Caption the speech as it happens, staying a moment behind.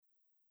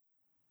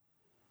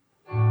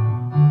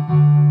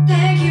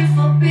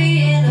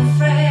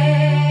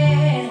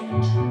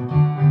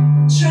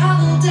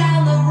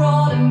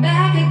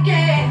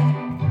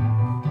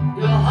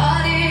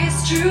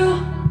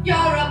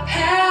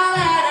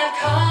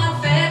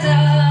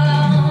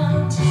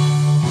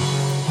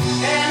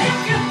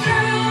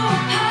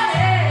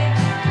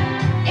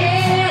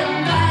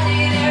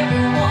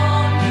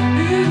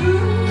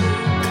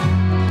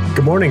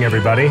morning,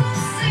 everybody.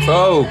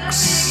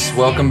 Folks,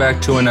 welcome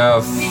back to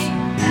Enough,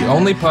 the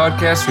only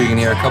podcast where you can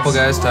hear a couple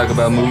guys talk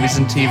about movies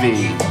and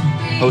TV.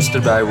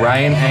 Hosted by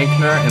Ryan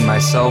Ankner and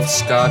myself,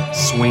 Scott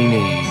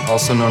Sweeney,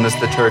 also known as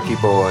the Turkey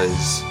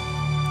Boys.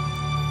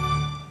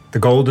 The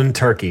Golden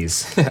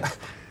Turkeys.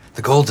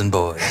 The Golden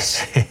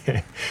Boys.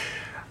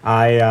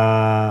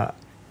 I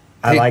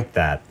like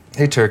that.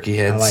 Hey, turkey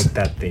heads. I like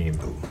that theme.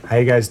 How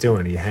you guys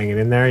doing? Are you hanging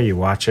in there? Are you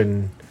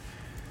watching?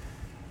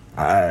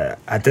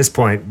 At this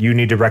point, you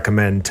need to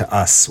recommend to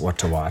us what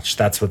to watch.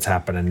 That's what's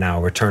happening now.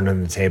 We're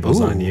turning the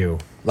tables on you.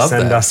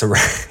 Send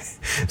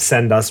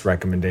Send us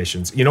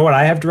recommendations. You know what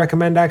I have to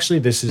recommend, actually?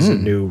 This is a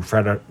new,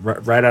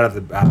 right out of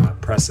the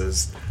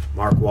presses,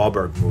 Mark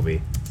Wahlberg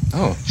movie.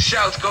 Oh.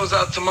 Shouts goes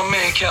out to my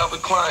man Calvin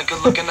Klein,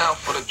 good looking out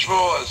for the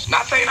drawers.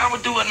 Not saying I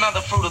would do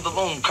another Fruit of the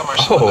Loom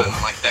commercial or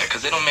nothing like that,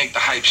 because they don't make the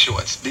hype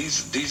shorts.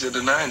 These are the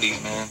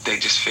 90s, man. They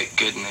just fit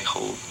good and they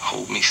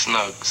hold me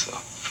snug. So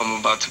if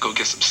I'm about to go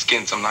get some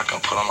skins, I'm not going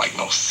to put on like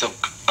no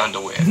silk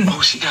underwear.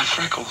 Oh, she got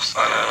freckles.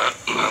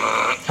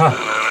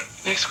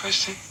 Next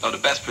question. Oh, the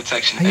best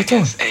protection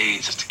against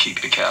AIDS is to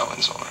keep your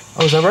Calvins on.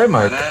 Oh, is that right,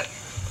 Mark? That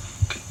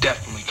could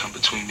definitely come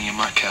between me and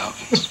my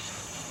Calvins.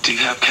 Do you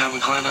have Calvin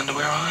Klein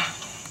underwear on?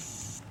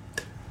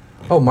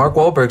 Oh, Mark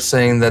Wahlberg's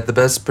saying that the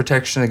best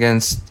protection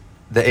against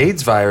the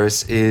AIDS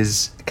virus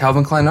is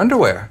Calvin Klein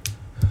underwear.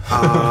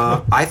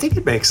 I think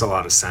it makes a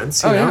lot of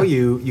sense. You know,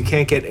 you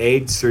can't get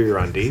AIDS through your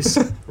undies,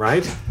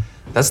 right?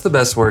 That's the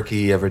best work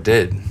he ever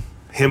did.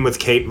 Him with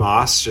Kate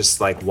Moss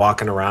just like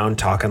walking around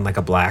talking like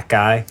a black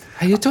guy.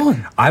 How you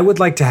doing? I would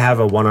like to have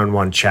a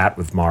one-on-one chat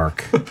with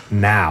Mark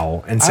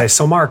now and say,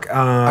 so Mark,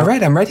 all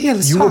right, I'm right here.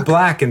 Let's you talk. were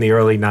black in the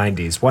early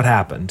 90s. What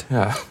happened?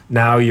 Yeah.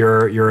 Now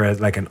you're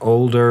like an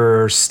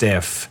older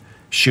stiff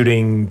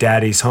shooting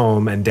Daddy's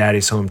Home and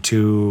Daddy's Home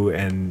 2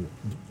 and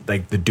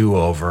like The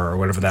Do-Over or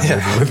whatever that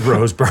movie with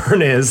Rose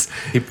Byrne is.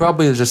 He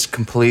probably just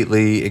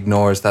completely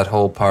ignores that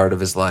whole part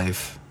of his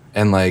life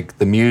and like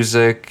the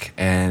music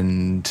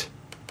and,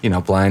 you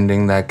know,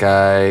 blinding that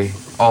guy,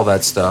 all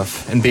that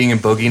stuff. And being in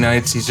Boogie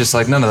Nights, he's just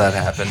like, none of that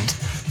happened.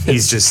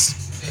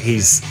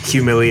 He's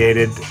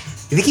humiliated.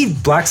 You think he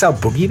blacks out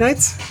Boogie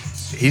Nights?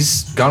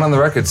 He's gone on the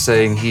record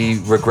saying he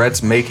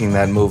regrets making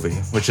that movie,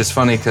 which is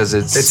funny because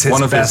it's his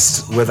one of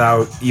best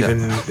without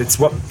even, it's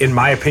what, in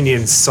my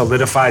opinion,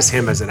 solidifies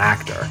him as an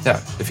actor.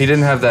 Yeah, if he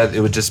didn't have that, it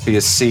would just be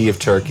a sea of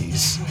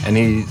turkeys. And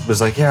he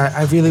was like, yeah,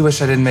 I really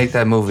wish I didn't make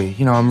that movie.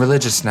 You know, I'm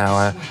religious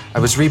now. I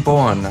was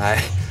reborn.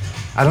 I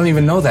don't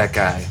even know that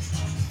guy.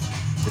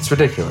 It's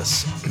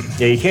ridiculous.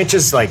 Yeah, you can't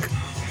just like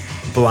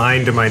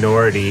blind a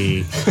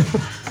minority,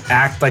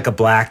 act like a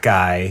black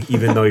guy,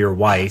 even though you're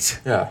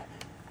white. Yeah.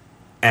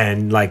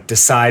 And like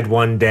decide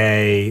one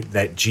day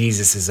that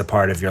Jesus is a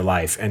part of your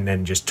life and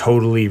then just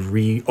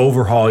totally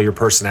overhaul your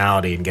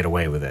personality and get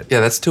away with it.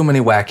 Yeah, that's too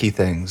many wacky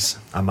things.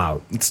 I'm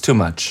out. It's too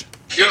much.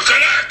 You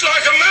can act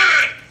like a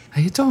man!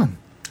 How you doing?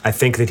 I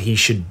think that he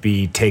should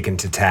be taken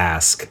to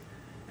task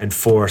and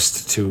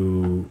forced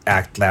to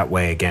act that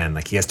way again.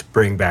 Like he has to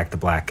bring back the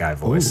black guy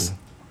voice. Ooh.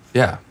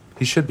 Yeah,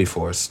 he should be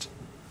forced.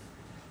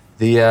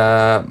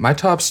 My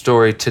top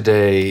story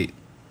today,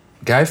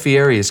 Guy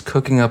Fieri is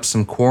cooking up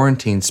some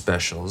quarantine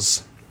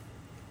specials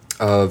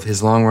of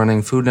his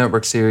long-running Food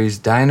Network series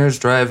Diners,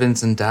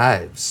 Drive-Ins, and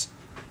Dives,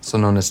 so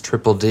known as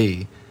Triple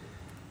D.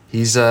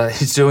 He's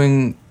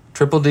doing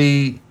Triple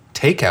D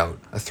Takeout,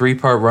 a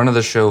 3-part run of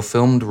the show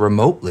filmed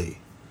remotely.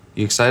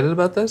 You excited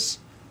about this?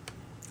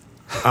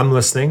 I'm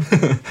listening.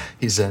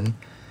 He's in.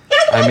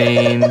 I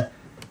mean,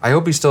 I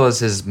hope he still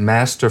has his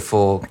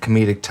masterful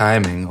comedic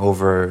timing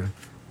over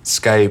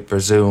Skype or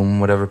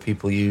Zoom, whatever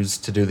people use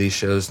to do these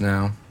shows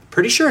now.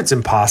 Pretty sure it's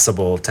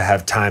impossible to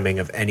have timing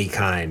of any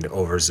kind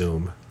over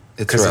Zoom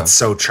because it's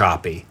so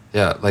choppy.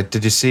 Yeah, like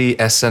did you see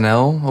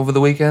SNL over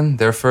the weekend?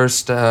 Their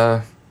first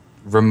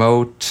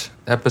remote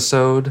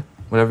episode,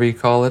 whatever you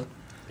call it.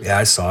 Yeah,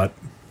 I saw it.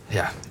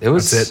 Yeah, it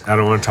was. That's it. I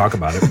don't want to talk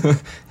about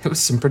it. It was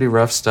some pretty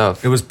rough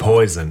stuff. It was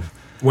poison.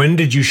 When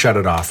did you shut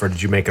it off, or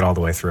did you make it all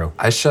the way through?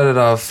 I shut it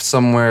off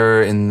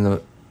somewhere in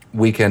the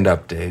weekend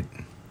update.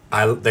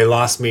 They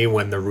lost me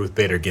when the Ruth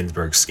Bader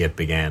Ginsburg skit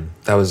began.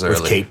 That was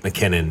early. With Kate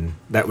McKinnon.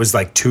 That was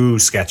like 2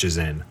 sketches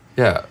in.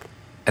 Yeah.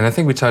 And I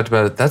think we talked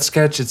about it. That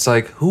sketch, it's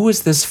like, who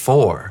is this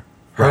for?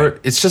 Her, Right.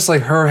 It's just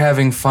like her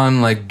having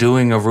fun, like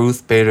doing a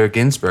Ruth Bader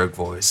Ginsburg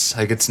voice.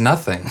 Like it's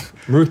nothing.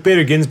 Ruth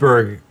Bader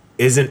Ginsburg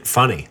isn't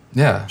funny.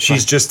 Yeah.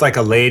 She's just like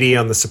a lady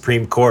on the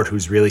Supreme Court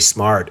who's really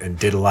smart and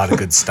did a lot of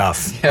good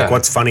stuff. Yeah. Like,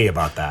 what's funny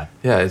about that?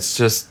 Yeah, it's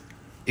just,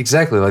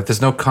 exactly. Like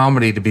there's no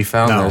comedy to be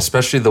found No. there,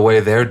 especially the way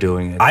they're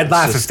doing it. I'd It's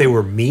laugh just- if they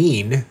were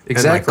mean Exactly,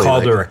 and like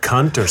called like- her a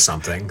cunt or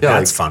something. Yeah,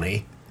 That's like-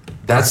 funny.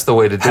 That's the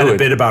way to do Had it. a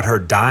bit about her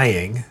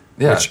dying.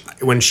 Yeah. Which,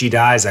 when she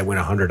dies, I win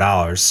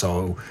 $100.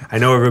 So I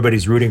know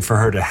everybody's rooting for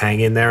her to hang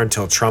in there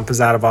until Trump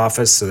is out of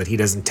office so that he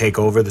doesn't take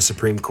over the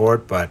Supreme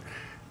Court. But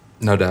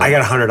No doubt. I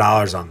got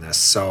 $100 on this,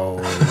 so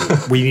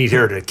we need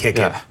her to kick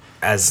it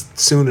as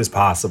soon as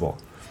possible.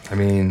 I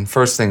mean,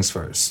 first things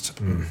first.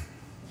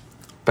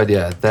 But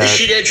yeah, Is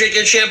she there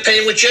drinking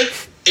champagne with you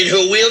in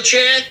her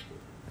wheelchair?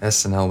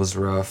 SNL was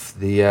rough.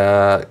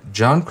 The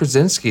John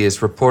Krasinski has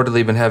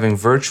reportedly been having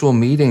virtual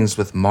meetings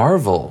with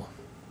Marvel,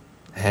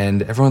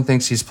 and everyone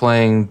thinks he's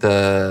playing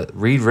the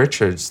Reed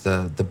Richards,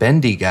 the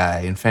bendy guy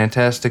in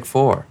Fantastic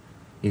Four.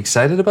 You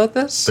excited about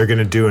this? They're going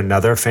to do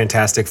another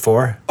Fantastic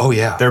Four? Oh,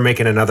 yeah. They're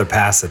making another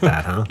pass at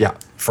that, huh? Yeah.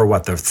 For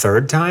what, the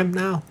third time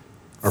now?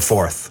 Or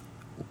fourth?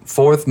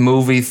 Fourth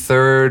movie,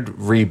 third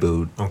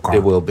reboot. Okay.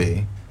 It will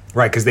be.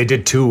 Right, because they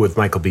did 2 with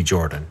Michael B.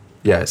 Jordan.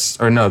 Yes.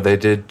 Or no, they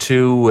did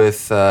 2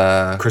 with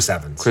Chris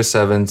Evans. Chris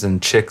Evans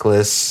and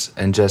Chiklis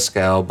and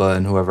Jessica Alba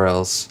and whoever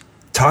else.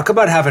 Talk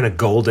about having a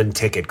golden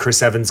ticket.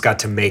 Chris Evans got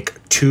to make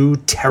 2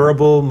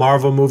 terrible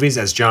Marvel movies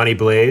as Johnny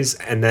Blaze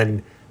and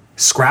then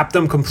scrap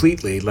them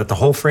completely, let the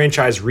whole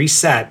franchise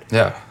reset,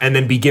 and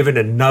then be given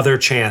another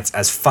chance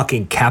as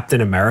fucking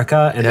Captain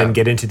America and then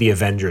get into the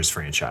Avengers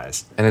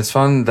franchise. And it's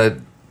fun that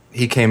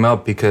he came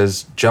up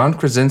because John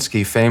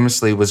Krasinski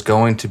famously was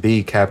going to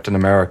be Captain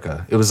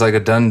America. It was like a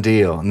done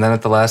deal. And then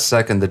at the last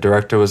second, the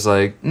director was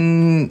like,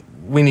 we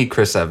need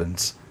Chris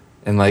Evans.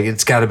 And like,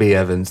 it's got to be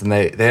Evans. And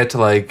they had to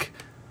like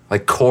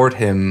court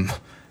him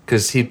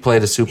because he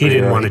played a superhero. He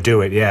didn't want to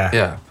do it, yeah.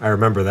 Yeah. I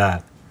remember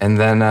that. And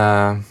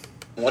then...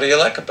 what do you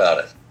like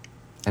about it?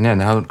 And yeah,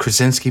 now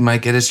Krasinski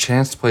might get his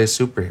chance to play a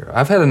superhero.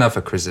 I've had enough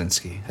of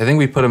Krasinski. I think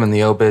we put him in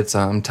the obits.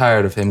 I'm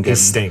tired of him getting... It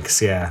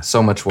stinks, yeah.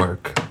 So much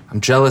work. I'm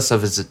jealous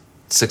of his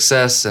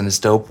success and his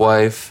dope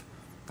wife.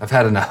 I've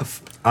had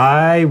enough.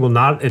 I will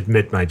not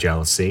admit my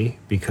jealousy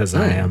because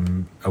I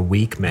am a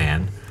weak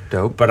man.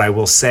 Dope. But I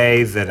will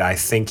say that I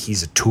think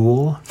he's a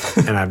tool,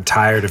 and I'm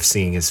tired of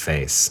seeing his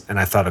face. And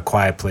I thought A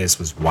Quiet Place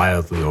was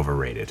wildly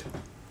overrated.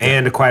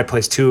 And A Quiet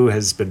Place 2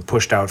 has been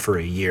pushed out for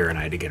a year, and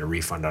I had to get a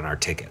refund on our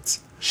tickets.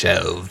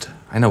 Shelved.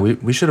 I know,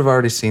 we should have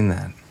already seen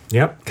that.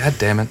 Yep. God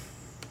damn it.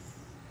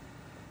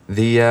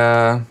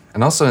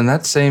 And also in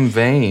that same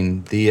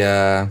vein,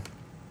 the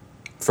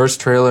first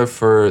trailer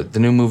for the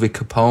new movie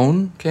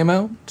Capone came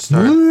out.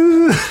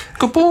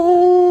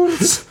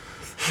 Capone!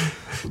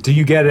 Do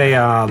you get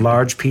a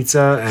large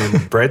pizza and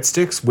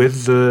breadsticks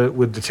with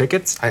the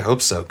tickets? I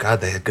hope so. God,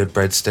 they had good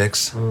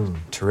breadsticks.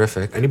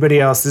 Terrific. Anybody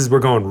else? We're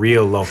going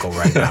real local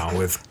right now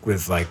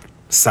with like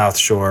South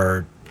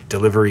Shore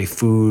delivery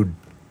food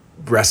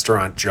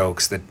restaurant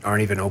jokes that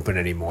aren't even open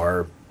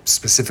anymore,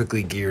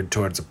 specifically geared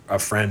towards a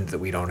friend that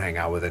we don't hang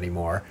out with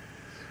anymore.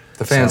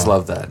 The fans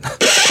love that.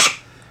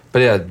 But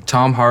yeah,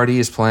 Tom Hardy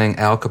is playing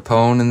Al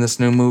Capone in this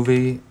new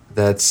movie.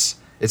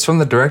 It's from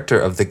the director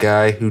of the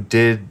guy who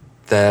did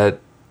that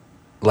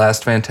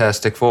last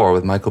Fantastic Four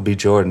with Michael B.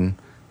 Jordan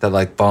that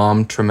like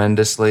bombed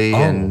tremendously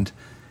and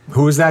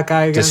who is that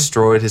guy again?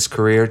 Destroyed his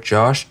career.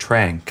 Josh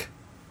Trank.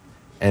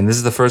 And this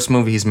is the first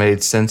movie he's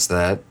made since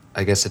that.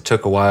 I guess it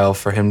took a while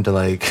for him to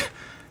like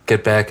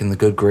get back in the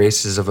good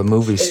graces of a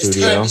movie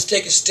studio. It's time to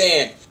take a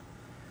stand.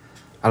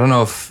 I don't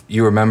know if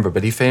you remember,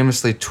 but he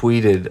famously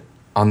tweeted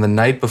on the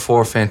night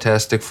before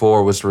Fantastic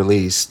Four was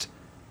released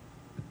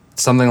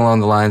something along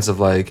the lines of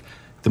like,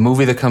 the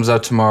movie that comes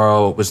out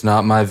tomorrow was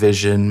not my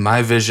vision.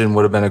 My vision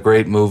would have been a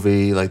great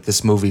movie. Like,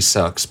 this movie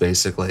sucks,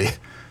 basically.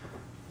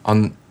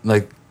 On,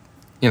 like,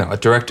 you know, a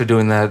director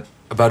doing that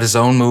about his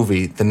own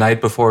movie the night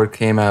before it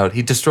came out.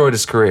 He destroyed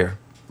his career,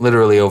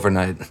 literally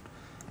overnight,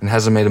 and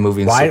hasn't made a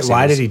movie in 6 years.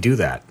 Why did he do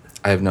that?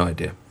 I have no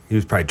idea. He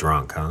was probably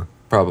drunk, huh?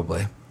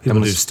 Probably.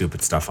 People do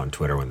stupid stuff on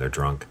Twitter when they're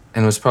drunk.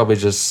 And it was probably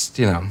just,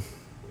 you know,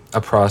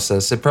 a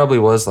process. It probably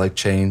was, like,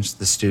 changed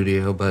the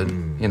studio, but,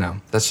 you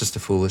know, that's just a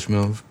foolish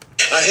move.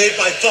 I hate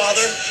my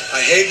father,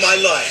 I hate my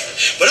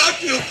life, but I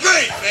feel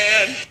great,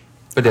 man.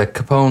 But yeah,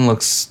 Capone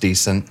looks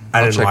decent.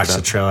 I didn't watch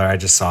the trailer. I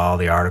just saw all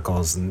the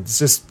articles, and it's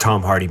just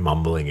Tom Hardy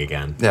mumbling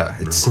again. Yeah,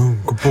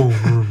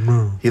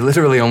 he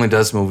literally only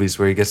does movies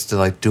where he gets to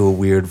like do a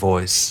weird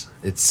voice.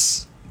 It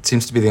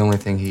seems to be the only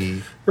thing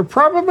he... You're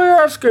probably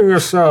asking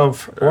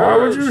yourself, why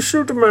would you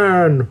shoot a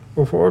man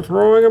before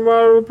throwing him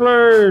out of the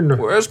plane?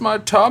 Where's my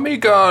Tommy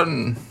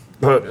gun?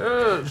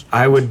 But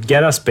I would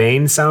get us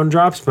Bane sound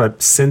drops,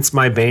 but since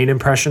my Bane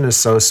impression is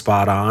so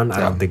spot on,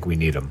 I don't think we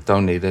need them.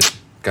 Don't need it.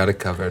 Got it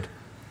covered.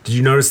 Did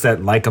you notice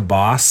that Like a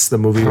Boss, the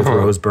movie with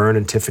Rose Byrne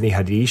and Tiffany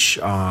Haddish,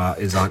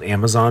 is on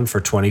Amazon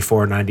for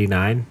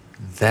 $24.99?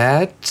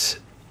 That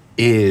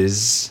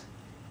is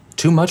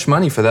too much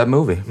money for that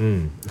movie.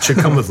 It should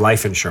come with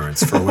life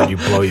insurance for when you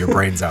blow your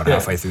brains out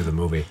halfway through the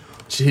movie.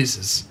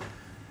 Jesus.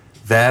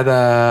 That,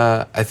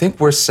 I think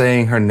we're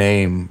saying her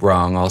name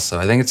wrong also.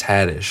 I think it's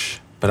Haddish.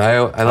 But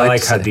I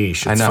like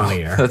Haddish. It's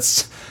funnier.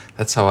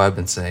 That's how I've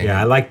been saying. Yeah,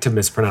 it. I like to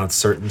mispronounce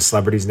certain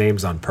celebrities'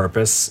 names on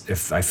purpose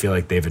if I feel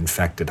like they've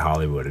infected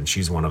Hollywood, and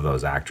she's one of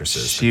those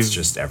actresses. She's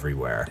just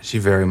everywhere. She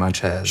very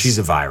much has. She's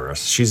a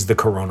virus. She's the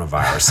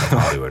coronavirus of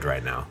Hollywood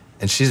right now.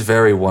 And she's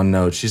very one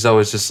note. She's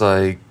always just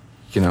like,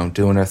 you know,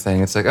 doing her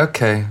thing. It's like,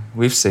 okay,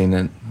 we've seen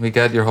it. We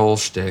got your whole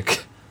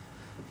shtick.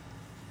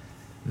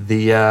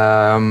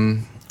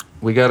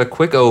 We got a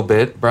quick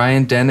obit.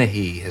 Brian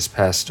Dennehy has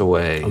passed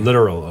away. A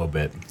literal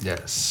obit.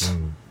 Yes.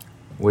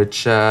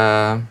 Which, he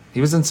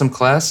was in some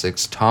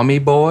classics. Tommy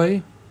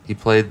Boy, he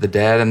played the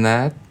dad in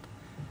that.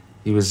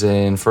 He was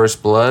in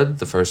First Blood,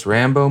 the first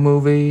Rambo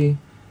movie.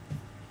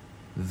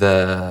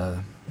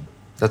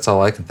 That's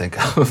all I can think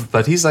of.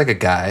 But he's like a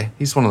guy.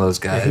 He's one of those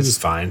guys. Yeah, he was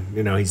fine.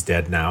 He's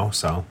dead now,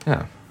 so.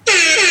 Yeah.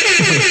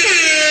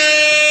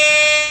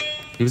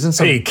 He was in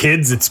some... Hey,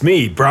 kids, it's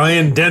me,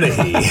 Brian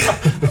Dennehy.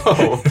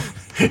 Oh.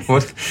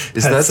 What?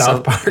 Is that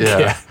South Park?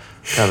 Yeah.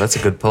 God, that's a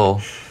good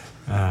pull.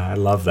 I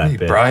love that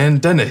bit. Brian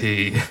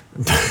Dennehy.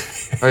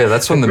 Oh, yeah,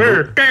 that's from the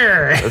movie.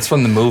 That's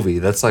from the movie.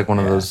 That's like one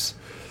of those...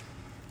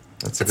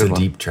 That's a good one.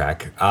 Deep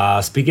track.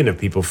 Speaking of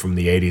people from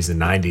the 80s and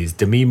 90s,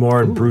 Demi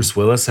Moore and Bruce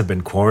Willis have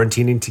been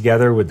quarantining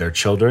together with their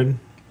children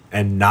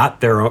and not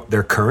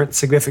their current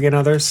significant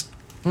others,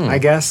 I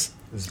guess,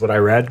 is what I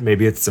read.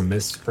 Maybe it's a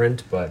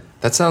misprint, but...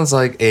 That sounds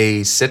like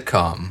a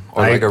sitcom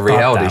or like a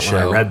reality show.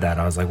 When I read that,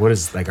 I was like, what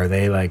is... Like, are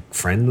they, like,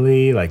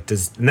 friendly? Like,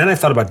 And then I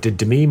thought about, did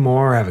Demi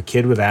Moore have a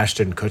kid with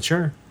Ashton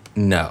Kutcher?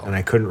 No. And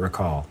I couldn't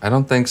recall. I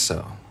don't think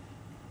so.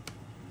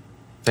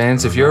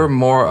 Fans, if you're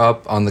more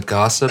up on the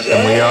gossip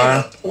than we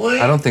are,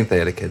 I don't think they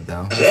had a kid,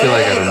 though. I feel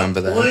like I remember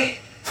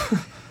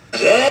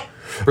that.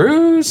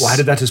 Bruce! Why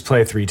did that just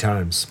play 3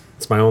 times?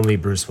 It's my only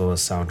Bruce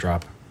Willis sound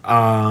drop.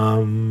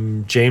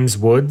 James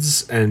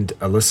Woods and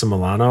Alyssa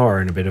Milano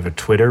are in a bit of a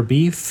Twitter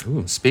beef.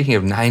 Ooh, speaking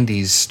of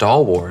 90s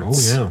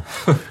stalwarts. Oh,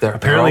 yeah.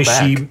 Apparently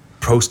she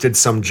posted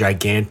some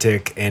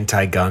gigantic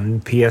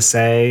anti-gun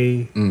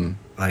PSA.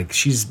 Like,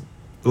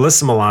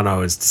 Alyssa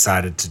Milano has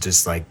decided to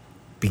just, like,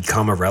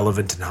 become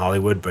irrelevant in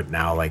Hollywood, but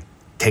now like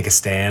take a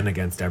stand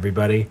against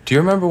everybody. Do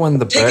you remember when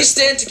Take a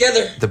stand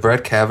together. The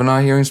Brett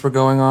Kavanaugh hearings were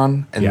going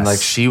on, and Yes. like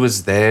she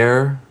was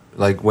there,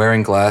 like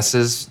wearing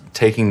glasses,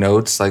 taking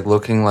notes, like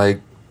looking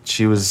like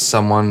she was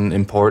someone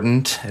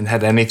important and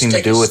had anything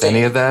to do with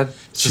any of that?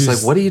 It's just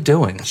like, what are you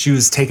doing? She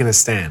was taking a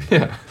stand.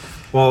 Yeah.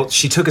 Well,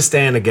 she took a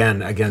stand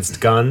again against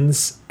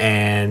guns,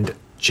 and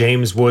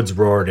James Woods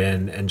roared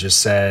in and just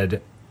said,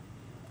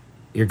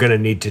 "You're going to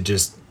need to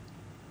just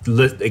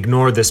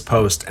ignore this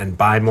post and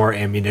buy more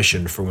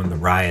ammunition for when the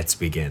riots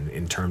begin,"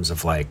 in terms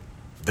of like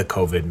the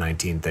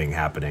COVID-19 thing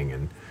happening.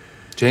 And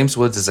James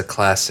Woods is a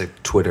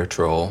classic Twitter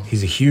troll.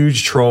 he's a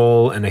huge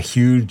troll and a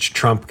huge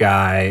Trump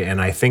guy,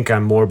 and I think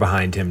I'm more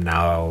behind him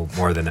now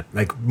more than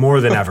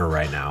ever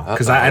right now,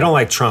 because I don't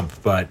like Trump,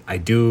 but I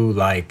do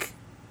like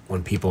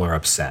when people are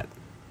upset,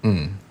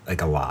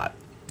 like a lot.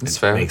 That's It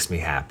fair. makes me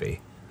happy.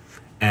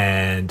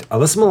 And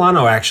Alyssa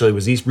Milano actually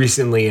was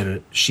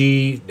recently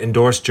she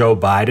endorsed Joe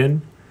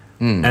Biden.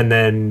 And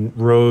then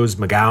Rose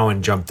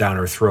McGowan jumped down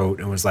her throat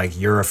and was like,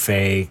 "You're a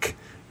fake.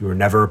 You were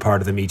never a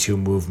part of the Me Too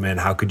movement.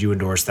 How could you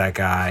endorse that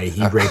guy?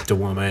 He raped a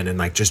woman," and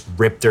like just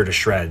ripped her to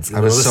shreds. And I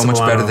was Alyssa so much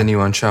Milano- better than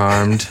you on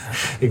Charmed.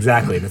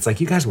 Exactly. And it's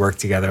like, you guys work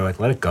together. Like,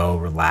 let it go.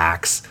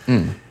 Relax.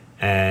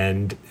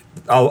 And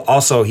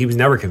also, he was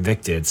never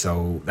convicted.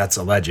 So that's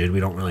alleged. We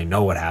don't really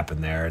know what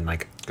happened there. And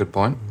like, Good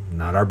point.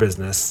 not our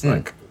business.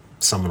 Like,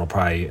 someone will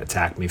probably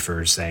attack me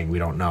for saying we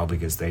don't know,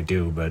 because they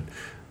do, but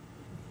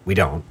we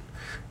don't.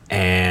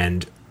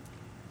 And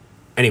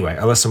anyway,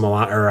 Alyssa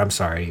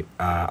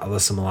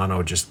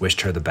Milano just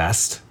wished her the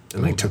best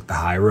and like took the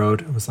high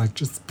road. It was like,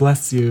 just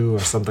bless you or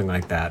something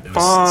like that.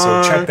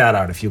 So check that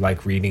out if you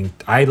like reading.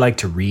 I like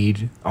to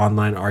read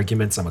online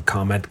arguments. I'm a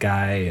comment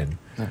guy, and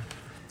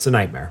it's a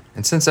nightmare.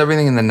 And since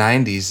everything in the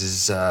 90s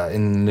is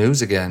in the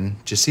news again,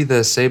 did you see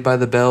the Saved by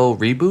the Bell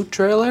reboot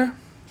trailer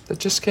that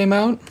just came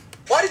out?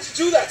 Why did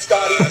you do that,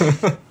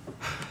 Scotty?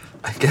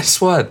 Guess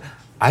what?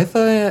 I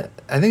think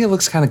it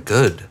looks kind of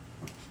good.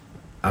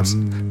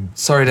 I'm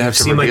sorry to have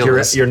to Seem like reveal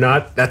this. you're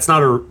not. That's not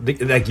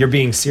like you're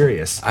being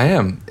serious. I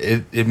am.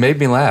 It made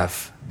me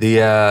laugh.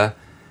 The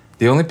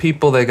only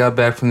people that got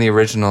back from the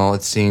original,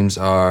 it seems,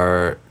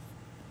 are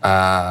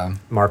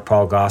Mark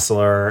Paul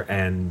Gosselaar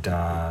and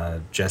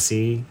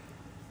Jesse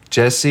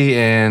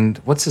and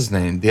what's his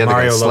name? The other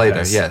Mario guy, Slater.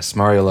 Lopez. Yes,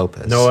 Mario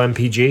Lopez. No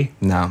MPG.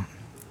 No.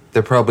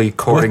 They're probably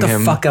courting What the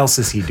him. fuck else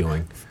is he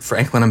doing?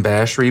 Franklin and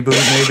Bash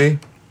reboot, maybe.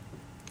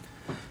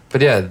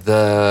 But yeah,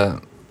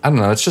 I don't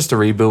know. It's just a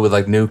reboot with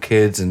like new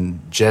kids, and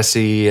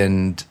Jesse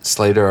and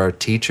Slater are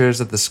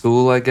teachers at the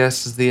school, I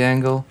guess, is the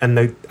angle.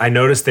 And I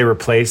noticed they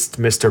replaced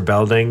Mr.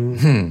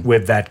 Belding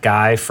with that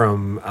guy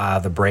from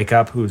The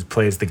Breakup who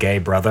plays the gay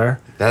brother.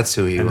 That's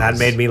who he was. And that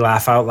made me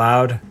laugh out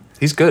loud.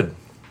 He's good.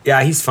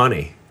 Yeah, he's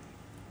funny.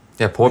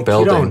 Yeah, poor You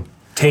Belding. don't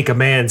take a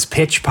man's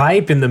pitch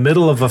pipe in the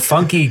middle of a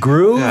funky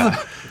groove.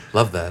 Yeah,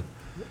 love that.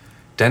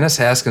 Dennis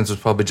Haskins was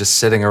probably just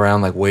sitting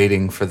around like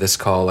waiting for this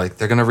call. Like,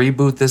 they're gonna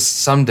reboot this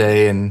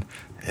someday, and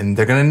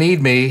they're gonna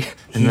need me.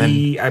 And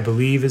He, I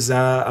believe, is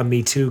a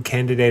Me Too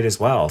candidate as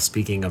well.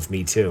 Speaking of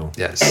Me Too.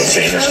 Yes.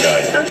 Famous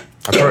guy.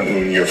 Don't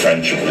ruin your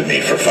friendship with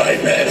me for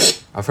 5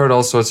 minutes. I've heard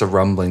all sorts of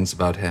rumblings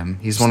about him.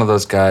 He's one of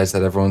those guys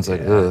that everyone's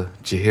like, ugh,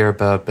 did you hear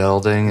about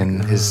Belding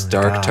and his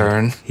dark God.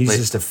 turn? He's Like,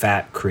 just a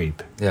fat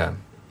creep. yeah.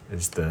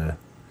 Is the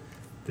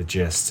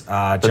gist.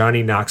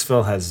 Johnny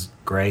Knoxville has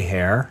gray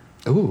hair.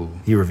 Ooh.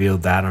 He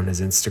revealed that on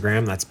his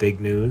Instagram. That's big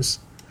news.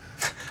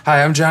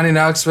 Hi, I'm Johnny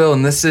Knoxville,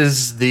 and this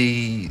is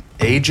the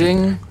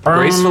aging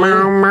gracefully.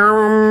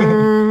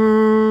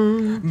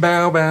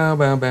 Bow, bow,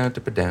 bow, bow,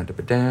 dip-a-down,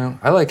 dip-a-down.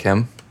 I like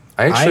him.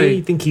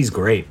 I think he's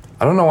great.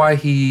 I don't know why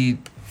he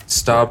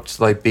stopped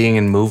like being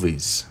in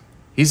movies.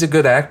 he's a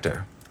good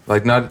actor.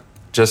 Like, not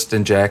just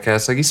in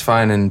Jackass. Like, he's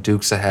fine in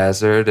Dukes of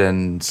Hazzard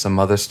and some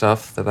other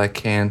stuff that I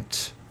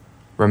can't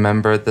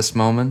remember at this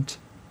moment.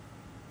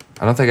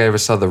 I don't think I ever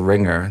saw The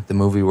Ringer, the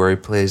movie where he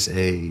plays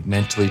a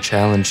mentally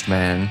challenged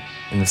man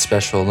in the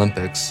Special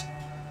Olympics.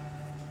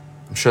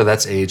 I'm sure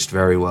that's aged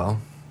very well.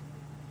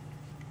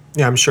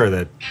 Yeah, I'm sure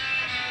that...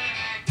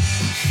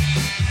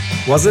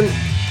 Wasn't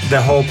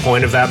the whole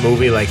point of that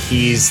movie, like,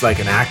 he's like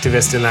an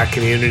activist in that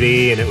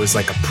community, and it was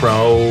like a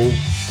pro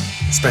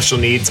special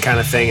needs kind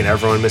of thing, and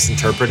everyone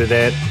misinterpreted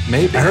it?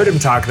 Maybe. I heard him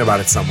talking about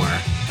it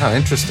somewhere. Oh,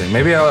 interesting.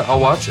 Maybe I'll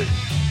watch it.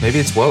 Maybe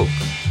it's woke.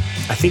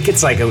 I think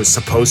it's like it was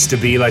supposed to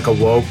be like a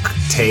woke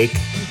take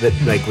that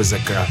like was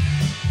like a...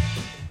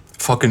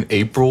 Fucking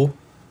April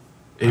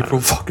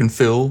fucking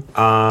Phil.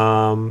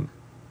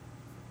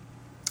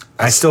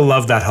 I still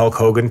love that Hulk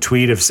Hogan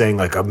tweet of saying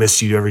like, I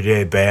miss you every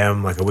day,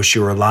 Bam. Like, I wish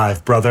you were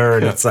alive, brother.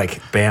 And it's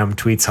like, Bam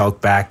tweets Hulk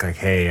back like,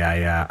 hey,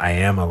 I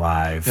am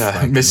alive. Yeah, like,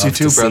 I miss you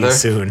too, see brother. you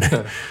soon.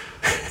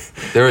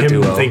 They're a Him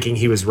duo. thinking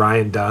he was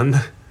Ryan Dunn.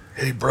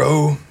 Hey,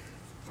 bro.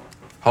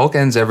 Hulk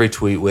ends every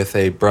tweet with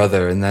a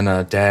brother and then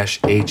a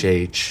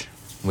 -HH,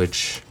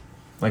 which...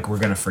 Like we're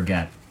going to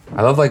forget.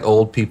 I love like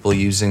old people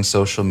using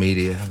social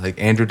media. Like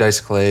Andrew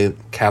Dice Clay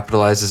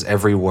capitalizes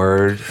every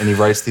word and he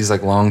writes these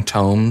like long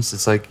tomes.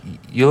 It's like,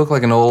 you look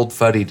like an old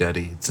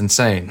fuddy-duddy. It's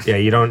insane. Yeah,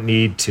 you don't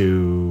need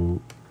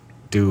to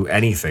do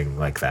anything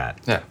like that.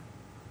 Yeah.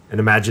 And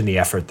imagine the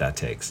effort that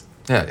takes.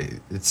 Yeah,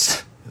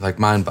 it's like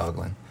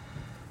mind-boggling.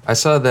 I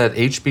saw that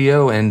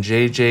HBO and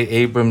J.J.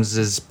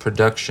 Abrams'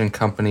 production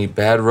company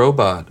Bad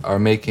Robot are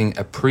making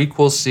a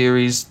prequel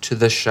series to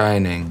The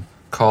Shining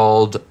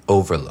called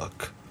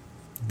Overlook.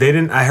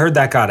 I heard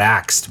that got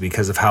axed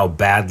because of how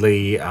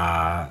badly...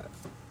 That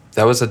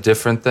was a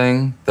different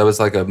thing. That was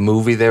like a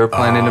movie they were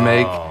planning to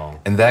make.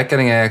 And that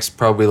getting axed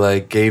probably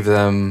like gave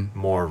them...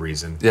 More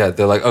reason. Yeah,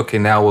 they're like, okay,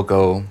 now we'll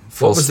go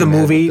full What was the steam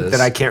ahead movie with this.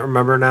 that I can't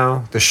remember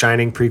now? The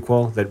Shining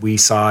prequel that we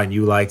saw and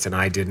you liked and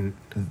I didn't?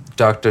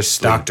 Dr.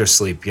 Sleep. Dr.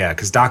 Sleep, yeah.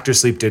 Because Dr.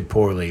 Sleep did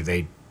poorly.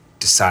 They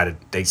decided...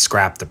 They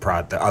scrapped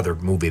the other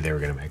movie they were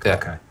going to make. Yeah.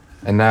 Okay.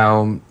 And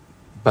now...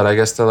 But I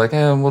guess they're like,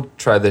 we'll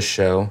try this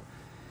show.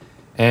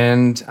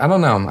 And I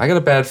don't know. I got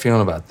a bad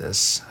feeling about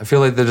this. I feel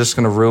like they're just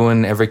going to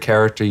ruin every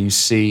character you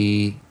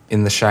see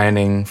in The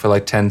Shining for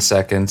like 10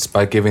 seconds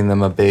by giving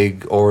them a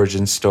big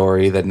origin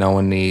story that no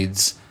one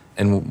needs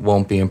and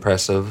won't be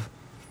impressive.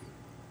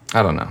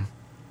 I don't know.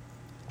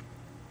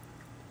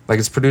 Like,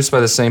 it's produced by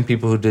the same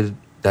people who did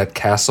that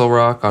Castle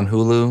Rock on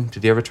Hulu.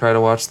 Did you ever try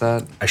to watch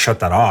that? I shut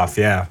that off,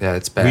 yeah. Yeah,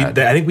 it's bad.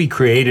 I think we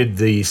created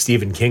the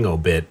Stephen King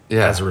obit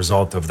Yeah. as a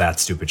result of that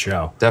stupid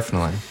show.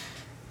 Definitely.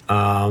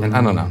 And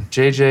I don't know.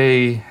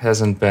 JJ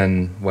hasn't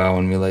been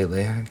wowing me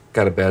lately. I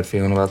got a bad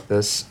feeling about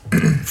this.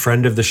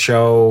 Friend of the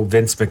show,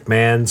 Vince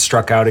McMahon,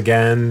 struck out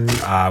again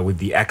with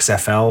the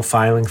XFL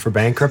filing for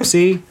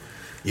bankruptcy.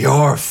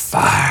 You're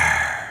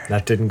fired.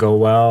 That didn't go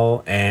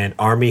well. And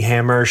Army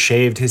Hammer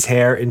shaved his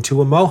hair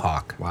into a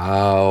mohawk.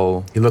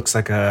 Wow. He looks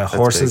like a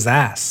horse's big.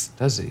 ass.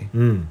 Does he?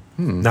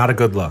 Not a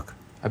good look.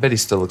 I bet he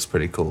still looks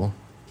pretty cool.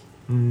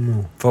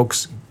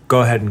 Folks,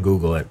 go ahead and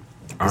Google it.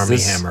 Army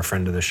this- Hammer,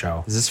 friend of the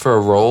show. Is this for a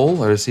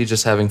role, or is he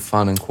just having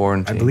fun in I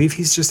quarantine? believe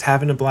he's just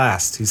having a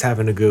blast. He's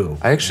having a goo.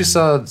 I actually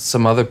saw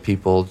some other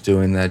people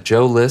doing that.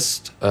 Joe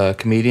List, a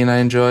comedian I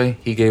enjoy,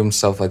 he gave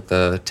himself like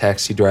the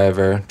Taxi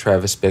Driver,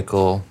 Travis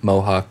Bickle,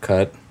 mohawk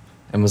cut,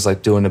 and was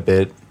like doing a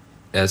bit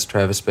as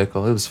Travis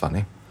Bickle. It was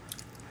funny.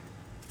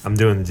 I'm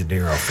doing the De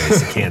Niro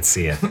face. I can't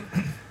see it. It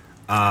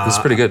was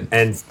pretty good.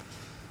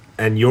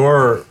 And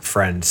your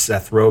friend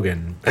Seth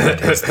Rogen had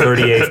his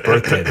 38th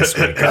birthday this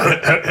week.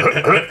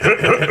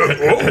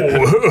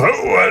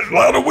 Oh, a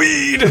lot of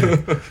weed.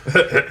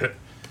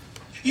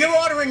 You're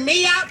ordering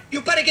me out?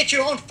 You better get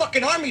your own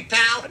fucking army,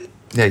 pal.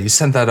 Yeah, you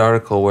sent that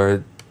article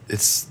where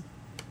it's...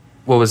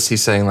 What was he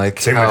saying?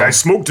 Like, Saying how- like I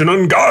smoked an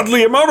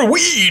ungodly amount of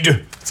weed.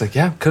 It's like,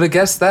 yeah, could have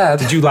guessed that.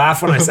 Did you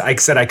laugh when I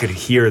said I could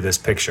hear this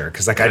picture?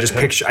 Because like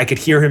I could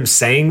hear him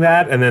saying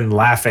that and then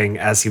laughing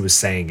as he was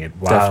saying it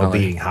while Definitely.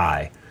 being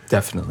high.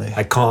 Definitely.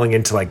 Like calling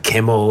into like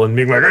Kimmel and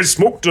being like, I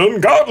smoked an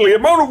ungodly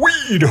amount of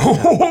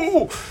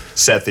weed.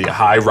 Seth, are you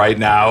high right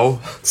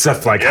now?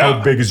 Seth, like,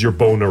 how big is your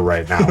boner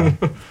right now?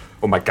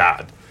 Oh my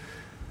God.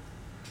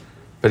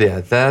 But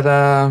yeah,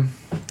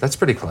 that's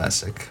pretty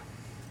classic.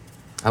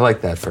 I like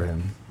that for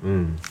him.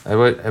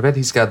 I bet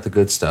he's got the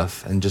good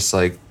stuff and just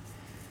like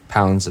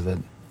pounds of it.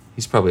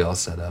 He's probably all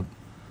set up.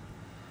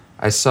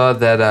 I saw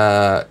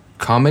that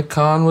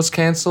Comic-Con was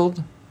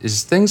canceled.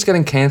 Is things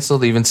getting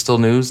canceled even still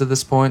news at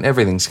this point?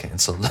 Everything's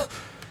canceled.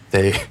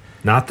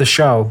 Not the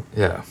show.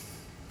 Yeah.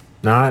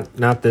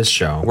 Not this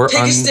show. We're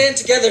Take a stand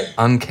together.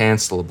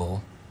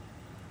 uncancelable.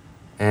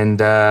 And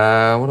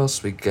what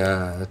else we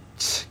got?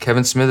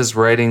 Kevin Smith is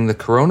writing the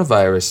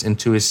coronavirus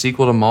into his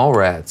sequel to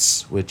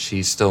Mallrats, which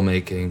he's still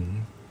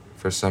making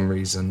for some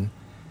reason.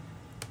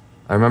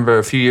 I remember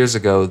a few years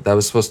ago that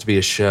was supposed to be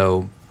a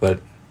show,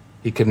 but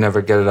he could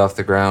never get it off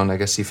the ground. I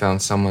guess he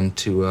found someone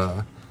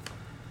to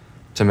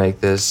to make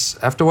this.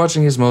 After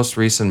watching his most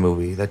recent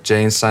movie, that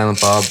Jay and Silent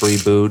Bob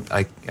reboot,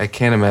 I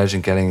can't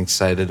imagine getting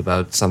excited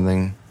about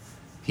something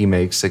he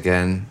makes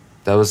again.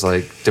 That was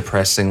like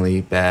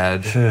depressingly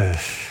bad.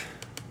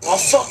 I'll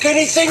fuck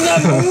anything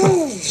that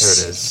moves.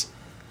 There it is.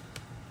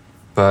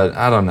 But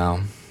I don't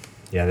know.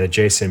 Yeah, the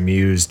Jason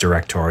Mewes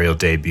directorial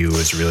debut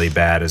was really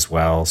bad as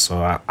well.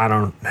 So I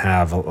don't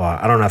have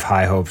I don't have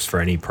high hopes for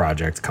any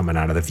project coming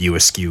out of the View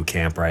Askew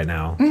camp right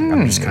now.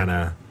 I'm just kind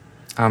of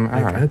all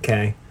right.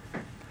 Okay.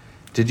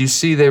 Did you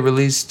see they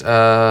released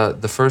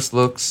the first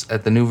looks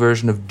at the new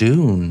version of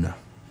Dune?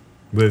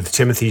 With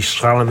Timothée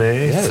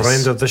Chalamet, Yes.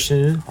 friend of the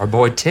show. Our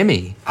boy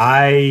Timmy.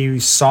 I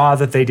saw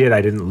that they did.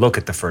 I didn't look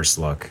at the first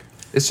look.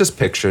 It's just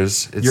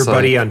pictures. It's Your like,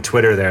 buddy on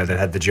Twitter there that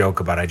had the joke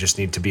about I just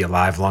need to be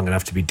alive long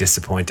enough to be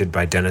disappointed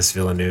by Denis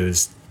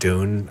Villeneuve's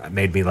Dune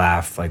made me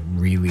laugh like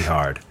really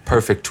hard.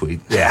 perfect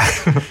tweet. Yeah,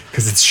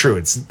 because it's true.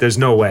 There's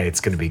no way it's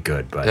going to be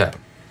good. But Yeah.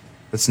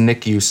 That's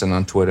Nick Hewson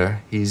on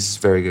Twitter. He's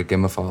very good. Give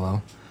him a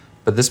follow.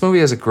 But this movie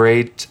has a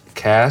great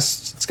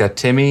cast. It's got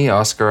Timmy,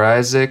 Oscar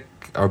Isaac,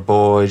 our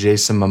boy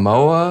Jason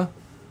Momoa,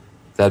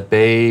 that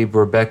babe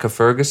Rebecca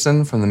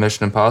Ferguson from the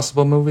Mission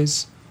Impossible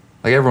movies.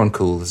 Like, everyone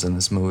cool is in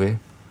this movie.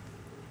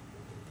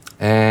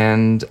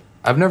 And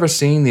I've never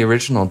seen the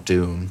original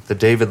Dune, the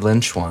David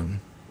Lynch one.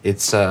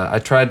 It's I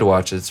tried to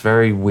watch it. It's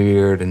very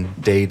weird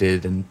and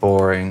dated and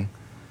boring.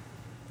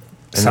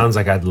 sounds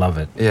like I'd love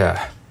it.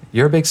 Yeah.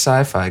 You're a big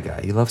sci-fi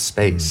guy. You love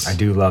space. I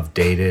do love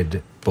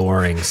dated,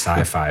 boring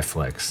sci-fi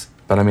flicks.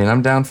 But I mean,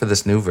 I'm down for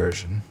this new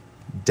version.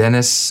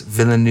 Denis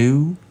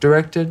Villeneuve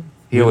directed.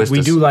 He always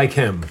do like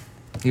him.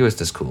 He always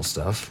does cool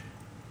stuff.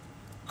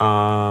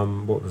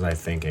 What was I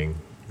thinking?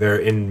 They're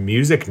in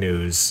music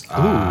news.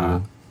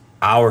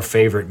 Our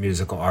favorite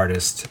musical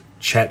artist,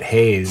 Chet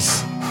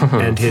Hayes,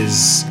 and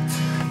his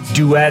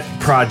duet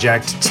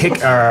project,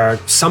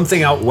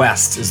 Something Out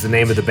West is the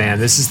name of the band.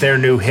 This is their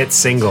new hit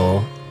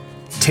single,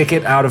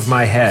 Ticket Out of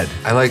My Head.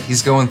 I like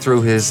he's going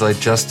through his like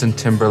Justin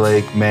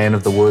Timberlake Man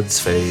of the Woods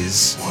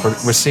phase.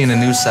 We're seeing a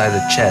new side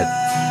of Chet.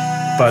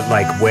 But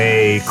like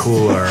way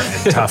cooler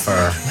and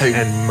tougher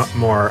and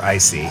more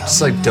icy.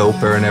 Just like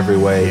doper in every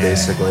way,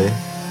 basically.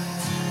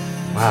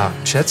 Wow,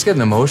 Chet's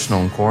getting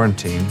emotional in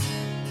quarantine.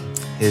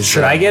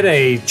 Should I get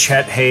a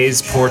Chet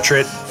Hayes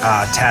portrait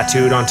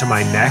tattooed onto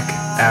my neck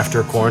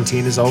after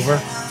quarantine is over?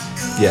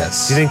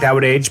 Yes. Do you think that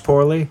would age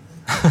poorly?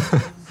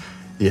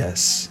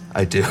 Yes,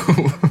 I do.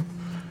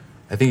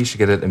 I think you should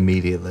get it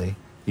immediately.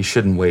 You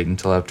shouldn't wait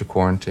until after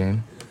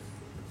quarantine.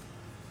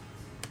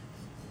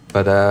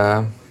 But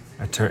oh,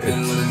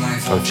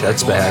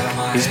 Chet's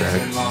back. He's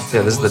back.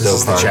 Yeah, this is the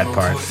dope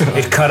part. The Chet part.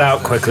 It cut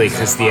out quickly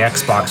because the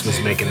Xbox was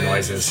making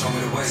noises.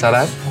 Saw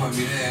that?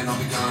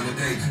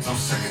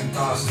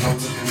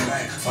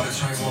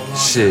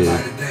 Shit.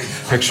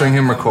 Picturing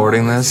him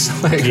recording this.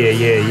 Like,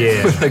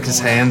 Yeah. with like his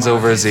hands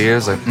over his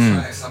ears, like,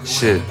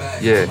 shit,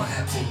 yeah.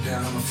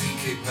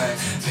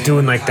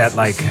 Doing like that,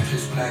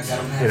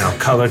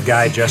 colored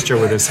guy gesture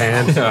with his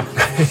hand.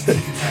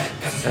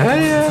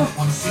 Yeah.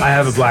 I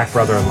have a black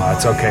brother-in-law.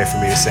 It's okay for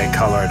me to say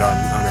colored on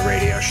a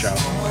radio show.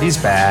 He's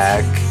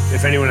back.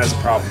 If anyone has a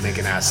problem, they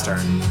can ask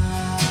Stern.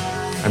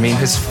 I mean,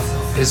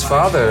 his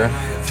father,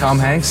 Tom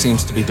Hanks,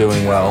 seems to be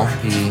doing well.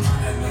 He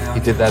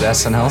did that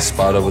SNL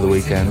spot over the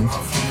weekend.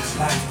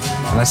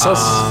 And I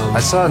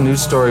saw a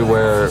news story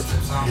where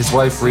his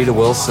wife, Rita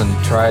Wilson,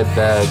 tried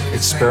that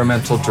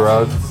experimental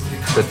drug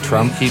that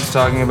Trump keeps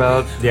talking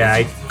about.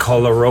 Yeah,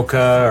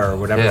 Colaroca or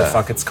whatever the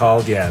fuck it's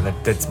called. Yeah,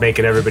 that's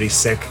making everybody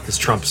sick because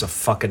Trump's a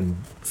fucking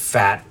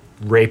fat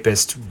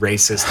rapist,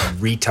 racist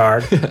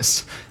retard.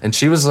 Yes. And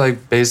she was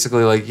like,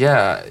 basically like,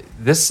 yeah,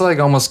 this like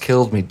almost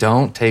killed me.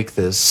 Don't take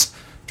this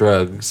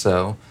drug.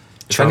 So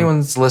if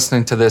anyone's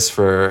listening to this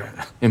for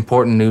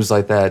important news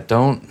like that,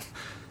 don't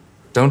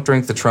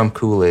drink the Trump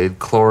Kool-Aid,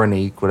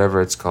 Chlorinique,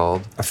 whatever it's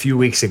called. A few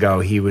weeks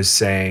ago, he was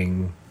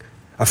saying,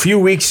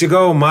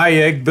 my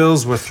egg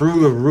bills were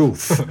through the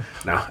roof.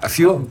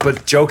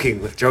 But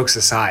jokes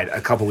aside, a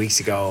couple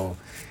weeks ago,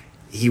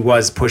 he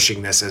was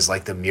pushing this as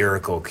like the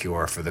miracle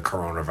cure for the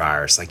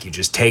coronavirus. Like, you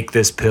just take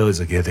this pill.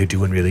 He's like, yeah, they're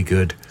doing really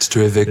good. It's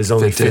terrific. There's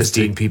only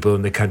fantastic. 15 people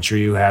in the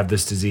country who have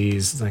this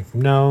disease. It's like,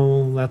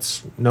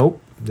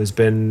 nope. There's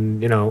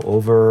been,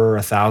 over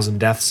 1,000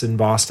 deaths in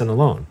Boston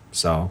alone.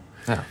 So,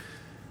 yeah.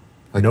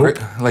 Nope.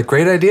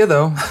 Great idea,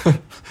 though.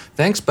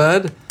 Thanks,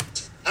 bud.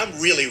 I'm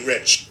really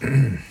rich.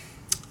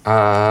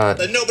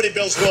 Nobody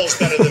builds walls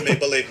better than me,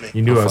 believe me.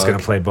 You knew I was going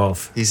to play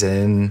both. He's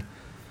in.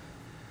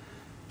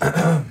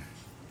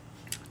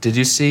 Did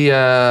you see,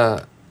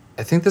 I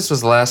think this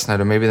was last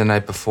night or maybe the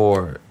night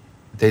before,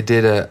 they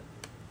did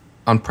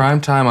on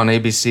primetime on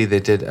ABC, they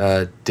did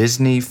a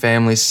Disney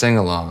family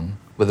sing-along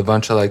with a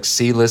bunch of like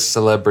C-list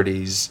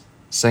celebrities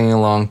singing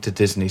along to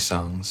Disney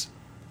songs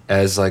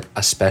as like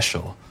a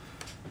special.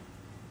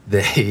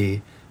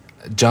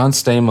 John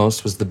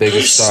Stamos was the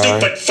biggest star.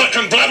 Stupid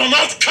fucking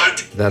blabbermouth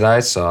cunt! That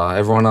I saw.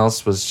 Everyone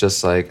else was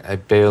just like, I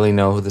barely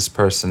know who this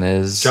person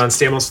is. John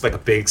Stamos with like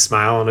a big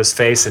smile on his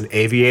face and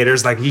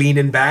aviators like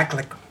leaning back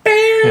like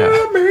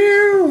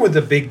Yeah. with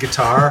a big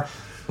guitar.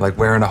 like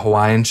wearing a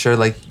Hawaiian shirt.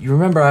 Like, you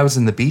remember I was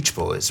in the Beach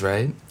Boys,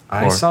 right?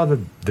 I saw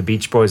the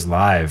Beach Boys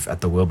live at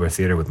the Wilbur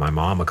Theater with my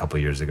mom a couple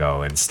years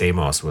ago, and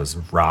Stamos was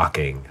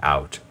rocking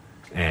out.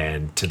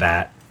 And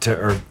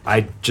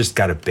I just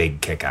got a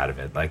big kick out of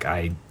it. Like,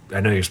 I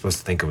know you're supposed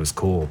to think it was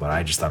cool, but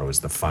I just thought it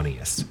was the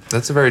funniest.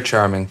 That's a very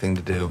charming thing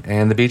to do.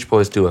 And the Beach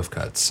Boys do have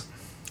cuts.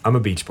 I'm a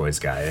Beach Boys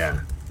guy,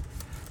 yeah.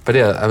 But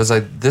yeah, I was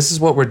like, this is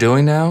what we're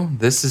doing now?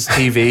 This is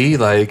TV?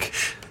 Like...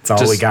 It's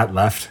all we got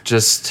left.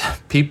 Just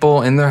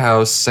people in their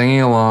house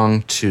singing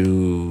along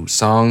to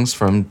songs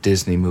from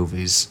Disney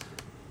movies.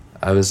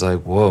 I was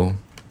like, whoa,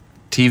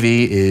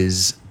 TV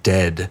is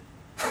dead.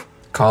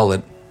 Call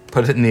it.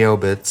 Put it in the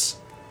obits.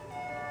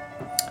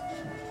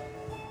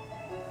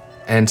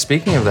 And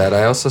speaking of that,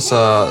 I also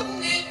saw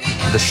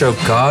the show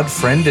God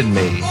Friended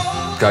Me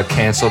got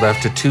canceled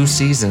after 2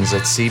 seasons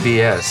at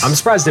CBS. I'm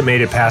surprised it made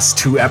it past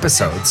 2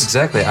 episodes.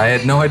 Exactly. I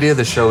had no idea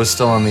the show was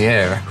still on the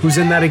air. Who's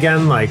in that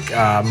again? Like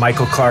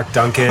Michael Clark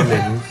Duncan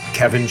and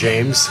Kevin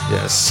James?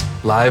 Yes.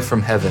 Live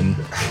from heaven.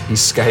 He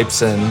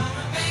Skypes in.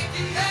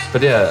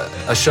 But yeah,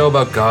 a show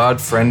about God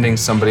friending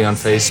somebody on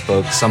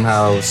Facebook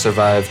somehow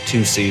survived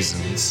 2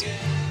 seasons.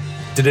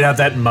 Did it have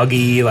that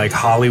muggy, like,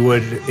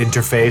 Hollywood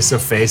interface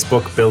of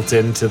Facebook built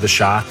into the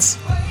shots?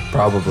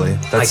 Probably.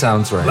 That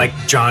sounds right. Like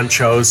John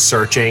Cho's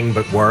Searching,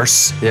 but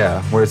worse.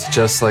 Yeah, where it's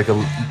just like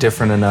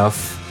different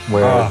enough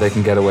where they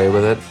can get away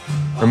with it.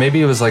 Or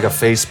maybe it was like a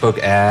Facebook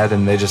ad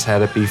and they just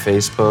had it be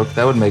Facebook.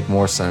 That would make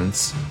more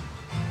sense.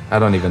 I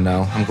don't even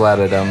know. I'm glad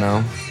I don't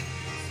know.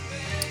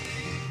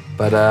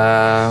 But,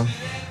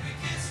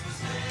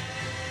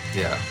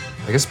 yeah.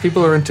 I guess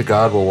people who are into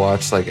God will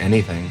watch, like,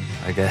 anything,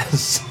 I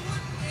guess.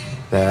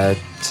 That...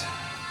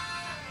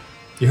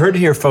 You heard it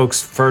here,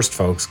 folks. First,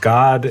 folks,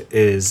 God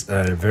is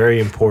a very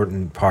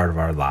important part of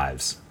our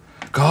lives.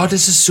 God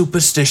is a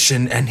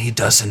superstition and he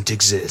doesn't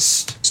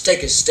exist. Let's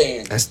take a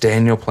stand. As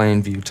Daniel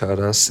Plainview taught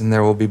us, and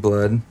There Will Be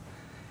Blood.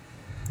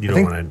 You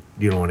don't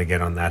want to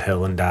get on that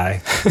hill and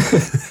die.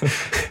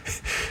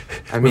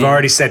 I mean, we've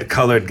already said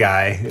colored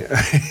guy.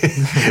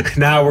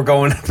 Now we're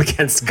going up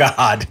against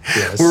God.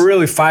 Yes. We're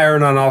really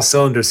firing on all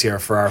cylinders here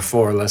for our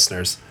 4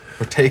 listeners.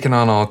 We're taking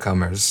on all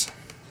comers.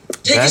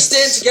 Take a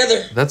stand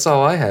together. That's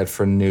all I had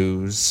for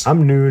news.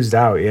 I'm newsed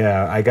out,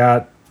 yeah. I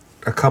got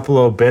a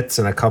couple of bits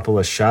and a couple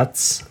of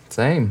shuts.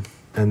 Same.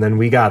 And then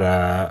we got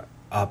a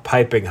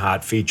piping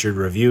hot featured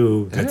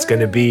review that's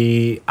going to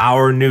be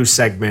our new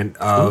segment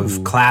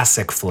of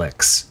classic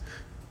flicks,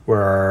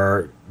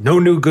 where no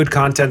new good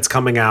content's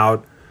coming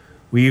out.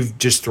 We've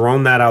just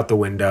thrown that out the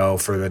window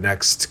for the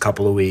next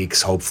couple of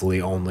weeks,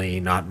 hopefully only,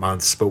 not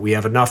months. But we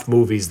have enough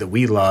movies that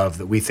we love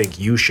that we think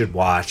you should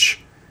watch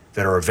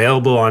that are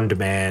available on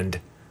demand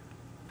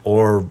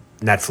or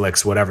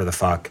Netflix, whatever the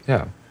fuck.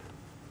 Yeah.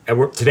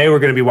 And today we're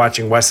going to be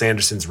watching Wes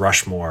Anderson's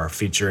Rushmore,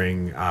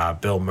 featuring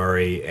Bill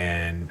Murray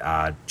and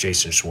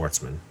Jason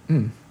Schwartzman.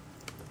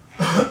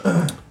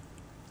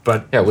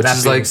 But yeah, which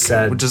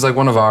is like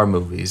one of our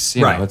movies.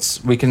 You right. know,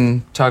 we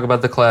can talk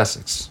about the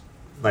classics.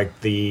 Like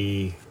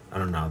the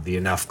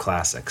Enough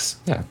Classics.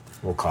 Yeah.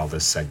 We'll call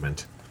this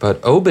segment.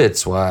 But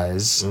obits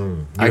wise,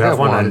 I got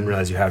one. I didn't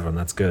realize you had one.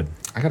 That's good.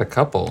 I got a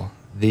couple.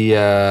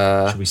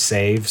 Should we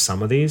save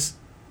some of these?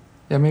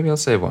 Yeah, maybe I'll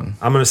save one.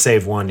 I'm going to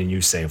save one and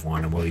you save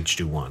one, and we'll each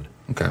do one.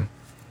 Okay.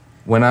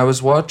 When I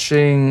was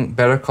watching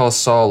Better Call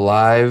Saul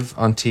live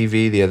on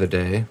TV the other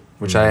day,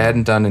 which I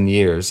hadn't done in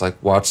years,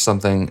 like watch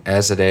something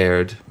as it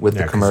aired with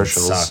the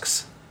commercials. It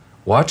sucks.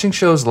 Watching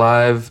shows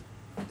live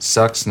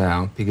sucks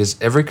now because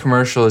every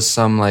commercial is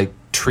some like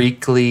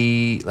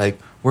treacly, like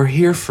we're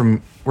here for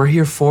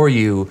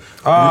you.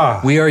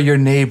 We are your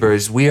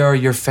neighbors. We are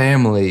your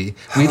family.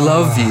 We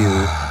love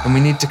you, and we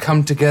need to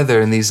come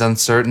together in these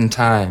uncertain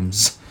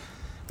times.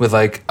 With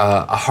like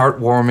a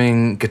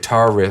heartwarming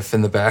guitar riff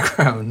in the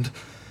background,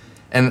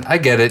 and I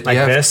get it. Like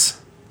this.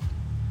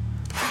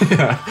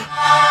 Yeah.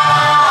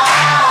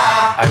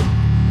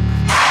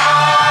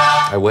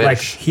 I wish. Like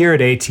here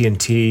at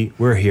AT&T,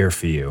 we're here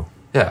for you.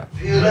 Yeah.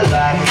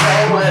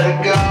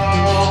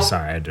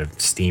 Sorry, I had to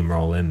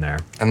steamroll in there.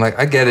 And like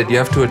I get it. You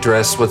have to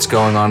address what's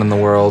going on in the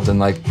world and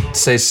like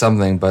say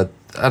something, but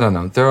I don't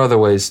know. There are other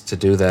ways to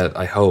do that.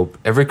 I hope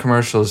every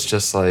commercial is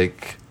just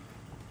like.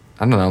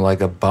 I don't know, like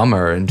a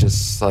bummer and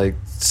just like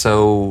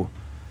so,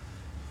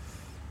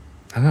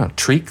 I don't know,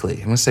 treacly.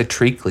 I'm going to say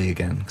treacly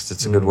again because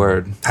it's a good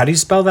word. How do you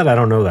spell that? I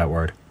don't know that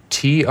word.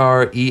 Treacly.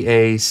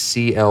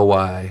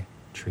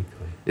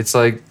 Treacly. It's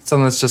like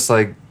something that's just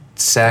like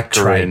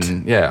saccharine.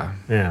 Trite. Yeah.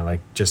 Yeah, like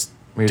just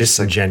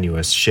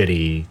disingenuous,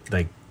 shitty,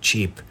 like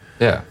cheap.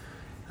 Yeah.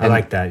 I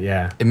like that,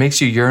 yeah. It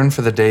makes you yearn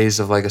for the days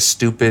of like a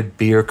stupid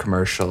beer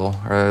commercial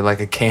or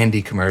like a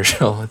candy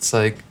commercial. It's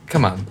like,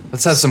 come on,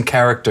 let's have some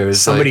characters.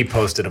 Somebody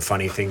posted a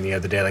funny thing the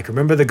other day. Like,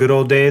 remember the good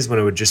old days when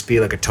it would just be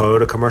like a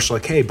Toyota commercial?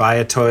 Like, hey, buy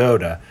a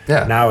Toyota.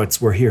 Yeah. Now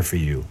it's, we're here for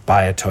you.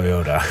 Buy a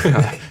Toyota.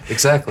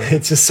 Exactly.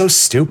 It's just so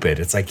stupid.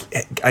 It's like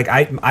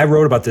I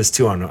wrote about this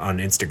too on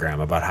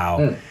Instagram about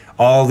how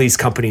all these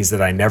companies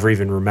that I never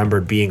even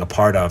remembered being a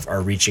part of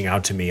are reaching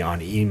out to me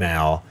on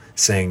email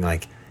saying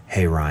like,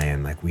 hey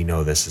Ryan, like we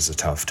know this is a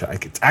tough time.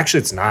 Like,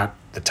 it's not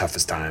the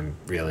toughest time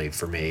really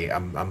for me.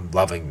 I'm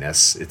loving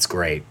this. It's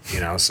great,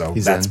 So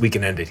we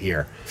can end it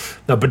here.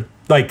 No, but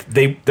like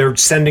they're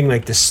sending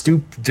like the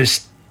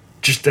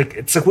just like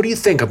it's like, what do you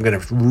think? I'm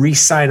gonna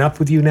re-sign up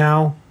with you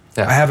now?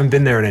 Yeah. I haven't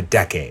been there in a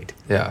decade.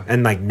 Yeah.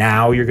 And like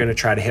now you're gonna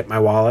try to hit my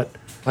wallet.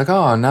 Like,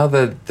 oh, now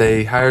that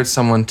they hired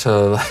someone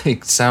to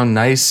like sound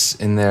nice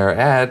in their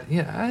ad,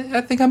 I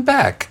think I'm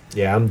back.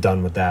 Yeah, I'm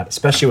done with that.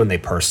 Especially when they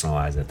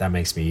personalize it. That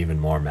makes me even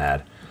more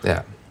mad.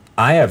 Yeah.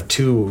 I have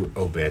 2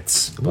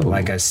 obits, but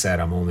like I said,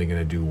 I'm only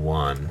gonna do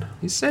one.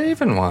 You're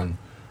saving one.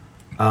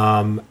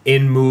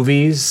 In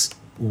movies,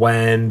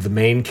 when the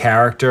main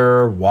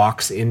character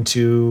walks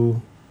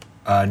into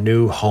a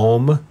new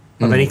home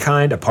of any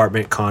kind,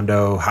 apartment,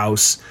 condo,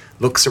 house,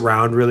 looks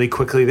around really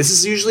quickly. This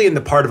is usually in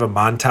the part of a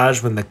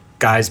montage when the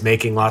guy's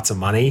making lots of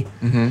money.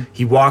 Mm-hmm.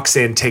 He walks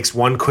in, takes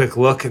one quick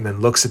look, and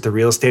then looks at the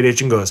real estate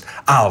agent and goes,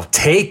 "I'll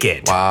take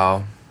it."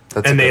 Wow.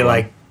 And they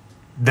like,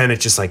 then it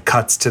just like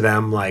cuts to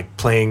them like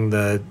playing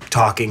the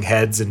talking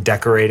heads and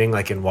decorating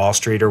like in Wall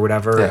Street or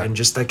whatever. Yeah. And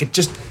just like,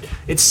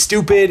 it's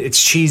stupid.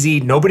 It's cheesy.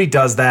 Nobody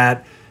does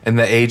that. And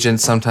the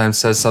agent sometimes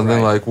says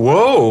something like,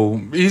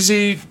 "Whoa,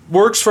 easy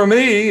works for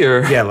me,"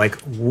 or yeah, like,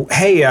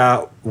 "Hey,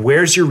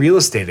 where's your real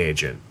estate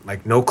agent?"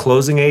 Like, no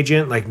closing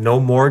agent, like no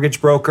mortgage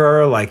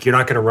broker, like you're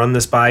not going to run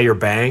this by your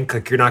bank,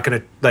 like you're not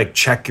going to like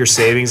check your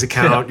savings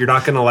account, you're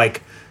not going to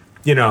like,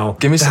 give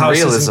me some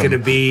realism. Isn't going to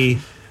be,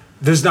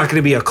 there's not going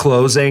to be a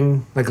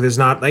closing, like there's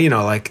not,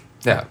 like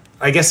yeah.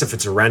 I guess if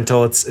it's a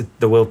rental,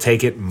 the "we'll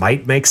take it"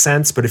 might make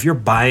sense, but if you're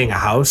buying a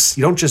house,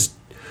 you don't just.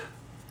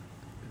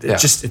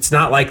 It's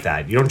not like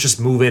that. You don't just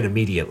move in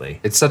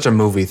immediately. It's such a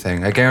movie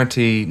thing. I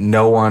guarantee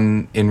no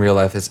one in real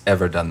life has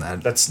ever done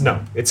that.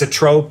 It's a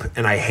trope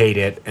and I hate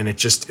it, and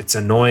it's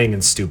annoying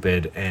and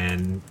stupid,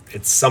 and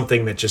it's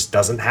something that just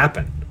doesn't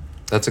happen.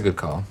 That's a good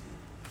call.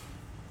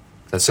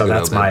 That's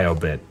my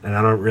obit, and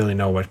I don't really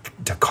know what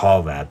to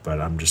call that, but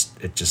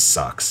it just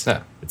sucks.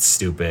 Yeah. It's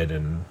stupid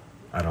and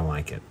I don't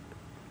like it.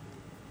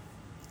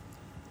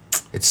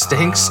 It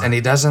stinks and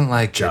he doesn't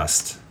like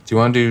it. Do you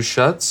want to do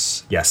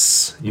shuts?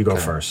 Yes, you go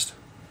first.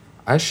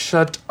 I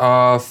shut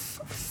off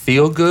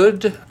Feel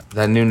Good,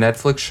 that new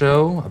Netflix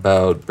show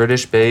about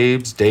British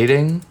babes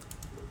dating.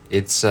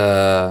 It's,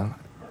 I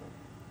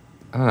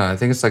don't know, I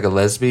think it's like a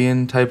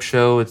lesbian type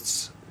show.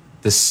 It's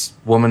this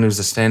woman who's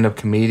a stand-up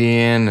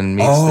comedian and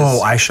meets this...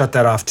 Oh, I shut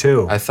that off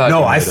too. I thought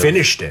No, I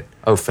finished it.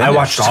 Oh, finished? I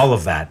watched all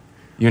of that.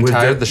 You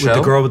entire the show? With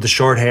the girl with the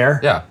short hair?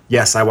 Yeah.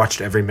 Yes, I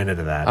watched every minute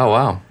of that. Oh,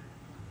 wow.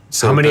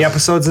 So how many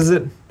episodes is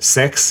it?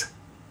 6?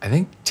 I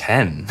think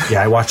 10.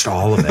 Yeah, I watched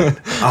all of it.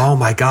 Oh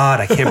my God,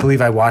 I can't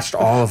believe I watched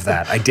all of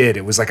that. I did.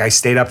 It was like I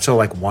stayed up till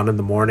like 1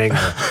 a.m. or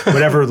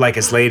whatever, like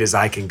as late as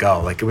I can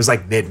go. Like it was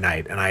like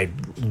midnight and I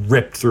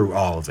ripped through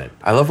all of it.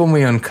 I love when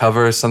we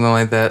uncover something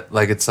like that.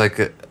 Like it's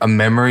like a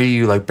memory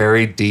you like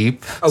buried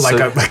deep. Oh,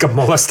 like a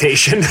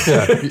molestation.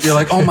 Yeah. You're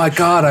like, oh my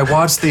God, I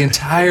watched the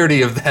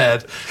entirety of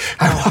that.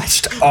 I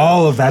watched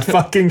all of that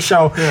fucking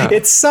show. Yeah.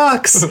 It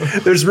sucks.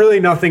 There's really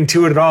nothing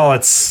to it at all.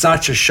 It's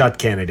such a shut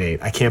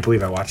candidate. I can't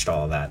believe I watched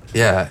all of that.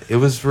 Yeah, it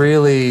was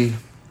really,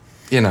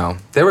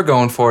 they were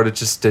going for it. It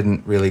just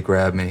didn't really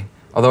grab me.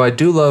 Although I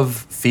do love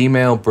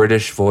female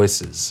British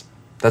voices.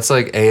 That's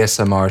like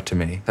ASMR to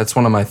me. That's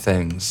one of my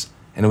things.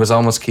 And it was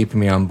almost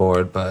keeping me on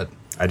board, but...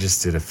 I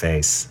just did a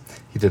face.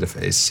 He did a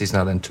face. He's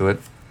not into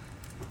it.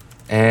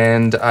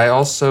 And I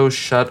also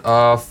shut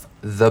off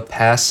The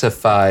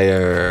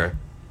Pacifier.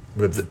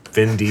 With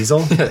Vin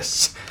Diesel?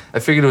 Yes. I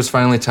figured it was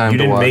finally time to watch.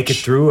 You didn't make it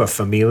through a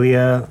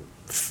Familia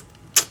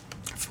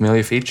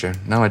feature.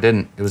 No, I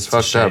didn't. It was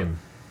fucked up.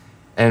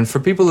 And for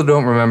people who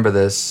don't remember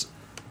this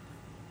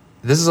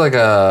is like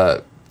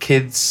a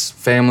kids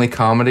family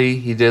comedy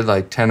he did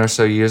like 10 or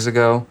so years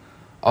ago.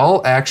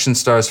 All action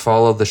stars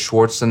follow the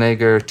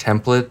Schwarzenegger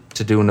template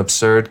to do an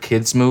absurd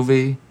kids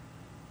movie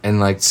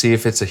and like see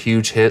if it's a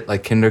huge hit,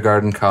 like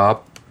Kindergarten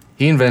Cop.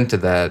 He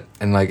invented that,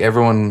 and like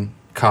everyone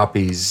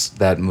copies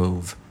that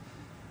move.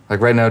 Like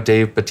right now,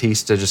 Dave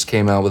Bautista just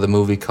came out with a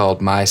movie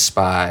called My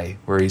Spy,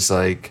 where he's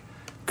like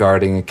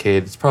guarding a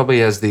kid. It probably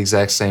has the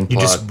exact same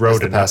plot as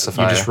The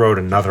Pacifier. You just wrote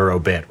another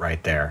obit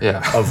right there.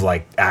 Yeah. Of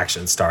like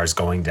action stars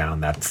going down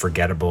that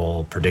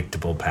forgettable,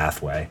 predictable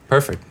pathway.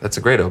 Perfect. That's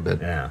a great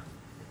obit. Yeah.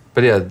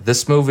 But yeah,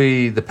 this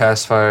movie, The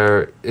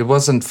Pacifier, it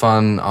wasn't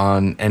fun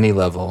on any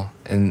level.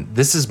 And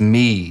this is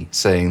me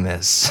saying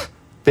this.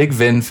 Big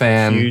Vin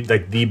fan. You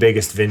like the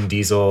biggest Vin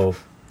Diesel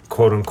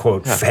quote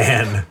unquote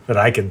fan that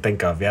I can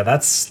think of. Yeah,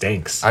 that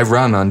stinks. I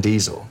run on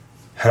Diesel.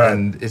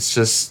 And it's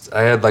just,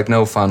 I had like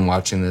no fun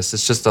watching this.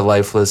 It's just a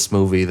lifeless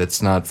movie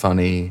that's not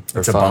funny or fun.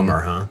 It's a bummer,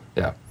 huh?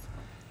 Yeah.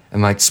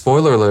 And like,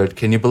 spoiler alert,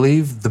 can you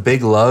believe the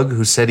big lug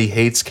who said he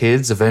hates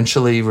kids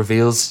eventually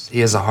reveals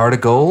he has a heart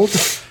of gold?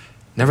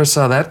 Never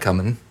saw that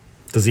coming.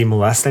 Does he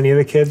molest any of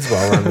the kids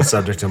while we're on the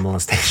subject of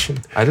molestation?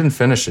 I didn't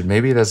finish it.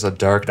 Maybe it has a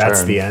dark turn.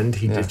 That's the end.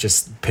 He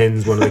just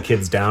pins one of the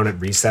kids down at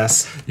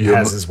recess. He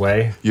has his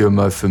way. You're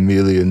my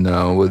familia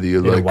now, whether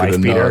you like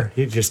it or not.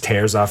 He just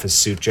tears off his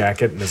suit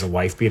jacket and there's a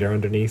wife beater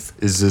underneath.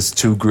 Is this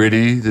too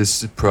gritty?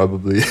 This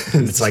probably is.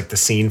 It's like the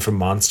scene from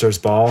Monsters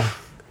Ball.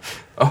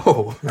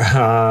 Oh.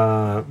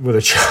 With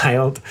a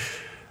child.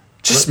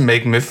 Just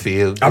make me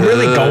feel good. I'm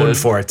really going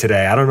for it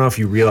today. I don't know if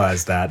you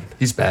realize that.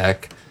 He's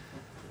back.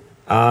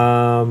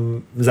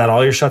 Is that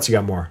all your shots? You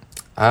got more?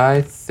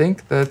 I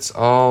think that's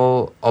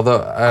all. Although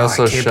I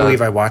also I can't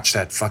believe I watched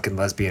that fucking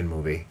lesbian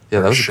movie.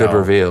 Yeah, that was a good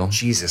reveal.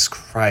 Jesus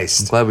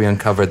Christ. I'm glad we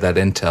uncovered that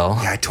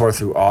intel. Yeah, I tore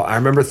through all. I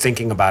remember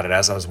thinking about it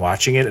as I was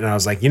watching it, and I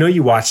was like,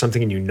 you watch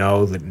something and you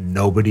know that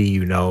nobody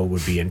you know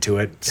would be into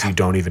it, so you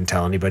don't even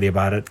tell anybody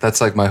about it.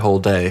 That's like my whole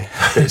day,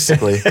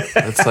 basically.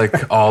 That's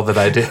like all that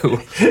I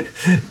do.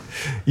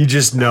 You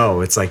just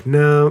know. It's like,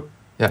 no,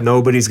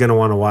 nobody's going to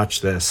want to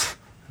watch this.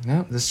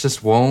 No, this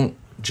just won't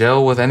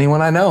gel with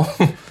anyone I know.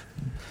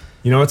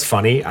 You know what's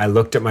funny? I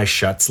looked at my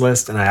shuts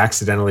list and I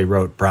accidentally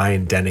wrote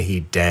Brian Dennehy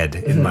dead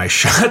in my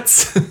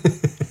shuts.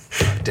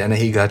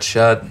 Dennehy got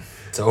shut.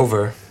 It's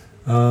over.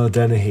 Oh,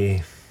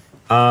 Dennehy.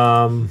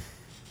 Do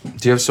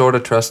you have Sword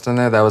of Trust in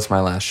there? That was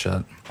my last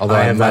shut. Although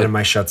I have that in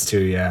my shuts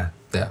too, yeah.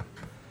 Yeah.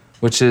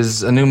 Which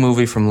is a new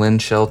movie from Lynn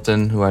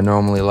Shelton, who I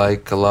normally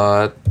like a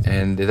lot.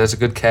 And it has a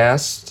good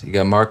cast. You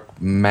got Mark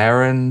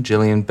Maron,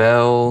 Jillian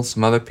Bell,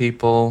 some other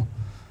people.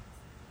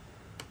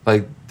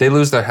 Like, they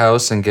lose their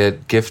house and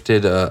get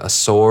gifted a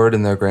sword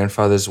in their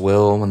grandfather's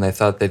will when they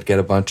thought they'd get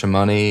a bunch of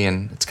money.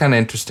 And it's kind of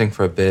interesting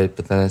for a bit,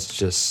 but then it's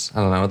just,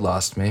 I don't know, it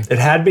lost me. It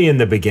had me in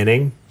the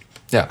beginning.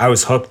 Yeah. I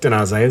was hooked and I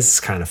was like, this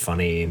is kind of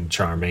funny and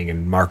charming.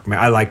 And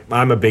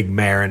I'm a big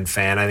Maron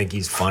fan. I think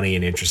he's funny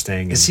and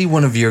interesting. Is he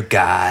one of your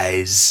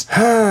guys?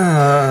 And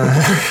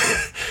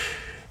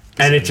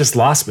it just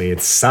lost me.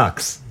 It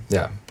sucks.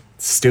 Yeah.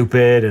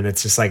 Stupid, and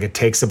it's just like it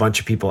takes a bunch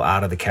of people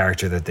out of the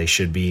character that they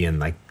should be, and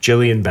like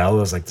Jillian Bell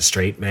is like the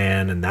straight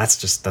man, and that's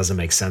just doesn't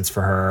make sense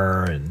for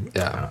her, and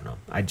I don't know.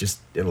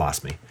 It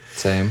lost me.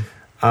 Same.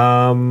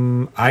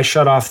 I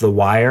shut off The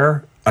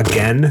Wire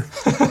again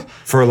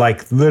for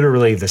like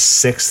literally the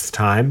 6th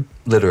time.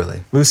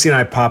 Literally. Lucy and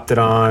I popped it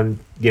on,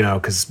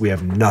 because we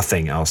have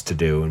nothing else to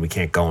do and we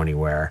can't go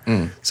anywhere.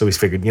 So we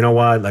figured, you know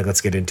what, like let's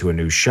get into a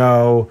new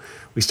show.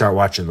 We start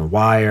watching The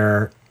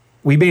Wire.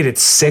 We made it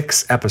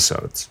 6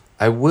 episodes.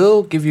 I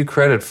will give you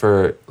credit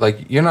for,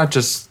 like, you didn't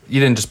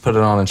just put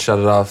it on and shut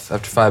it off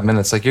after 5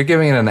 minutes. Like, you're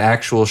giving it an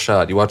actual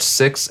shot. You watched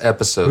 6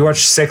 episodes. We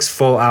watched 6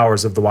 full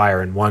hours of The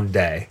Wire in one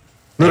day.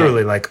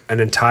 Literally, like,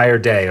 an entire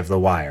day of The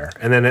Wire.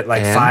 And then at,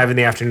 5 in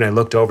the afternoon, I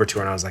looked over to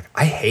her and I was like,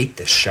 I hate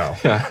this show.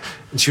 Yeah.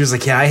 And she was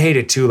like, yeah, I hate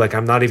it too. Like,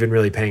 I'm not even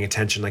really paying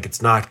attention. Like,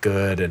 it's not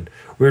good. And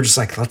we were just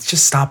like, let's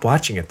just stop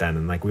watching it then.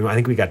 And, like, I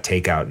think we got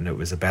takeout and it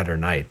was a better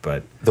night.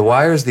 But The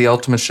Wire is the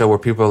ultimate show where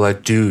people are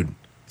like, dude,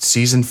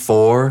 season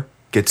 4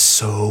 gets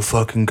so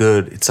fucking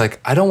good. It's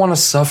like, I don't want to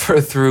suffer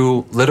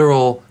through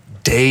literal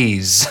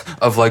days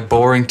of like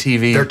boring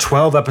TV. They're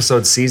 12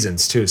 episode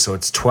seasons too, so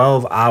it's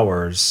 12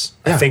 hours.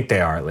 Yeah. I think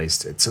they are at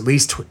least. It's at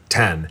least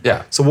 10.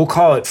 Yeah. So we'll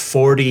call it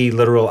 40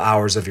 literal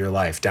hours of your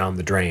life down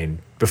the drain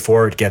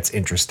before it gets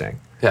interesting.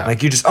 Yeah.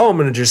 Like I'm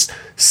going to just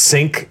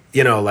sink,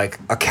 like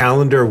a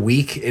calendar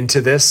week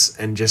into this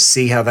and just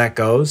see how that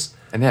goes.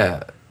 And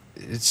yeah,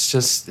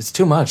 it's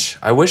too much.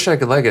 I wish I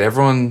could like it.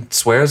 Everyone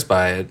swears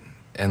by it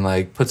and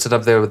like puts it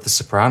up there with The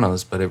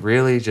Sopranos, but it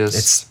really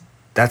just...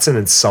 That's an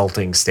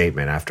insulting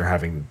statement after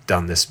having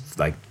done this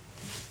like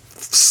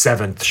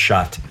 7th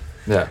shut.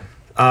 Yeah.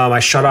 I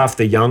shut off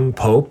The Young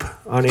Pope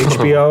on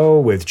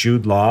HBO with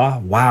Jude Law.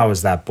 Wow,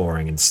 is that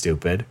boring and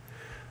stupid.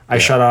 I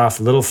shut off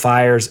Little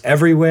Fires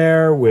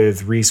Everywhere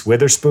with Reese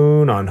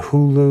Witherspoon on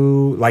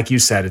Hulu. Like you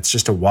said, it's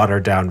just a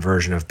watered down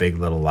version of Big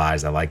Little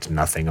Lies. I liked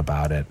nothing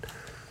about it.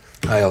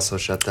 I also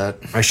shut that.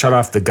 I shut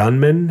off The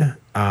Gunman,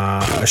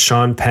 a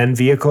Sean Penn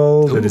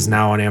vehicle that is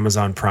now on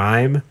Amazon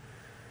Prime.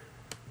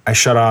 I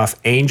shut off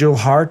Angel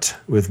Heart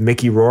with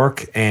Mickey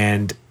Rourke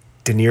and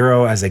De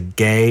Niro as a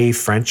gay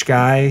French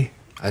guy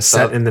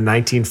set in the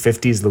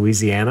 1950s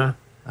Louisiana.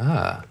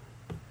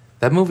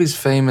 That movie's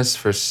famous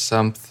for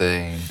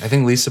something. I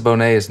think Lisa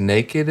Bonet is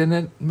naked in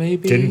it,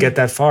 maybe? Didn't get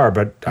that far,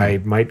 but I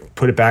might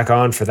put it back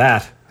on for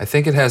that. I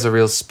think it has a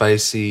real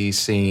spicy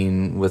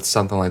scene with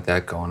something like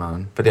that going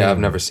on. But yeah, I've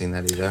never seen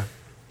that either.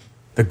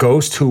 The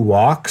Ghost Who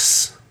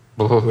Walks,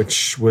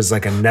 which was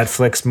like a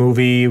Netflix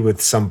movie with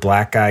some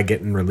black guy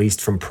getting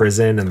released from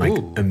prison and like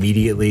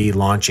immediately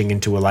launching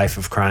into a life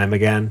of crime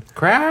again.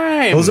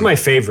 Crime! Those are my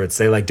favorites.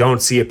 They like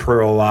don't see a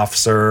parole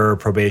officer,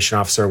 probation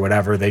officer,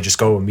 whatever. They just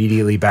go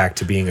immediately back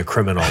to being a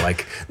criminal.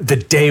 Like the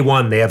day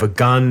one, they have a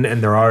gun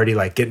and they're already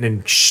like getting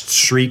in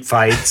street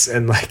fights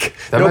and like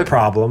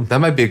problem. That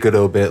might be a good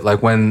obit.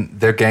 Like when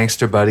their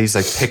gangster buddies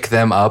like pick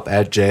them up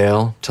at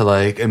jail to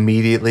like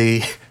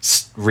immediately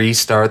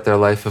restart their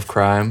life of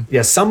crime.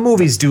 Yeah, some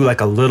movies do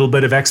like a little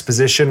bit of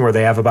exposition where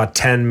they have about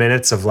 10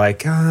 minutes of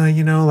like,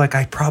 like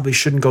I probably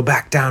shouldn't go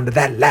back down to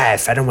that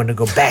life. I don't want to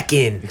go back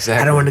in.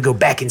 Exactly. I don't want to go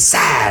back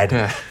inside.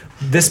 Yeah.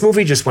 this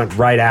movie just went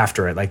right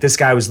after it. Like, this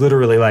guy was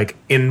literally like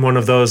in one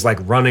of those like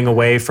running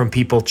away from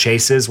people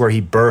chases where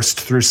he burst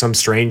through some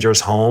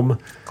stranger's home.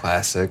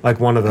 Classic. Like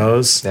one of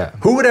those. Yeah.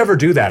 Who would ever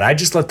do that? I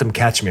just let them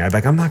catch me. I'm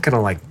like, I'm not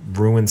gonna like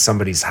ruin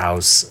somebody's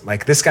house.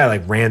 Like, this guy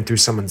like ran through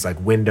someone's like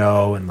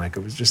window, and like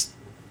it was just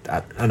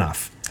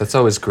enough. That's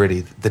always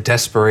gritty. The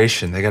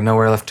desperation. They got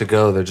nowhere left to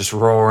go. They're just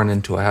roaring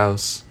into a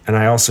house. And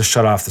I also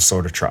shut off the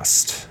Sword of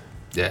Trust.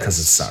 Yeah. Because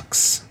it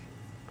sucks.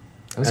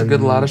 That was a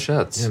good lot of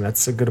shots. Yeah,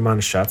 that's a good amount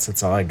of shots.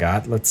 That's all I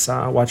got. Let's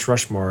watch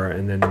Rushmore,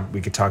 and then we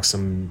could talk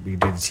we could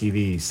do the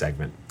TV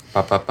segment.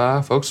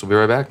 Folks, we'll be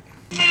right back.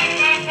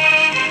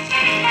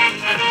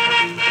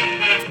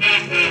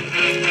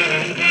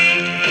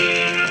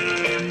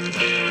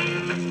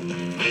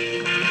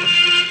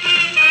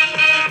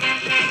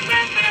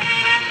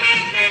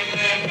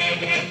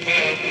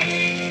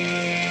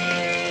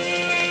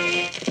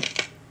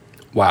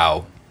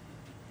 Wow.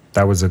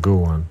 That was a good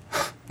one.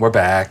 We're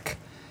back.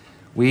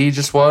 We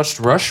just watched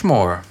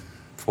Rushmore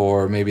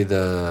for maybe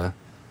the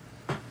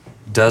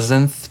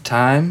dozenth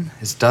time.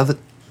 Can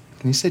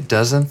you say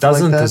dozenth?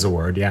 Dozenth like is a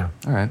word, yeah.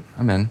 All right,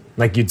 I'm in.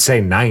 Like you'd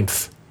say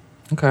ninth.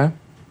 Okay,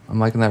 I'm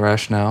liking that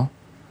rationale.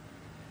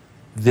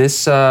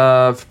 This,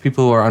 for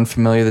people who are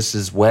unfamiliar, this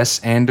is Wes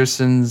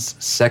Anderson's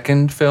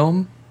second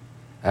film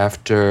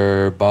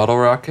after Bottle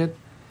Rocket.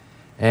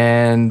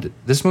 And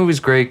this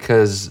movie's great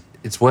because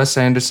it's Wes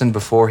Anderson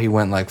before he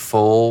went like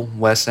full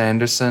Wes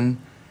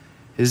Anderson.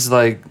 His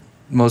like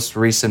most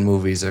recent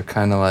movies are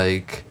kind of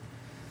like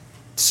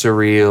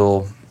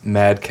surreal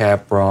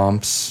madcap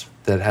romps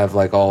that have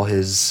like all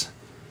his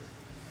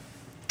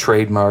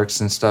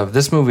trademarks and stuff.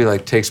 This movie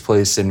like takes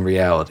place in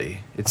reality.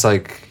 It's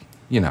like,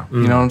 you know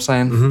what I'm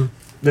saying?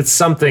 Mm-hmm. It's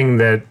something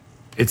that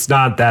it's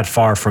not that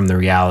far from the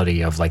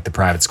reality of like the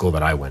private school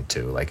that I went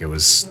to. Like it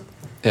was,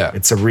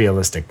 it's a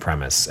realistic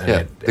premise.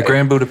 And the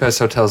Grand Budapest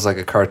Hotel is like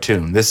a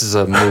cartoon. This is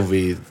a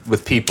movie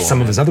with people.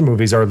 Some of his other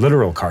movies are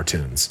literal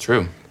cartoons.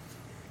 True.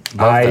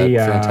 Love that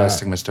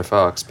Fantastic Mr.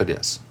 Fox, but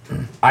yes.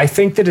 I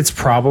think that it's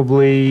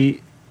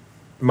probably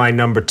my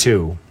number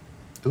 2.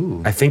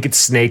 Ooh. I think it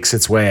snakes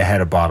its way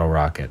ahead of Bottle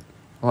Rocket.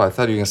 Oh, I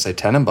thought you were going to say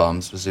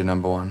Tenenbaums was your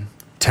number 1.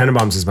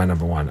 Tenenbaums is my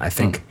number 1. I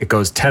think it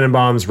goes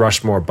Tenenbaums,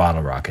 Rushmore,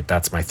 Bottle Rocket.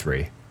 That's my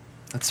 3.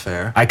 That's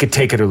fair. I could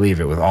take it or leave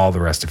it with all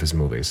the rest of his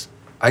movies.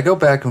 I go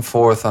back and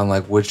forth on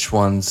like which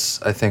ones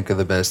I think are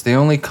the best. The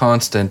only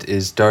constant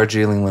is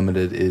Darjeeling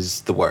Limited is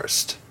the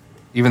worst.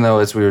 Even though,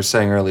 as we were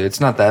saying earlier, it's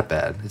not that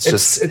bad.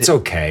 It's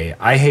okay.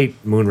 I hate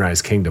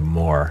Moonrise Kingdom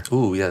more.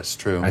 Ooh, yes,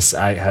 true.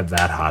 I had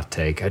that hot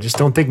take. I just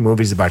don't think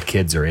movies about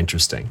kids are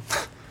interesting.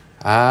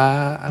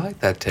 I like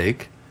that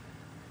take.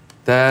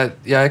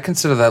 I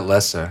consider that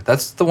lesser.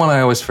 That's the one I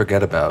always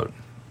forget about.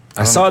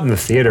 I saw it in the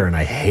theater and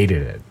I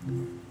hated it.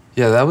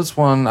 Yeah, that was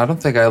one. I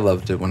don't think I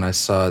loved it when I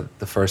saw it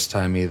the first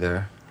time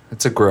either.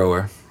 It's a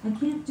grower. I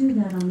can't do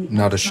that on the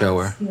not Xbox a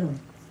shower. Skill.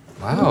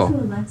 Wow. Go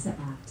to Alexa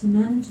app to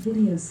manage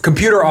videos.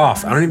 Computer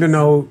off. I don't even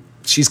know.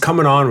 She's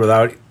coming on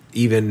without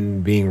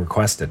even being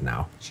requested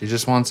now. She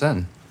just wants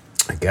in.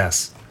 I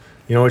guess.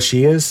 You know what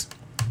she is?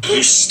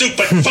 You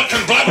stupid fucking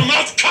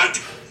blabbermouth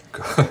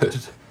cunt! Good.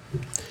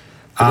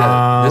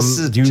 This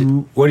is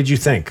what did you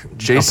think?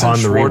 Jason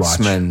upon the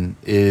Schwartzman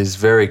is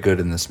very good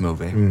in this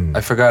movie.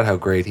 I forgot how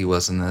great he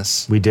was in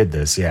this. We did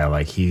this, yeah.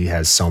 Like he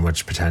has so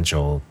much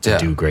potential to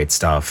do great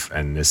stuff,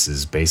 and this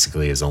is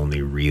basically his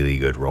only really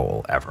good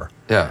role ever.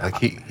 Yeah, like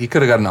he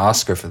could have got an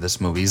Oscar for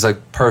this movie. He's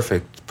like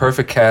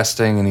perfect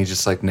casting, and he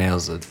just like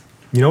nails it.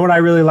 You know what I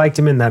really liked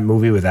him in that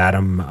movie with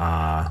Adam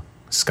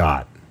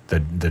Scott.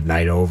 The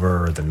night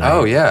over or the night.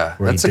 Oh yeah,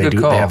 that's a good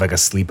call. They have like a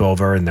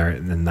sleepover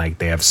and like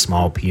they have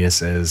small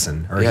penises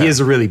he has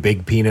a really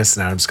big penis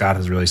and Adam Scott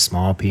has a really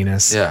small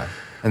penis. Yeah.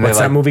 And what's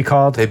that movie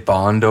called? They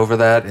bond over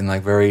that in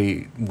like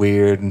very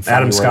weird and funny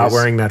Adam Scott ways.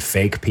 wearing that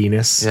fake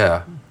penis.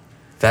 Yeah.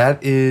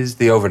 That is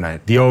The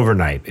Overnight. The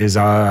Overnight is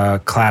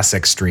a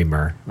classic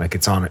streamer. Like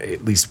it's on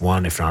at least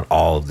one, if not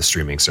all, of the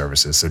streaming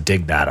services. So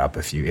dig that up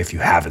if you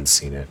haven't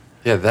seen it.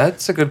 Yeah,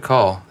 that's a good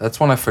call. That's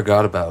one I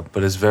forgot about,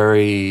 but is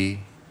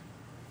very.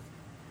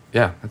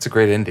 Yeah, that's a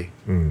great indie.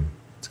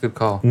 It's a good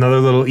call. Another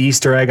little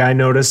Easter egg I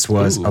noticed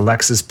was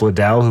Alexis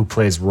Bledel, who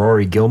plays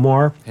Rory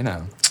Gilmore,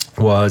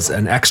 was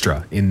an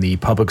extra in the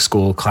public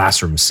school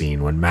classroom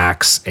scene when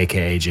Max,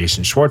 a.k.a.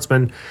 Jason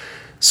Schwartzman,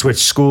 switched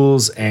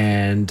schools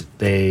and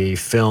they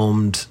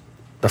filmed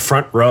the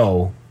front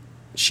row.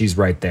 She's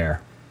right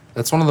there.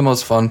 That's one of the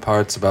most fun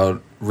parts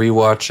about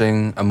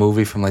rewatching a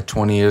movie from like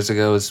 20 years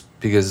ago is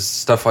because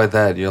stuff like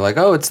that, you're like,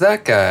 oh, it's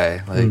that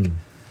guy.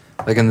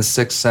 Like in The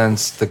Sixth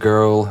Sense, the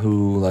girl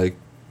who like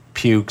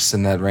pukes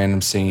in that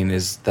random scene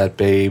is that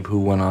babe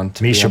who went on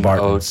to Misha be on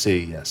Barton.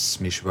 OC.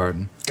 Yes, Misha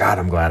Barton. God,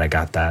 I'm glad I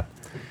got that.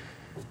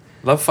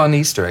 Love fun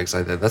Easter eggs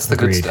like that. That's the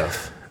Agreed. good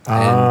stuff.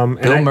 And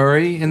Bill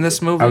Murray in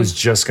this movie. I was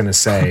just going to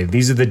say,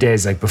 these are the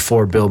days like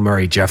before Bill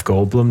Murray, Jeff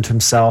Goldblumed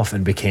himself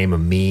and became a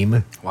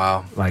meme.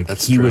 Wow. Like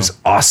that's he true. was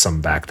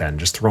awesome back then,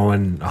 just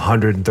throwing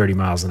 130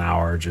 miles an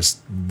hour, just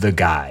the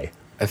guy.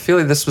 I feel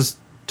like this was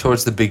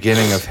towards the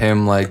beginning of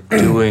him like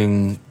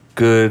doing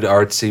good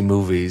artsy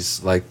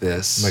movies like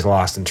this. Like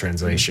Lost in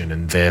Translation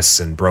and this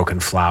and Broken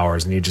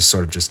Flowers, and he just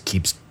sort of just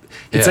keeps.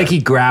 It's like he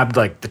grabbed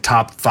like the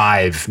top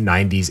 5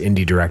 '90s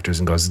indie directors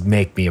and goes,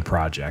 "Make me a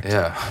project."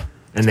 Yeah,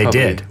 and they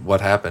did.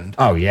 What happened?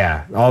 Oh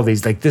yeah, all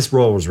these like this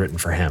role was written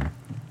for him.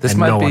 This and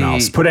might no be, one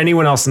else. Put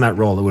anyone else in that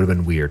role, it would have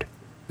been weird.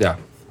 Yeah,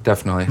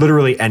 definitely.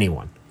 Literally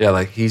anyone. Yeah,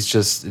 like it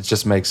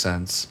just makes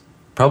sense.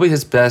 Probably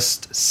his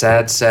best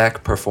sad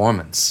sack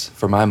performance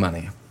for my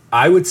money.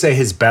 I would say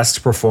his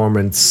best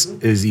performance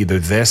is either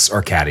this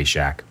or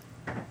Caddyshack.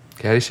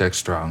 Caddyshack's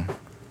strong,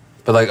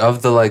 but like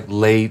of the like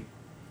late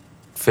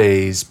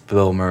phase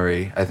Bill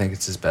Murray, I think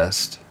it's his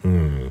best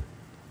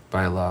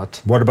by a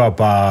lot. What about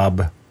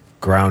Bob,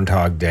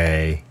 Groundhog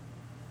Day,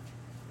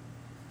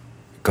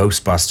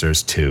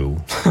 Ghostbusters 2?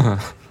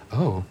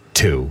 Oh,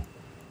 2.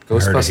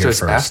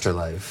 Ghostbusters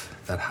Afterlife,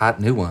 that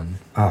hot new one.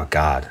 Oh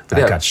God,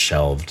 that got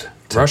shelved.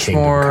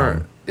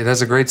 Rushmore. It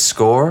has a great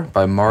score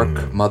by Mark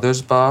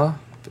Mothersbaugh.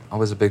 I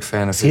was a big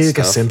fan of his stuff. Is he like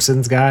a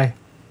Simpsons guy?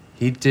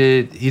 He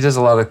does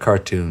a lot of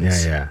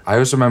cartoons. Yeah. I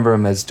always remember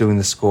him as doing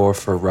the score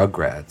for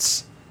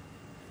Rugrats.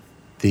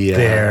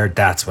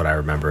 That's what I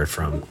remember it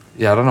from.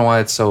 Yeah, I don't know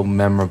why it's so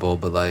memorable,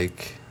 but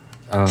like,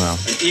 I don't know.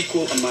 An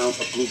equal amount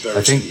of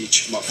blueberries in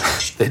each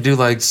muffin. They do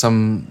like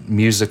some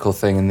musical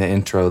thing in the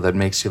intro that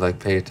makes you like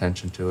pay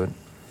attention to it.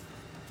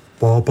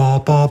 Ba ba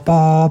ba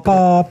ba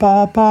ba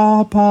ba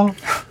ba ba.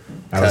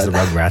 That was the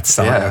Rugrats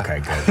song. Yeah.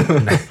 Okay,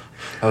 good.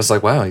 I was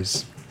like, wow,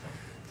 that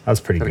was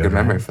pretty got good. a good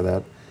memory for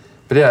that.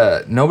 But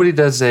yeah, nobody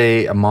does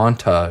a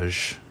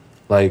montage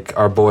like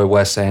our boy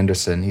Wes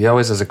Anderson. He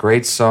always has a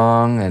great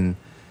song, and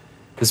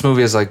this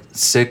movie has like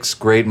 6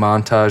 great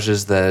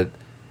montages that,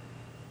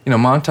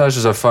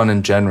 montages are fun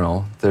in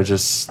general.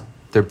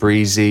 They're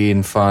breezy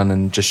and fun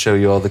and just show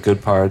you all the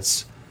good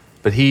parts.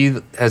 But he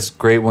has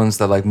great ones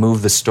that like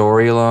move the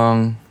story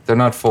along. They're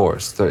not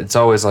forced. It's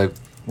always like,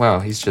 wow,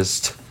 he's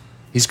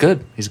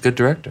good. He's a good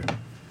director.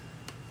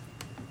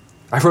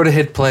 I wrote a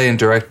hit play and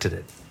directed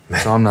it,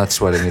 so I'm not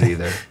sweating it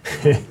either.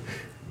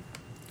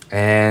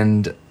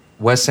 And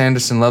Wes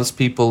Anderson loves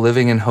people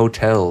living in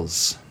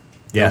hotels.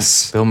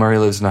 Yes. Bill Murray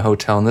lives in a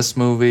hotel in this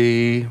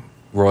movie.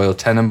 Royal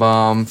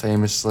Tenenbaum,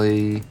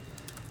 famously.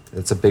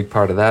 That's a big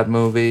part of that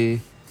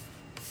movie.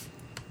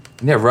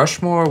 And yeah,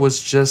 Rushmore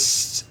was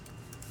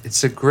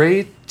it's a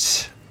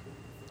great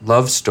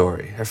love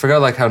story. I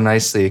forgot like how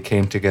nicely it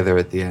came together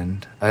at the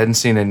end. I hadn't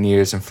seen it in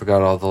years and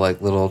forgot all the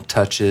like little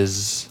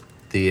touches.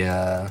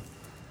 It's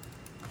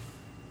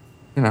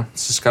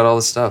just got all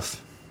the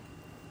stuff.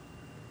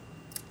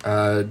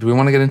 Do we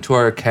want to get into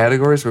our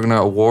categories? We're going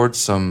to award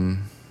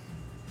some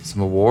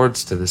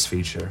awards to this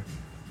feature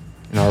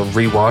in our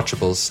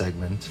rewatchables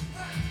segment,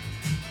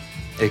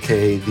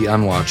 aka the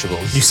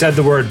unwatchables. You said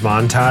the word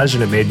montage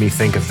and it made me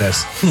think of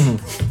this.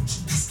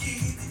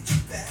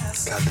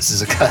 God, this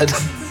is a cut.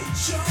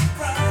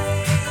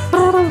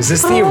 Is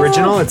this the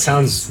original? It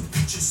sounds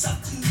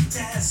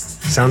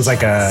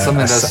like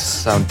something does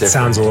sound different.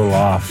 Sounds a little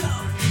off.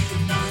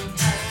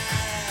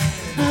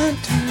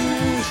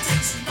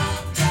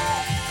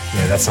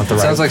 Yeah, that's not the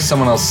right. Sounds like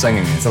someone else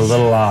singing it. It's a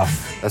little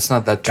off. That's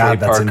not that Trey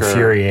that's Parker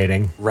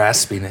infuriating.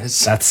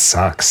 Raspiness. That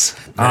sucks.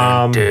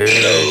 No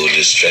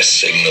distress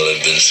signal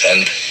has been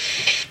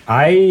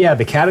sent.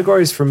 The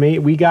categories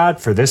we got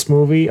for this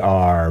movie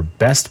are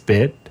best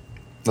bit.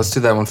 Let's do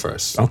that one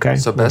first. Okay.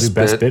 So we'll do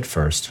best bit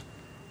first.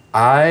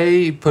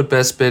 I put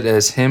best bit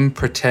as him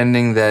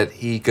pretending that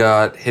he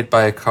got hit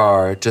by a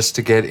car just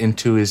to get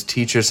into his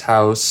teacher's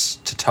house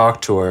to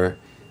talk to her,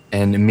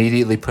 and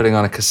immediately putting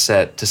on a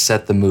cassette to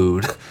set the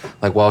mood,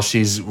 like while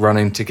she's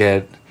running to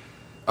get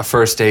a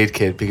first aid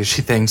kit because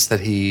she thinks that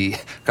he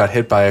got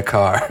hit by a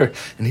car,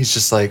 and he's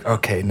just like,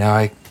 okay, now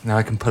I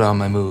can put on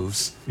my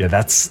moves. Yeah,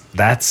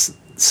 that's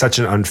such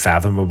an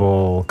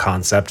unfathomable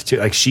concept too.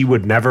 Like she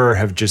would never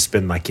have just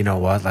been like, you know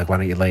what, like why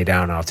don't you lay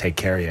down and I'll take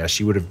care of you.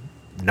 She would have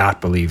not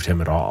believed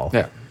him at all.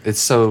 Yeah, it's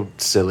so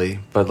silly,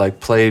 but like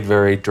played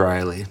very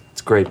dryly.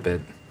 It's a great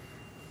bit.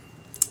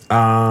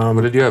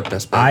 What did you have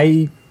best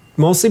bit?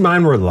 Mostly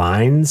mine were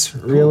lines,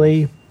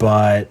 really,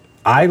 but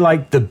I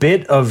liked the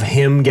bit of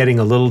him getting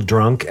a little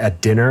drunk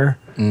at dinner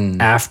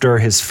after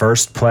his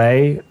first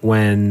play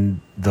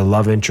when the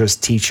love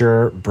interest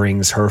teacher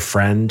brings her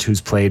friend, who's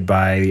played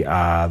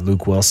by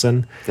Luke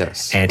Wilson.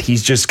 Yes. And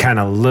he's just kind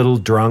of little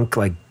drunk,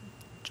 like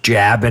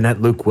jabbing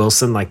at Luke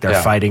Wilson like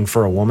they're fighting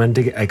for a woman.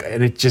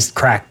 And it just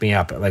cracked me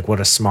up, like what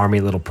a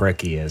smarmy little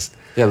prick he is.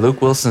 Yeah,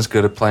 Luke Wilson's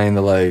good at playing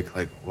the like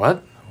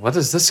what? What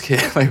is this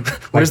kid? Like,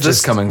 where's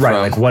this coming from?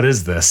 Right, like, what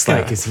is this?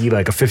 Like, is he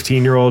like a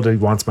 15-year-old who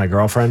wants my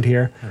girlfriend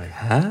here? Like,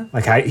 huh?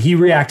 Like, he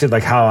reacted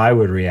like how I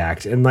would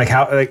react. And like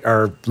how,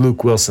 or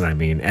Luke Wilson, I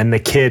mean. And the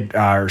kid,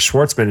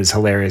 Schwartzman, is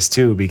hilarious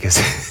too because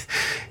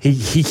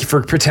he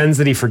pretends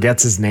that he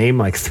forgets his name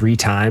like 3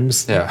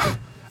 times. Yeah.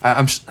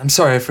 I'm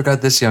sorry, I forgot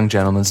this young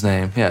gentleman's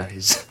name. Yeah,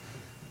 he's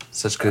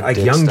such good like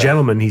dick young stuff.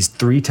 gentleman, he's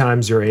 3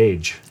 times your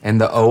age.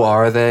 And the "Oh,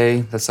 are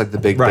they?" That's like the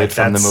big bit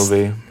from the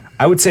movie.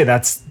 I would say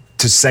that's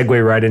to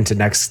segue right into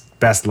next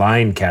best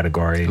line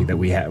category that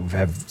we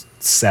have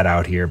set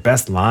out here.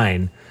 Best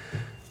line.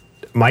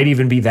 might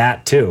even be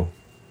that too.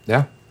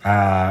 Yeah.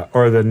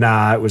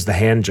 It was the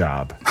hand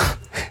job.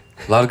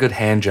 A lot of good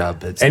hand job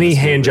bits. Any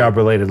hand job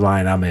related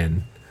line, I'm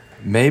in.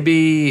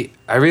 Maybe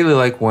I really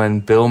like when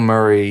Bill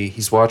Murray,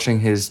 he's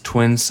watching his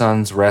twin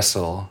sons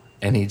wrestle,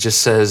 and he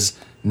just says,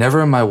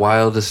 "Never in my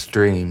wildest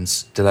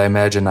dreams did I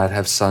imagine I'd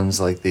have sons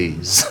like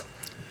these."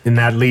 And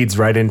that leads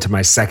right into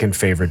my second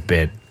favorite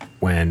bit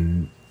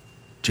when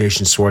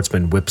Jason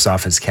Schwartzman whips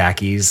off his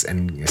khakis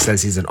and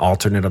says he's an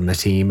alternate on the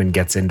team and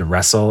gets in to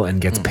wrestle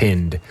and gets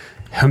pinned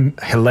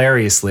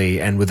hilariously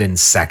and within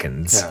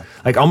seconds. Yeah.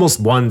 Like almost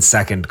 1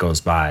 second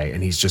goes by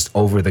and he's just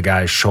over the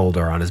guy's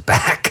shoulder on his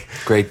back.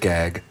 Great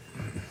gag.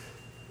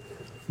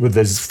 With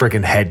his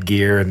freaking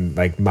headgear and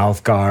like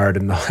mouth guard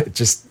and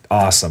just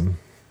awesome.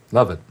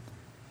 Love it.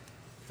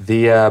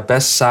 The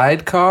best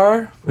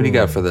sidecar? What do you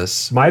got for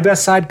this? My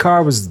best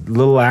sidecar was a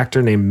little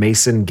actor named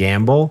Mason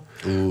Gamble,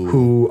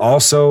 who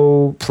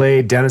also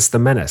played Dennis the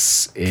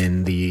Menace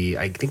in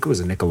I think it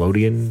was a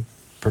Nickelodeon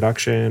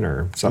production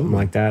or something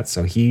like that.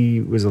 So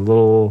he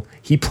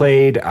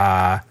played,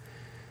 I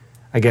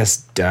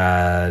guess,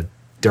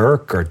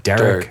 Dirk or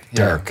Derek.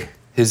 Dirk.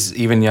 His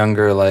even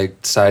younger,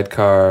 like,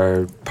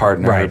 sidecar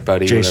partner,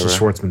 buddy. Jason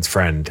whatever. Schwartzman's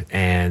friend,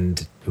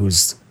 and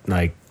who's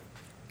like,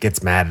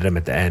 gets mad at him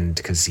at the end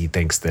because he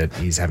thinks that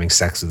he's having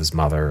sex with his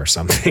mother or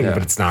something,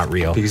 but it's not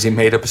real. Because he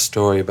made up a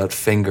story about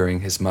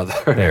fingering his mother.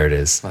 There it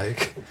is.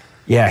 Like,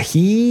 yeah,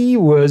 he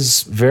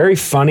was very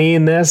funny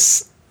in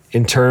this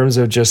in terms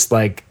of just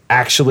like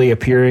actually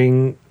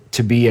appearing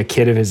to be a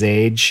kid of his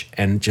age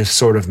and just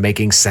sort of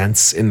making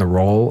sense in the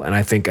role. And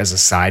I think as a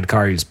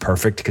sidecar, he was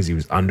perfect because he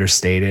was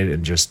understated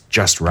and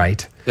just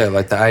right. yeah,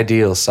 like the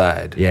ideal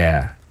side.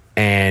 Yeah.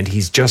 And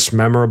he's just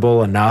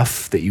memorable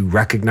enough that you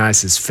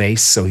recognize his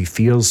face, so he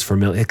feels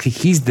familiar.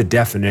 He's the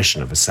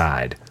definition of a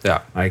side.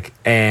 Yeah. Like,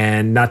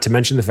 and not to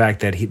mention the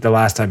fact that the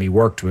last time he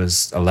worked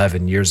was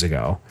 11 years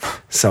ago,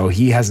 so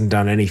he hasn't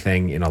done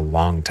anything in a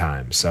long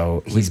time.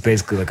 So he's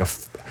basically like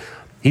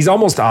he's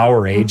almost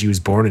our age. He was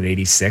born in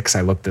 '86.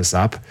 I looked this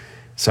up,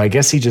 so I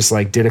guess he just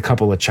like did a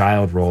couple of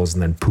child roles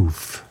and then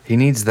poof. He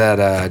needs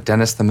that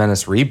Dennis the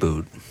Menace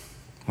reboot.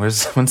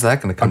 When's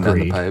that going to come down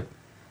the Agreed. pipe?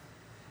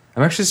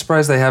 I'm actually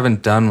surprised they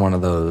haven't done one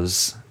of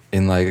those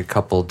in like a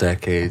couple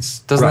decades.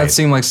 Doesn't that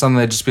seem like something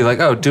they'd just be like,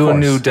 oh, do a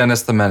new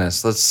Dennis the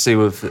Menace. Let's see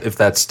if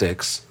that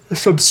sticks.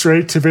 Some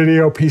straight to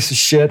video piece of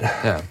shit.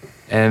 Yeah.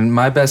 And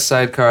my best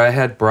sidecar, I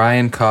had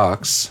Brian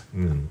Cox.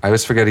 I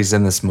always forget he's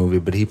in this movie,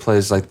 but he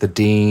plays like the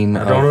dean.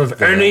 I don't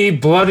have any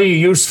bloody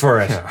use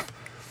for it. Yeah.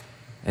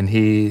 And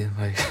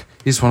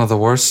he's one of the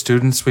worst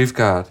students we've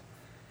got.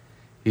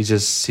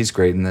 He's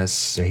great in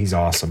this. Yeah, he's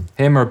awesome.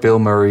 Him or Bill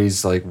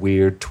Murray's like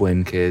weird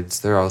twin kids.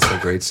 They're also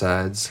great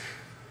sides.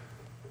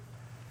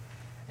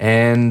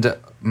 And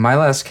my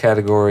last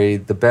category,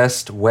 the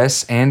best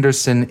Wes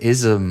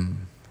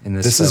Anderson-ism in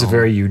this film. This is a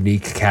very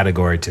unique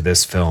category to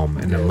this film.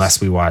 And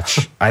unless we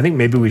watch, I think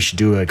maybe we should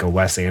do like a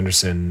Wes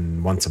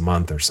Anderson once a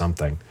month or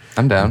something.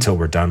 I'm down. Until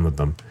we're done with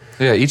them.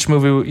 Yeah, each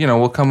movie,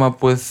 we'll come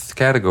up with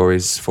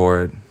categories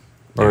for it.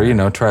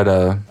 Or, try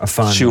to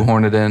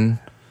shoehorn it in.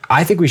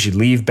 I think we should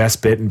leave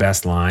best bit and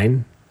best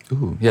line.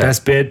 Ooh, yeah.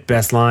 Best bit,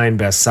 best line,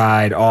 best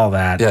side, all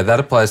that. Yeah, that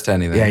applies to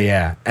anything.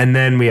 Yeah. And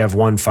then we have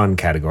one fun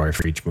category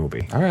for each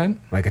movie. All right.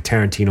 Like a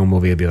Tarantino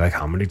movie would be like,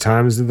 how many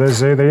times did they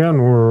say the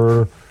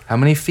N-word? How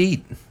many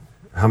feet?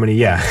 How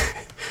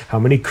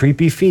many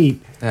creepy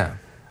feet? Yeah.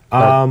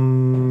 I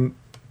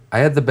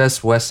had the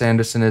best Wes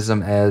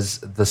Andersonism as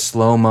the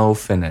slow-mo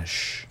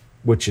finish.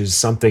 Which is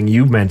something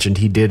you mentioned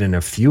he did in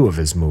a few of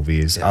his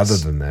movies other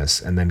than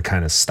this, and then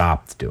kind of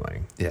stopped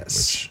doing. Yes.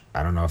 Which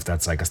I don't know if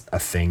that's like a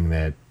thing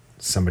that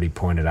somebody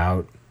pointed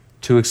out.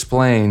 To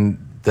explain,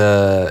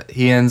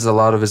 he ends a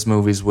lot of his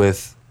movies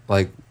with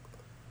like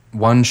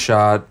one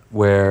shot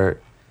where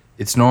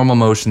it's normal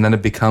motion, then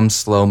it becomes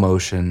slow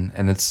motion,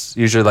 and it's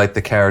usually like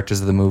the characters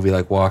of the movie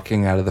like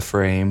walking out of the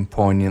frame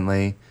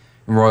poignantly.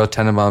 In Royal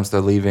Tenenbaums, they're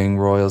leaving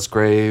Royal's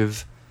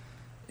grave.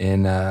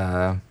 In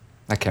I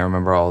can't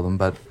remember all of them,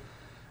 but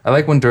I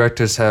like when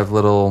directors have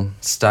little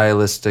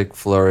stylistic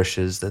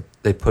flourishes that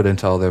they put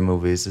into all their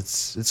movies.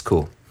 It's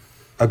cool.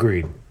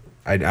 Agreed.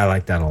 I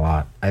like that a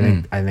lot. I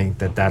think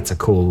that's a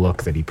cool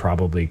look that he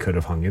probably could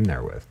have hung in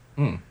there with.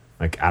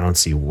 Like, I don't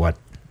see what,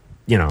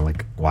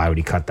 like, why would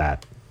he cut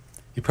that?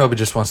 He probably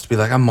just wants to be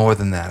like, I'm more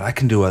than that. I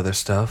can do other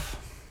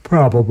stuff.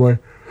 Probably.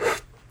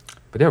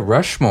 But yeah,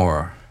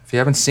 Rushmore. If you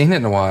haven't seen it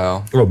in a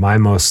while. Oh,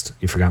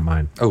 you forgot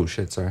mine. Oh,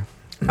 shit, sorry.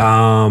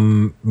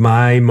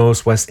 My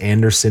most Wes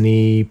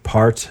Anderson-y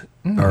part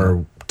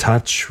or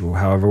touch,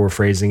 however we're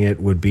phrasing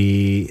it, would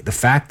be the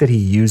fact that he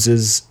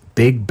uses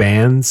big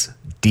bands,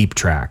 deep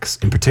tracks,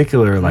 in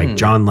particular like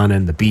John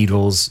Lennon, the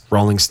Beatles,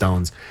 Rolling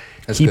Stones.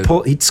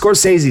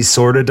 Scorsese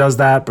sort of does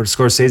that, but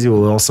Scorsese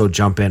will also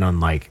jump in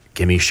on like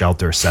Gimme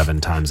Shelter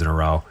 7 times in a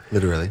row.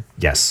 Literally.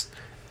 Yes.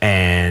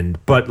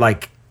 But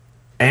like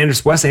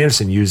Wes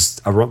Anderson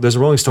used there's a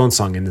Rolling Stones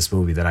song in this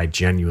movie that I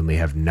genuinely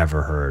have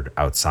never heard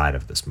outside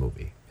of this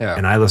movie. Yeah.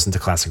 And I listen to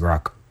classic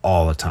rock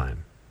all the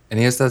time. And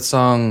he has that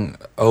song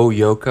 "Oh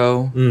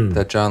Yoko,"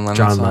 that John Lennon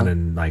John song.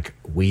 Lennon, like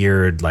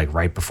weird, like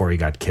right before he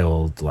got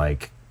killed,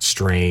 like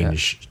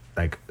strange,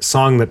 like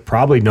song that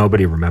probably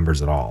nobody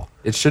remembers at all.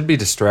 It should be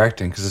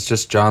distracting because it's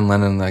just John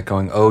Lennon like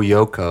going "Oh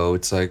Yoko."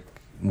 It's like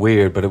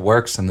weird, but it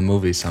works in the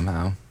movie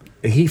somehow.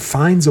 He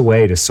finds a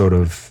way to sort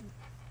of.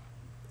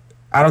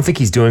 I don't think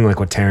he's doing like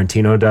what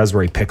Tarantino does,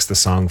 where he picks the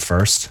song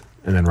first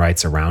and then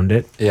writes around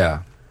it.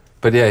 Yeah,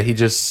 but yeah,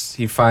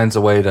 he finds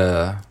a way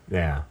to.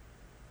 Yeah.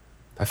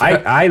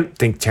 I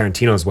think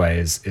Tarantino's way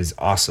is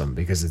awesome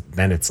because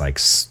then it's like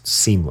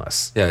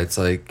seamless. Yeah, it's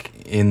like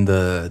in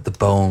the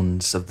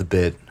bones of the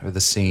bit or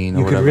the scene. You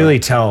or can whatever. really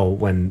tell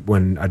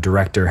when a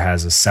director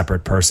has a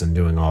separate person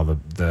doing all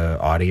the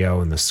audio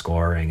and the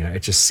scoring.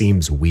 It just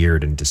seems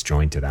weird and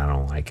disjointed. I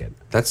don't like it.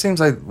 That seems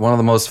like one of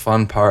the most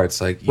fun parts.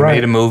 Like you Right.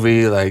 made a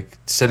movie, like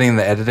sitting in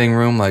the editing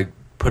room, like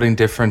putting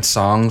different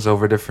songs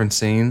over different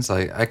scenes.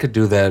 Like I could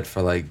do that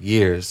for like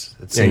years.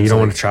 It Yeah, you seems don't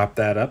like- want to chop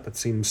that up. It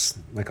seems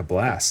like a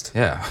blast.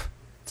 Yeah,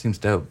 it seems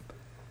dope.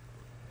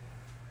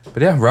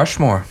 But yeah,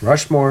 Rushmore.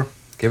 Rushmore.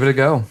 Give it a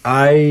go.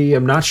 I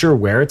am not sure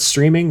where it's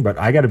streaming, but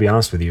I got to be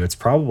honest with you, it's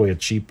probably a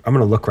cheap. I'm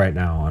going to look right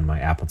now on my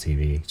Apple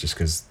TV just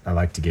because I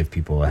like to give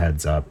people a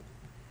heads up.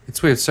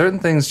 It's weird. Certain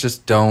things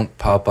just don't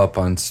pop up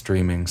on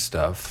streaming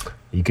stuff.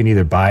 You can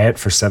either buy it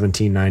for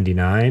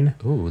 $17.99.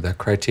 Ooh, that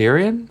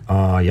Criterion?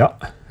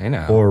 Yep. I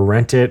know. Or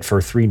rent it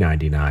for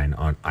 $3.99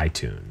 on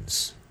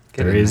iTunes.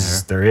 Get in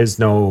There is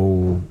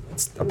no.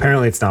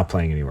 Apparently, it's not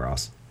playing anywhere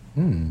else.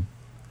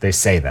 They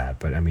say that,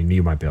 but I mean,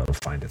 you might be able to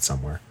find it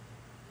somewhere.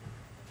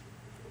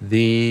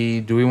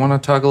 Do we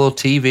want to talk a little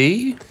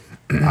TV?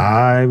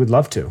 I would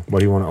love to. What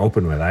do you want to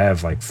open with? I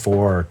have like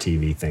 4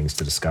 TV things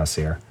to discuss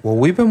here. Well,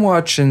 we've been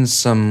watching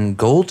some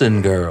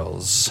Golden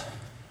Girls.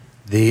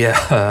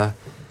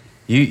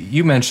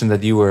 You mentioned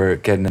that you were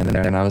getting in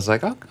there, and I was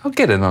like, I'll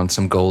get in on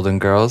some Golden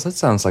Girls. That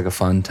sounds like a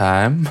fun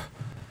time.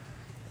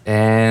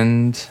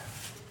 And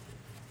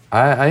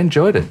I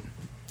enjoyed it.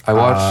 I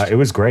watched. It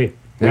was great.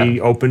 Yeah.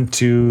 We opened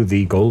to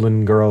the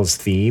Golden Girls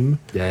theme,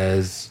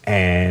 Yes.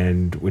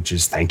 and which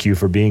is "Thank You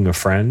for Being a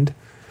Friend."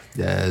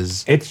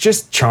 Yes. It's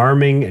just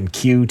charming and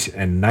cute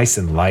and nice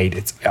and light.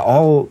 It's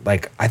all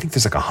like I think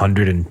there's like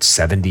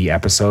 170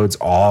 episodes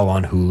all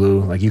on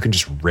Hulu. Like you can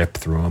just rip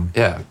through them.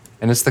 Yeah.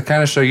 And it's the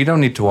kind of show you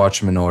don't need to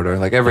watch them in order.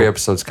 Like every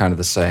episode's kind of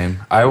the same.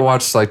 I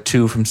watched like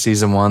 2 from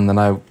season 1, then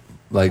I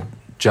like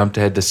jumped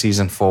ahead to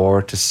season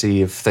 4 to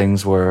see if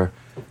things were,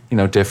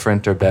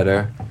 different or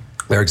better.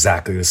 They're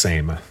exactly the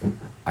same.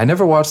 I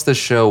never watched this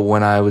show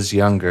when I was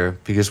younger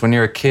because when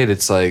you're a kid,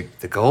 it's like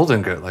the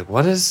Golden Girl. Like,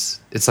 what is?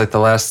 It's like the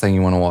last thing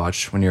you want to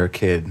watch when you're a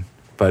kid.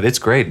 But it's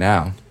great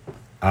now.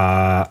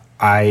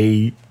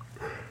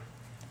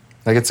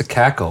 Like it's a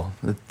cackle.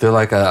 They're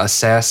like a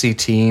sassy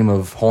team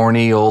of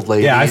horny old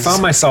ladies. Yeah, I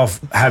found myself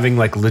having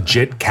like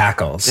legit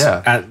cackles.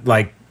 Yeah. At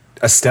like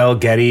Estelle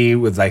Getty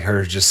with like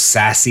her just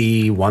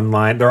sassy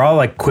one-line. They're all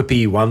like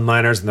quippy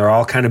one-liners and they're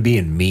all kind of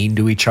being mean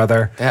to each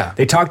other. Yeah.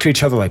 They talk to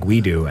each other like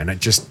we do. And it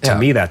just, to Yeah.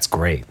 me, that's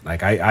great.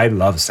 Like I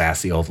love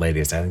sassy old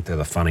ladies. I think they're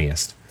the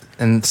funniest.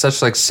 And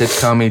such like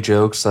sitcom-y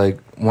jokes. Like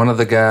one of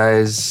the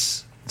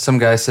guys, some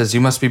guy says,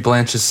 "You must be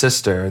Blanche's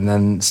sister," and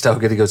then Estelle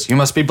Getty goes, "You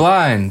must be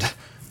blind."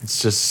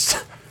 It's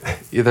just,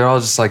 they're all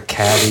just like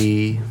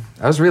catty.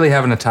 I was really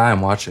having a time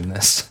watching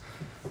this.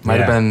 Might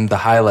have Yeah. been the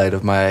highlight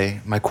of my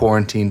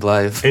quarantined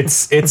life.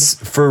 It's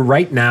for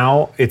right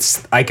now,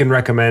 I can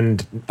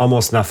recommend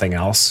almost nothing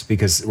else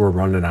because we're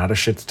running out of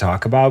shit to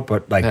talk about.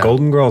 But like Yeah.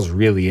 Golden Girls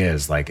really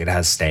is like it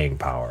has staying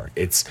power.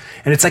 It's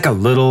like a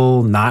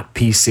little not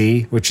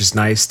PC, which is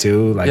nice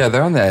too. Like Yeah,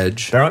 they're on the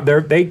edge.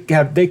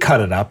 they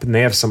cut it up and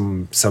they have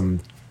some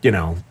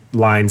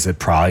lines that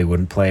probably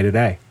wouldn't play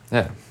today.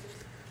 Yeah.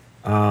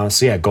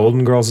 So yeah,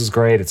 Golden Girls is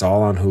great. It's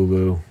all on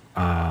Hulu.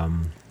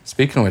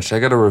 Speaking of which, I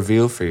got a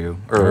reveal for you.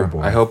 Oh, Or boy.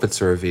 I hope it's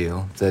a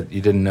reveal that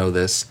you didn't know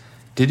this.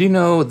 Did you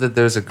know that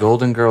there's a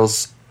Golden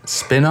Girls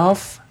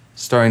spin-off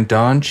starring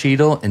Don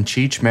Cheadle and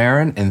Cheech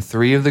Marin and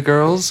 3 of the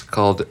girls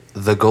called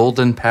The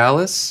Golden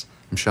Palace?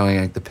 I'm showing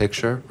Hank the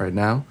picture right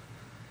now.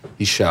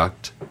 He's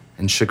shocked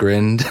and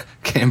chagrined.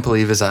 Can't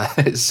believe his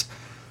eyes.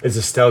 Is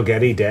Estelle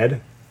Getty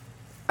dead?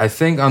 I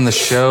think on the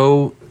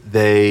show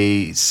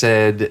they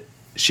said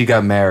she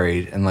got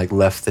married and like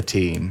left the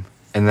team.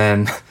 And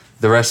then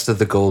the rest of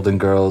the Golden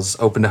Girls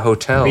opened a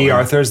hotel. B.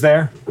 Arthur's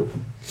there.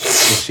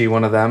 Is she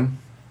one of them?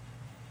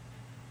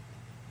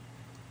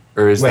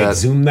 Or is Wait, that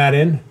zoom that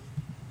in.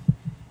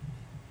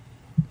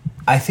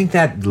 I think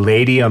that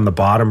lady on the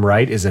bottom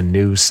right is a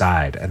new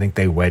side. I think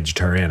they wedged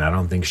her in. I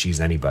don't think she's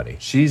anybody.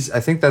 I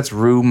think that's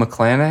Rue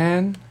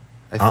McClanahan,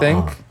 I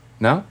think.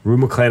 No? Rue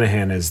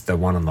McClanahan is the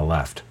one on the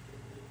left.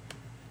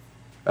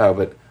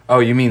 Oh,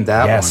 you mean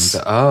that Yes.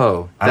 one?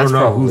 Oh. I don't that's know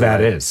who probably that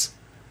right. is.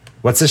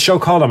 What's this show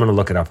called? I'm going to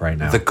look it up right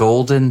now. The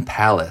Golden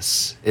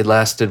Palace. It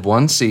lasted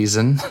 1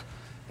 season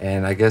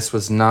and I guess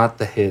was not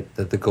the hit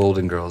that the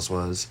Golden Girls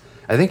was.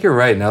 I think you're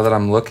right now that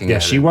I'm looking yeah,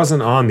 at she it.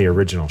 wasn't on the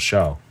original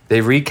show.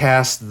 They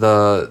recast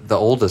the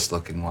oldest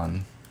looking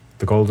one.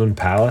 The Golden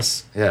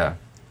Palace. Yeah.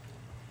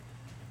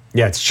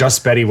 Yeah, it's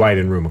just Betty White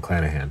and Rue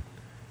McClanahan.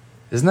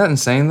 Isn't that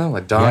insane though?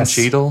 Like Don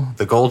Cheadle,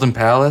 The Golden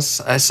Palace.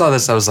 I saw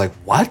this. I was like,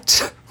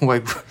 what?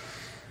 Like,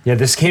 yeah,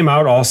 this came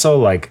out also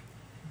like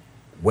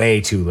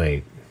way too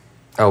late.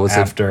 Oh, was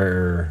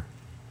after?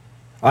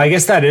 Oh, I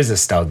guess that is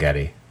Estelle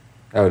Getty.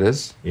 Oh, it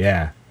is.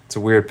 Yeah, it's a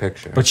weird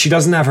picture. But she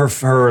doesn't have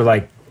her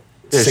like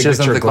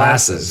signature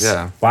glasses.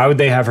 Yeah. Why would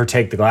they have her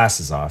take the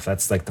glasses off?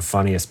 That's like the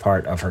funniest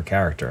part of her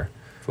character.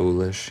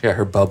 Foolish. Yeah,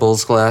 her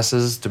Bubbles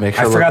glasses to make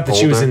her look forgot that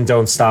older. she was in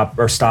Don't Stop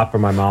or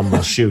My Mom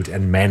Will Shoot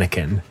and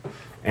Mannequin.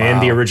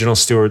 And the original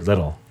Stuart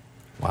Little.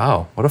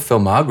 Wow, what a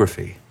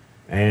filmography.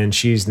 And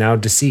she's now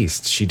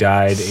deceased. She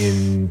died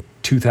in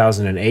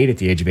 2008 at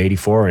the age of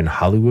 84 in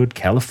Hollywood,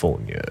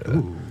 California.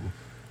 Ooh.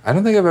 I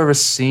don't think I've ever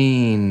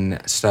seen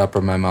Stop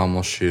or My Mom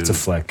Will Shoot. It's a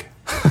flick.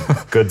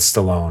 Good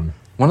Stallone.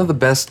 One of the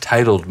best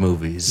titled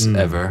movies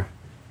ever.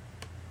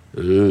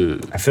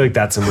 I feel like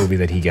that's a movie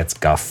that he gets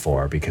guff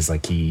for because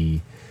like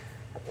he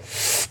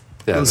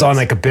was on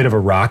like a bit of a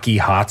rocky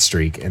hot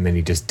streak and then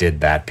he just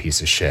did that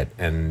piece of shit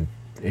and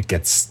it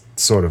gets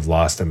sort of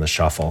lost in the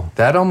shuffle.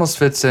 That almost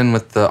fits in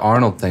with the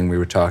Arnold thing we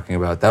were talking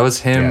about. That was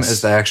him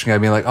as the action guy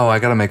being like, oh, I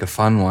got to make a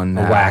fun one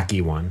now. A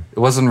wacky one. It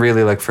wasn't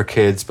really like for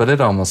kids, but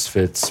it almost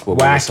fits what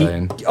we were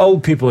saying.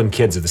 Old people and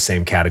kids are the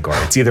same category.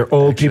 It's either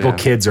old people,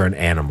 kids, or an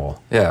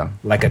animal. Yeah.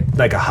 Like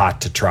a hot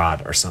to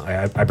trot or something.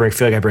 I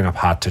feel like I bring up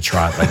hot to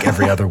trot like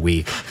every other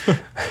week.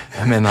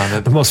 I'm in on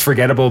it. The most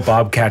forgettable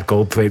Bobcat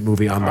Goldthwait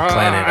movie on the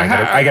planet.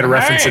 I got to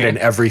reference it in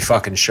every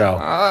fucking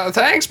show.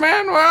 Thanks,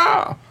 man.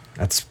 Wow.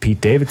 That's Pete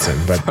Davidson,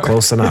 but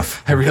close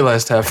enough. I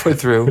realized halfway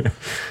through,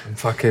 I'm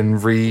fucking I'm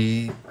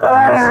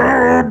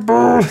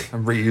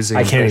reusing.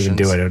 I can't even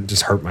do it. It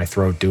just hurt my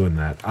throat doing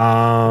that.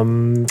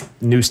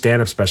 New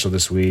stand-up special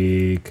this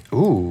week.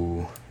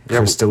 Ooh,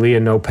 Chris D'Elia,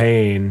 No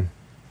Pain.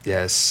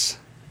 Yes.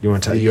 You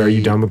want to? Are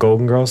you done with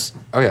Golden Girls?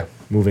 Oh yeah.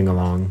 Moving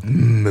along.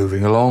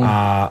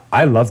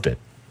 I loved it,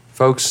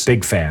 folks.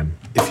 Big fan.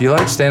 If you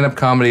like stand-up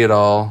comedy at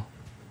all.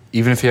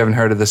 Even if you haven't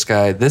heard of this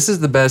guy, this is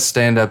the best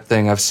stand-up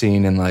thing I've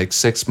seen in like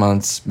 6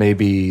 months,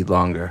 maybe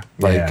longer.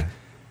 Like,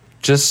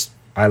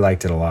 I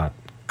liked it a lot.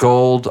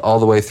 Gold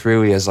all the way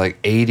through. He has like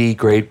 80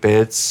 great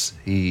bits.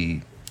 He's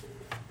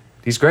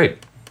great.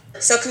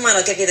 So come on,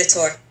 I'll give you the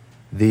tour.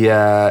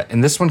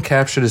 And this one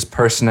captured his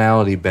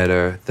personality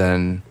better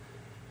than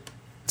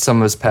some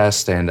of his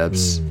past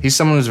stand-ups. He's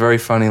someone who's very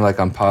funny, like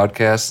on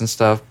podcasts and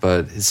stuff,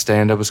 but his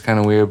stand-up was kind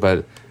of weird.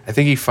 But I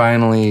think he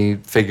finally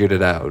figured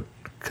it out.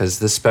 Because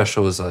this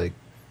special was like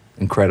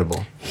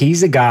incredible.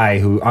 He's a guy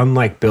who,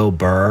 unlike Bill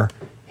Burr,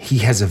 he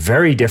has a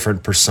very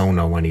different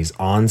persona when he's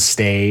on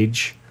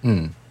stage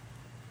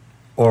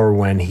or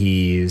when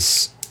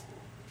he's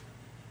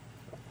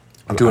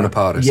doing a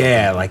pod or something.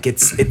 Yeah, like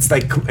it's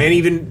like, and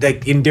even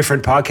like in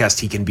different podcasts,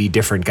 he can be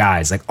different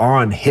guys. Like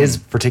on his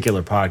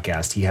particular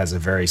podcast, he has a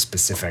very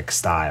specific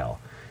style.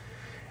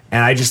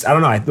 And I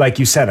don't know, like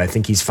you said, I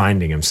think he's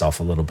finding himself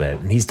a little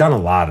bit. And he's done a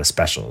lot of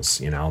specials,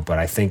 but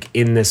I think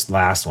in this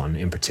last one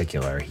in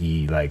particular,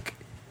 he like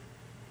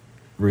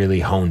really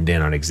honed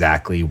in on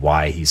exactly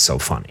why he's so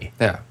funny.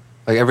 Yeah.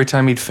 Like every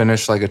time he'd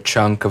finish like a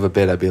chunk of a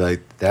bit, I'd be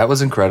like, that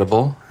was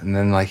incredible. And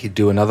then like he'd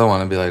do another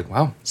one, I'd be like,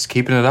 wow, he's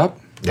keeping it up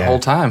the whole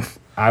time.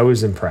 I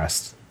was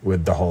impressed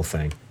with the whole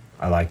thing.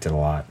 I liked it a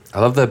lot. I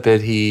love that bit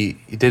he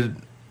did,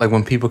 like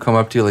when people come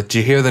up to you, like, did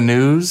you hear the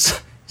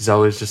news? He's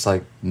always just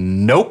like,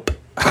 nope.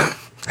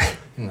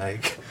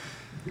 Like,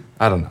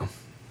 I don't know.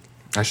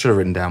 I should have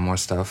written down more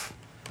stuff.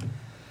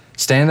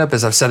 Stand-up,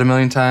 as I've said a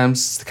million times,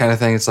 it's the kind of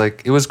thing, it's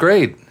like, it was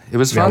great. It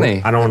was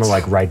funny. I don't want to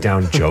like write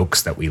down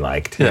jokes that we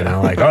liked. You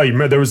know, like, oh, you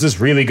remember there was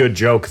this really good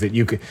joke that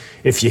you could,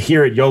 if you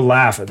hear it, you'll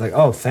laugh. It's like,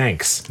 oh,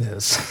 thanks.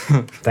 Yes.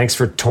 Thanks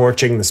for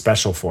torching the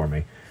special for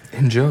me.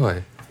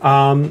 Enjoy.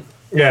 Yeah,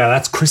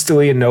 that's Chris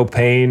D'Elia, No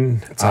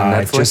Pain. It's on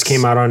Netflix. It just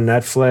came out on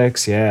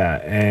Netflix. Yeah,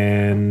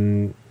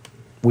 and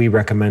we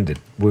recommend it.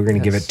 We're going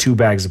to give it 2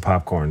 bags of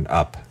popcorn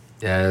up.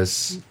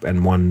 Yes.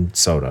 And 1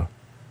 soda.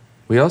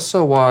 We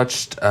also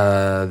watched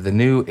the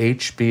new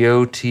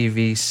HBO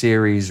TV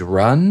series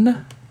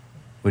Run,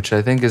 which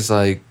I think is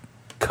like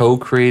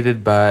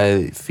co-created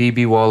by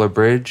Phoebe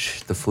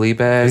Waller-Bridge, the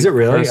Fleabag. Is it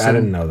really? person. I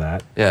didn't know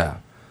that. Yeah.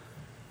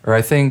 Or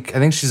I think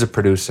she's a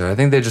producer. I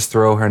think they just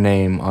throw her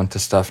name onto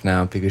stuff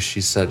now because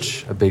she's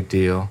such a big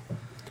deal.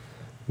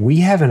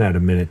 We haven't had a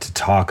minute to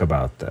talk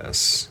about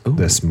this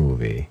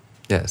movie.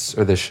 Yes,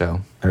 or this show.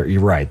 You're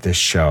right, this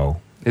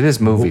show. It is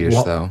movie-ish,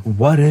 though.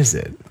 What is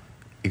it?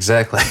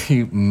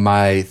 Exactly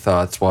my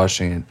thoughts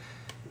watching it.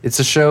 It's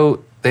a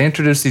show, they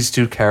introduce these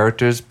 2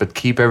 characters, but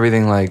keep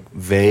everything, like,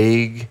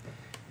 vague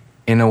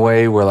in a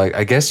way where, like,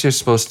 I guess you're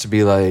supposed to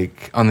be,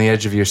 like, on the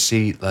edge of your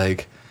seat,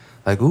 like,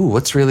 ooh,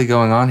 what's really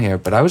going on here?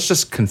 But I was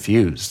just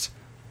confused.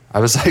 I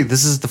was like,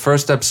 this is the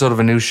first episode of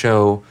a new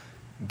show.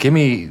 Give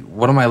me,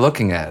 what am I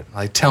looking at?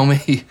 Like, tell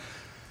me,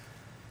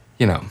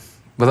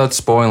 without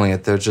spoiling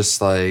it, they're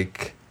just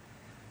like,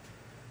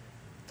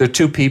 they're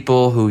 2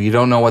 people who you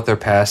don't know what their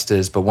past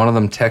is, but one of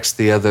them texts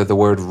the other the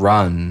word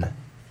run,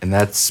 and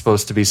that's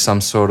supposed to be some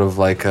sort of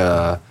like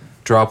a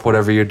drop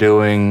whatever you're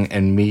doing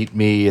and meet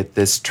me at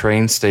this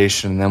train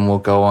station, and then we'll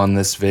go on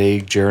this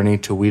vague journey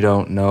to we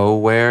don't know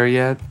where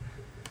yet.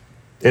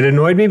 It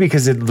annoyed me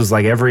because it was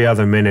like every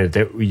other minute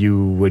that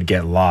you would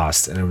get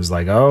lost. And it was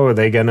like, oh, are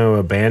they going to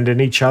abandon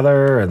each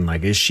other? And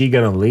like, is she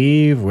going to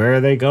leave? Where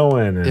are they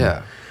going?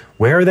 And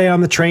where are they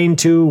on the train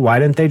to? Why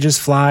didn't they just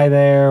fly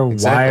there?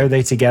 Exactly. Why are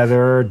they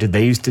together? Did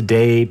they used to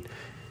date?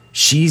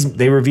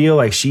 They reveal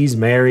like she's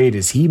married.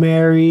 Is he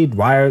married?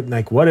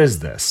 What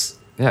is this?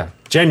 Yeah.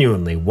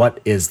 Genuinely, what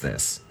is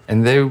this?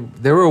 And they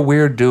were a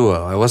weird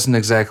duo. I wasn't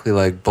exactly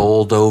like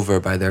bowled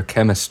over by their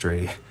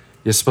chemistry.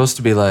 You're supposed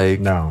to be like...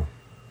 No.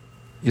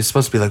 You're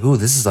supposed to be like, ooh,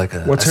 this is like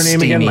a What's her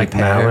name again? Like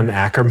Malin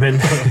Ackerman?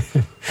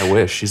 I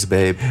wish. She's a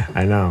babe.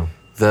 I know.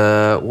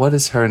 What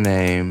is her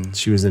name?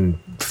 She was in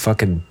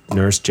fucking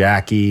Nurse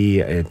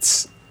Jackie.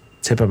 It's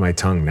tip of my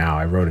tongue now.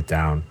 I wrote it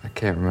down. I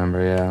can't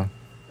remember, yeah.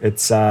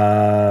 It's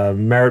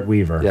Merritt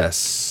Weaver.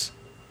 Yes.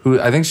 Who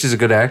I think she's a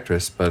good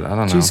actress, but I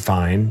don't know. She's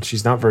fine.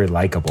 She's not very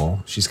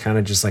likable. She's kind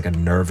of just like a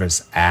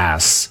nervous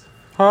ass.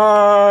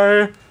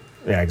 Hi.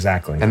 Yeah,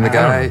 exactly. And the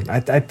guy,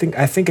 I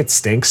think it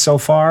stinks so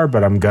far,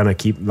 but I'm gonna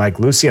keep like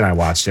Lucy and I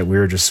watched it. We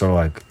were just sort of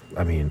like,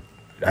 I mean,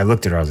 I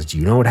looked at her. I was like, "Do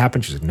you know what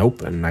happened?" She's like,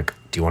 "Nope." And like,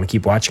 "Do you want to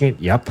keep watching it?"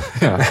 Yep.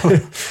 Yeah.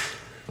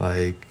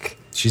 Like,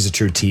 she's a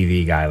true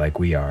TV guy, like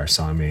we are.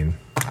 So I mean,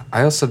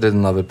 I also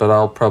didn't love it, but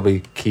I'll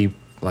probably keep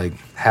like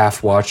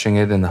half watching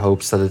it in the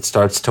hopes that it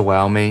starts to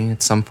wow me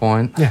at some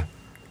point. Yeah.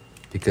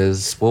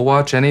 Because we'll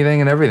watch anything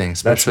and everything,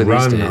 especially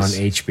these days. That's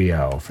Run on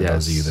HBO for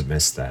those of you that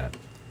missed that.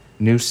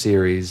 New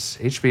series.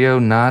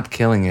 HBO not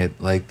killing it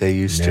like they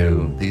used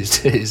to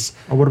these days.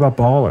 Oh, what about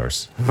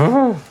Ballers?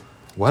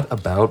 What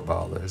about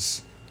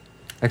Ballers?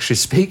 Actually,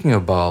 speaking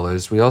of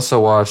Ballers, we also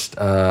watched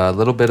a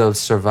little bit of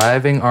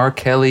Surviving R.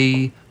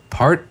 Kelly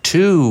Part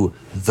 2,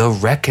 The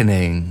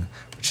Reckoning,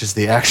 which is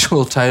the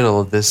actual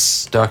title of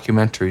this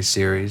documentary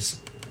series.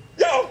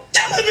 Yo,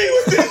 killing me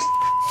with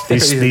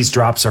this! These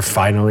drops are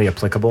finally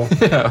applicable.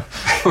 Yeah,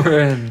 we're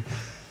in.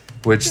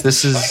 Which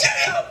this is...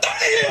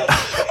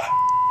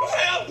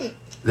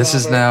 This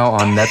is now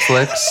on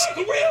Netflix.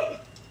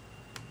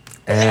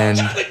 And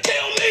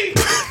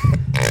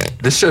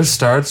this show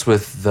starts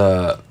with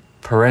the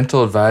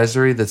parental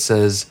advisory that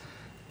says,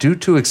 due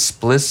to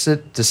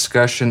explicit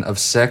discussion of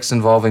sex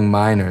involving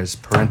minors,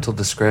 parental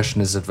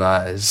discretion is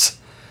advised.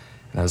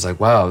 And I was like,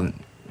 wow,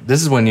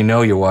 this is when you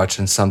know you're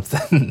watching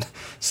something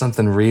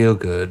real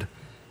good.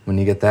 When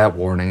you get that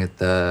warning at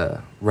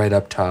the right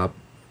up top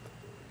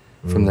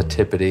from the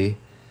tippity.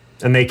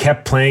 And they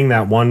kept playing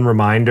that one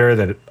reminder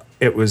that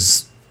it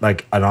was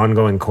like an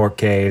ongoing court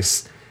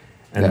case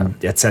and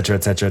et cetera,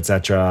 et cetera, et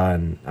cetera.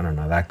 And I don't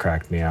know, that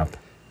cracked me up.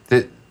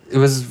 It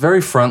was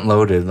very front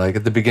loaded. Like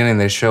at the beginning,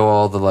 they show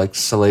all the like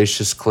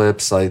salacious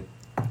clips. Like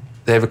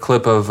they have a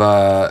clip of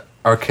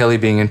R. Kelly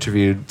being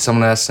interviewed.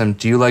 Someone asks him,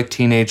 "Do you like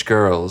teenage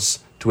girls?"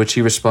 To which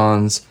he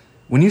responds,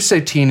 "When you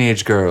say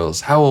teenage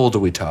girls, how old are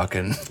we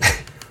talking?"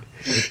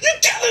 You're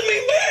killing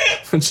me, man!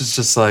 Which is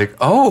just like,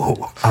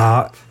 oh.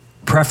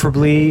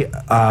 Preferably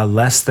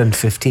less than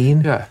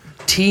 15. Yeah.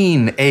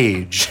 Teen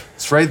age.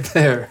 It's right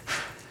there.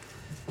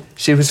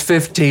 She was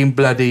 15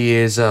 bloody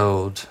years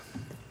old.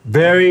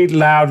 Very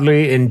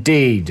loudly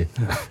indeed.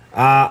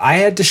 I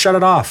had to shut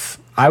it off.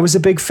 I was a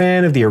big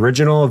fan of the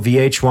original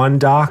VH1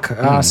 doc,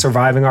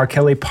 Surviving R.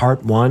 Kelly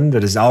Part 1,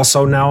 that is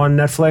also now on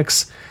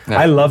Netflix. Yeah.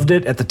 I loved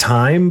it at the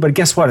time, but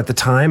guess what? At the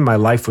time, my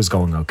life was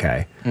going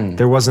okay.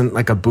 There wasn't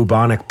like a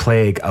bubonic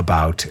plague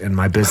about, and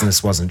my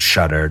business wasn't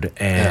shuttered,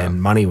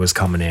 and money was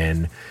coming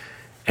in.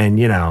 And,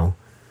 you know,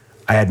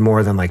 I had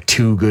more than like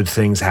 2 good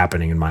things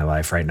happening in my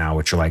life right now,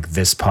 which are like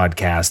this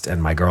podcast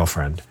and my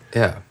girlfriend.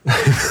 Yeah.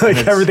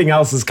 Like everything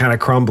else is kind of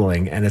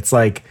crumbling, and it's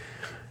like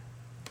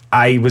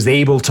I was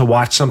able to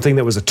watch something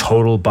that was a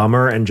total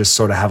bummer and just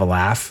sort of have a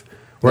laugh.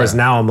 Whereas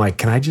now I'm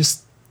like, I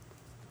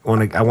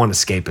want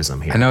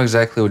escapism here. I know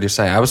exactly what you're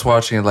saying. I was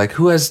watching it like,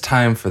 who has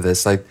time for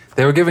this? Like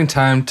they were giving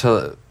time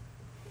to,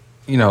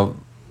 you know,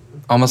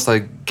 almost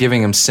like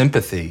giving him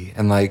sympathy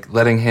and like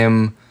letting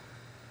him,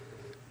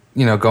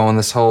 you know, go on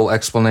this whole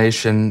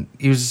explanation.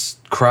 He was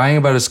crying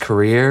about his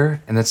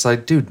career, and it's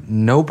like, dude,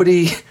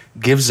 nobody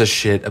gives a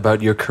shit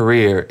about your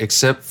career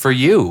except for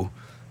you.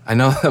 I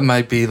know that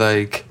might be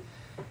like,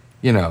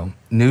 you know,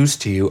 news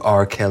to you,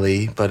 R.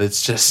 Kelly, but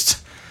it's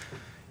just,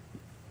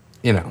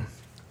 you know,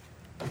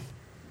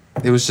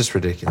 it was just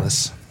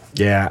ridiculous.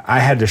 Yeah, I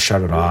had to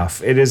shut it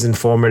off. It is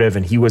informative,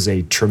 and he was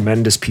a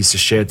tremendous piece of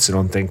shit, so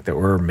don't think that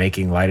we're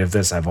making light of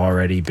this. I've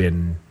already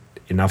been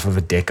enough of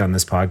a dick on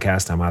this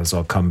podcast. I might as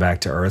well come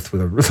back to earth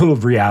with a little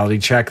reality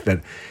check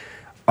that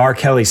R.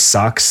 Kelly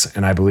sucks,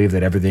 and I believe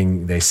that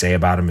everything they say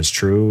about him is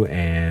true,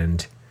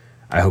 and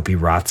I hope he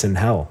rots in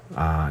hell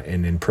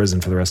and in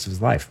prison for the rest of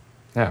his life.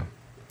 Yeah.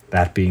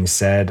 That being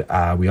said,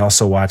 we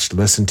also watched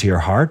Listen to Your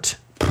Heart,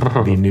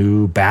 the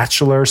new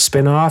Bachelor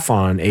spinoff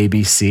on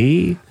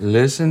ABC,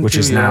 which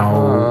is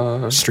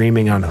now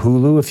streaming on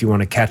Hulu if you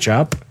want to catch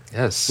up.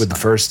 Yes. With the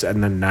first,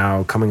 and then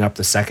now coming up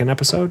the second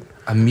episode.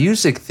 A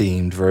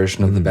music-themed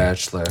version of The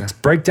Bachelor.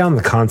 Break down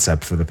the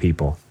concept for the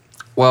people.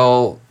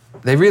 Well,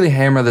 they really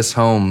hammer this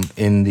home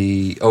in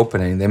the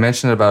opening. They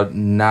mention it about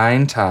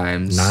 9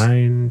 times.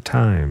 9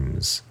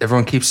 times.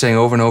 Everyone keeps saying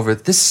over and over,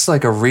 this is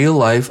like a real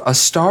life A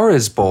Star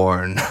is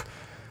Born.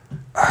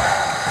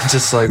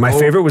 Just like my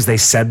favorite was they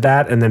said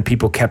that and then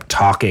people kept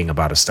talking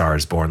about A Star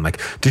is Born. Like,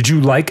 did you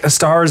like A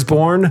Star is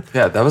Born?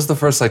 Yeah, that was the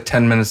first like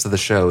 10 minutes of the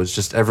show. It's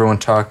just everyone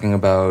talking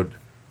about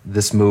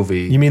this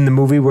movie. You mean the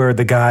movie where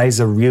the guy's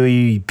a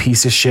really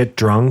piece of shit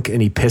drunk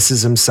and he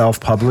pisses himself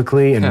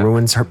publicly and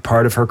ruins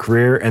part of her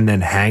career and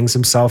then hangs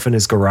himself in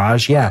his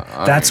garage? Yeah,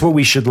 that's what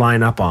we should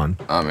line up on.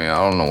 I mean, I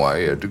don't know why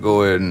you had to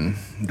go ahead and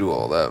do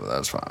all that, but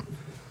that's fine.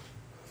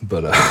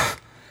 But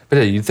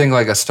yeah, you'd think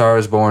like A Star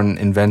is Born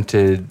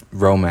invented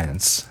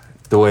romance.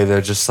 The way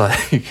they're just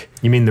like...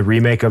 You mean the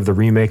remake of the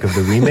remake of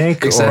the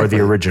remake exactly. Or the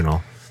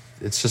original?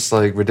 It's just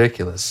like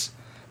ridiculous.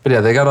 But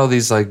yeah, they got all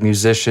these like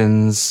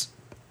musicians,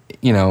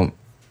 you know,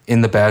 in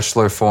the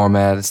Bachelor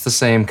format. It's the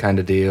same kind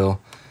of deal.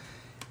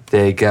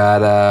 They got...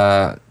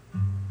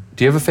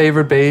 do you have a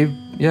favorite babe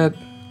yet?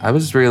 I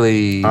was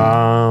really...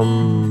 I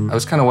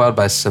was kind of wowed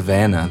by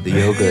Savannah, the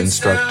yoga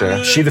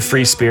instructor. She the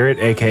free spirit,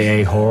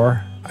 a.k.a.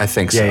 whore? I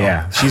think so.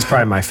 Yeah. She's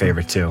probably my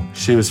favorut, too.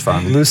 She was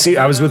fun. Lucy,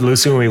 I was with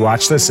Lucy when we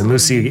watched this, and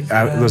Lucy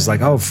was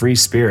like, oh, free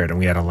spirit, and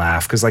we had a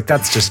laugh, because, like,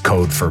 that's just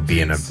code for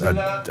being a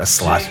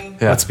slut.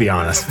 Yeah. Let's be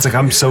honest. It's like,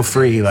 I'm so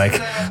free. Like,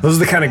 those are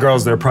the kind of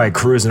girls that are probably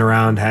cruising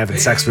around, having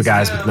sex with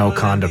guys with no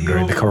condom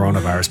during the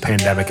coronavirus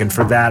pandemic, and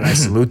for that, I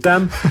salute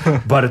them.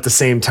 But at the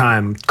same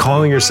time,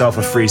 calling yourself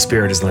a free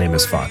spirit is lame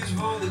as fuck.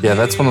 Yeah,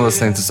 that's one of those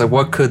things. It's like,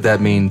 what could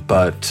that mean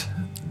but...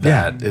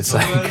 that. It's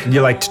like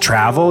you like to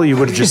travel. You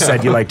would have just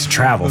said you like to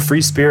travel.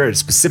 Free spirit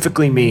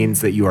specifically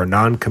means that you are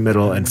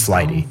non-committal and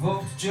flighty.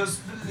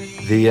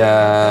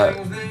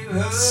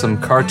 Some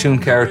cartoon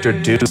character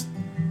dude,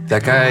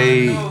 that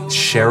guy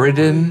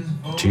Sheridan.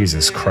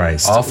 Jesus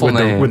Christ! Awful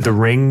name with the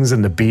rings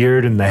and the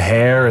beard and the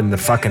hair and the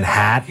fucking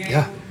hat.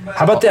 Yeah.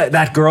 How about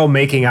that girl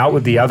making out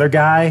with the other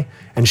guy?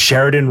 And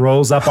Sheridan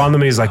rolls up on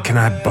them and he's like, "Can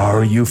I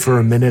borrow you for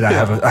a minute?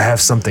 I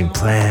have something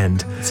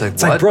planned."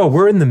 It's like, bro,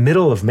 we're in the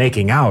middle of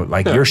making out.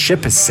 Like, your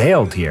ship has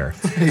sailed here.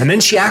 And then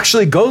she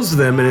actually goes to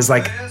them and is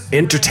like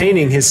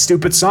entertaining his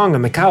stupid song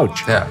on the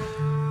couch. Yeah.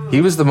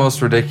 He was the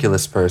most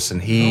ridiculous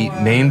person. He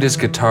named his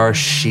guitar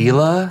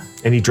Sheila.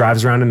 And he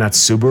drives around in that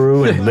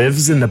Subaru and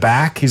lives in the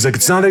back. He's like,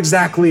 it's not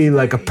exactly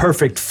like a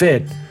perfect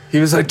fit. He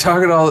was like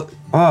talking all...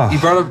 Oh. He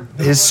brought up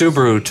his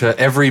Subaru to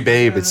every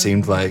babe, it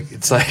seemed like.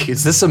 It's like,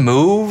 is this a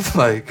move?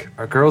 Like,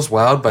 are girls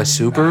wowed by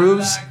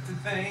Subarus?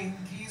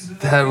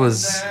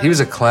 He was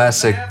a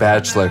classic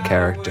Bachelor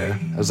character.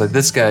 I was like,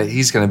 this guy,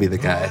 he's going to be the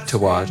guy to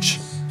watch,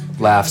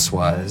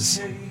 laughs-wise.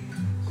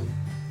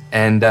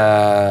 And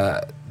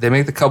they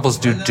make the couples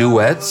do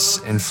duets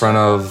in front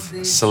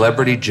of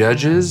celebrity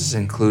judges,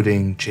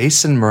 including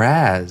Jason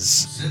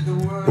Mraz,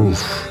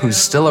 who's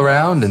still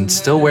around and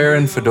still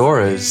wearing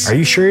fedoras. Are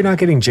you sure you're not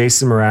getting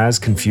Jason Mraz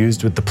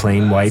confused with the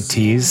Plain White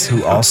T's,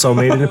 who also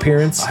made an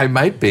appearance? I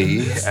might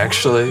be,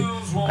 actually.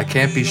 I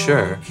can't be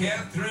sure.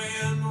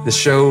 The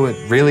show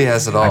really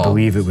has it all. I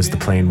believe it was the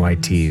Plain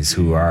White T's,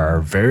 who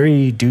are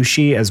very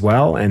douchey as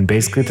well, and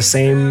basically the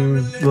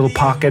same little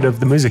pocket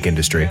of the music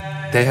industry.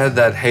 They had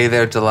that Hey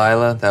There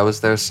Delilah, that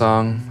was their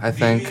song, I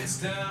think.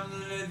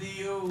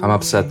 I'm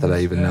upset that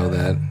I even know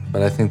that,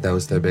 but I think that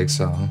was their big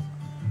song.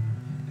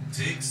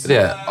 But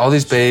yeah, all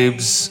these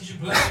babes,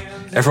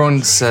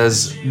 everyone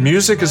says,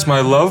 music is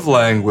my love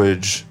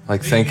language,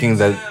 like thinking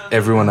that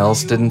everyone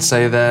else didn't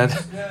say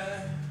that.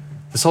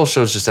 This whole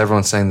show is just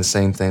everyone saying the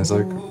same things,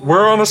 like,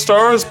 we're on A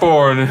Star is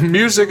Born,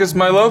 music is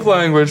my love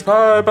language,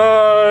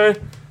 bye-bye.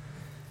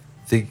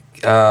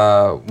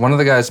 One of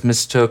the guys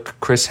mistook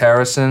Chris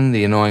Harrison,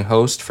 the annoying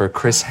host, for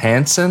Chris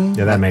Hansen.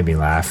 Yeah, that made me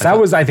laugh.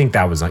 I think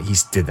that was, he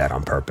did that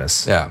on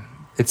purpose. Yeah,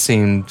 it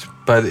seemed,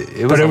 but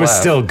it was But it was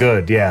still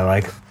good, yeah,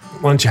 like,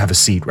 why don't you have a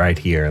seat right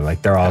here?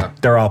 Like, they're all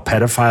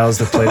pedophiles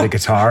that play the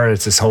guitar.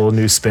 It's this whole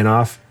new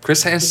spinoff.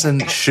 Chris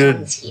Hansen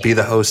should be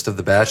the host of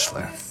The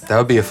Bachelor. That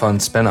would be a fun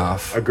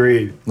spinoff.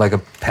 Agreed. Like a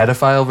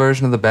pedophile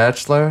version of The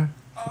Bachelor.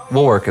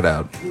 We'll work it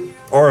out.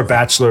 Or a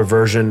Bachelor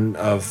version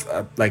of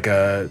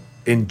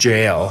in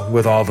jail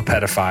with all the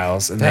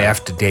pedophiles, and they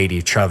have to date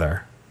each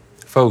other.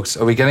 Folks,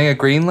 are we getting a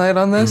green light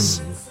on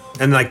this?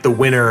 And like the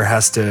winner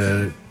has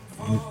to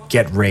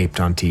get raped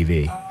on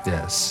TV.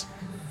 Yes.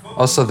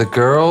 Also, the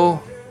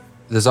girl,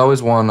 there's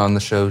always one on the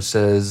show who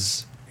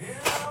says,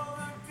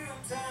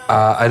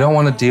 I don't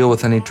want to deal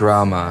with any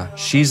drama.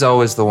 She's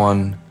always the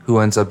one who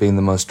ends up being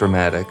the most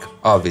dramatic,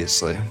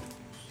 obviously.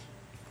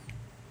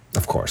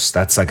 Of course,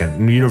 that's like a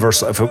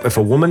universal. If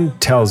a woman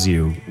tells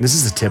you, this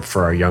is a tip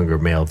for our younger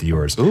male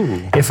viewers.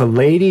 Ooh. If a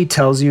lady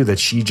tells you that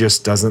she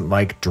just doesn't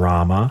like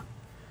drama,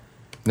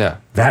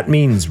 that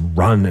means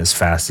run as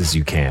fast as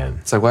you can.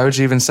 It's like, why would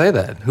you even say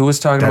that? Who was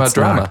talking about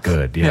drama? That's not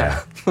good.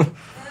 Yeah.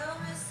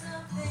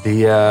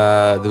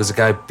 There was a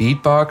guy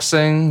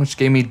beatboxing, which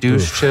gave me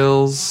douche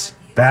chills.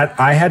 That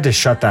I had to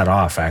shut that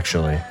off,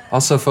 actually.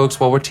 Also, folks,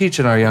 while we're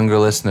teaching our younger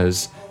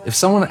listeners, if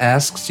someone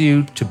asks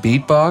you to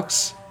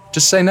beatbox,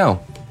 just say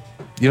no.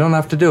 You don't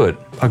have to do it.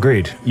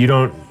 Agreed. You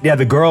don't. Yeah,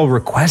 the girl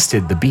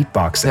requested the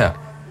beatboxing. Yeah.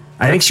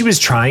 I think she was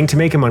trying to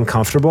make him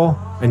uncomfortable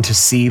and to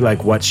see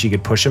like what she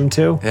could push him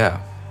to.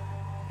 Yeah.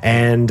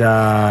 And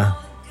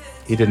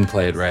he didn't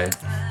play it right.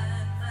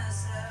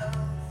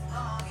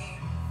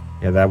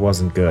 Yeah, that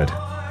wasn't good.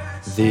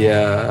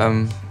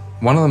 The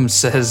one of them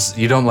says,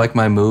 "You don't like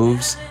my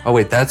moves." Oh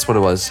wait, that's what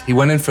it was. He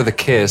went in for the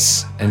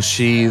kiss, and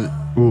she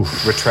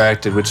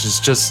retracted, which is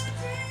just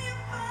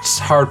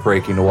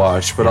heartbreaking to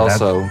watch, but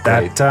also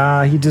great.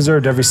 That he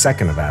deserved every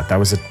second of that. That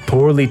was a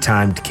poorly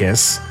timed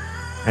kiss,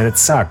 and it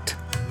sucked.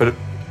 But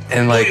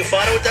and like, You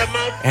fought with that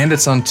mouth? and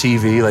it's on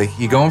TV. Like,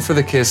 you go in for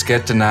the kiss,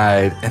 get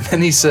denied, and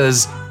then he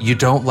says, "You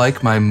don't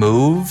like my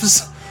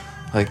moves."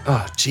 Like,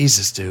 oh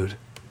Jesus, dude.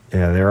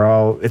 Yeah, they're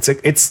all.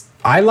 It's.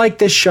 I like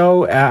this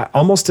show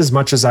almost as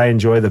much as I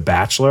enjoy The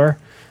Bachelor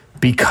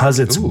because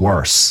it's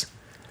worse.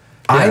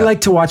 Yeah. I like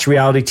to watch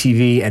reality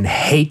TV and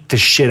hate the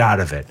shit out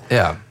of it.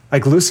 Yeah.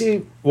 Like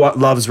Lucy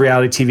loves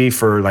reality TV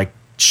for like,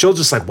 she'll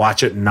just like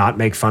watch it and not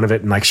make fun of it.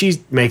 And like, she's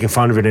making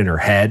fun of it in her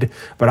head,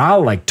 but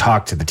I'll like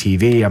talk to the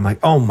TV. I'm like,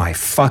 oh my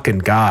fucking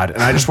God.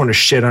 And I just want to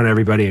shit on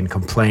everybody and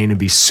complain and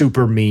be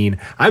super mean.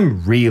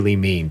 I'm really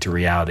mean to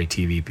reality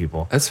TV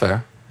people. That's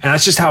fair. And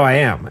that's just how I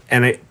am.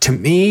 And to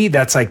me,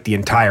 that's like the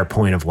entire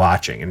point of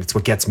watching. And it's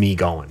what gets me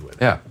going with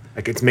it. Yeah.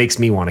 Like it makes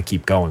me want to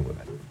keep going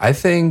with it. I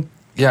think,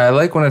 yeah, I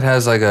like when it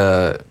has like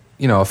a,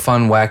 a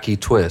fun, wacky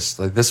twist.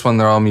 Like this one,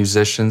 they're all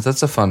musicians.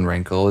 That's a fun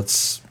wrinkle.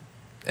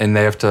 And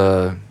they have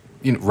to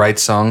write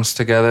songs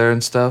together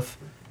and stuff.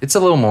 It's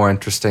a little more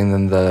interesting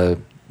than the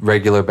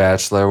regular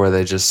Bachelor where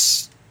they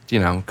just,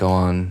 go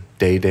on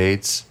day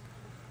dates.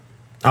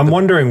 I'm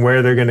wondering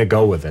where they're going to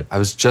go with it. I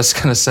was just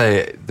going to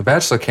say, The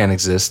Bachelor can't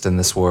exist in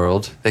this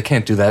world. They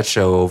can't do that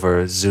show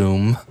over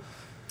Zoom.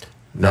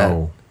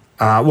 No.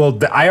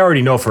 I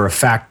already know for a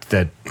fact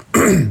that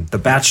The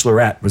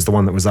Bachelorette was the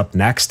one that was up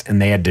next, and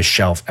they had to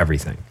shelf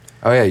everything.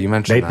 Oh, yeah, you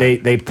mentioned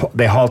that.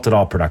 They halted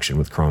all production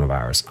with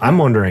coronavirus. I'm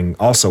wondering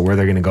also where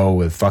they're going to go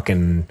with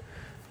fucking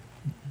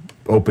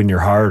Open Your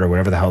Heart or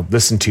whatever the hell.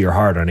 Listen to Your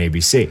Heart on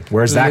ABC.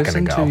 Where's that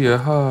going to go? Listen to Your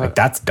Heart. Like,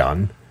 that's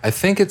done. I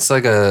think it's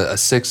like a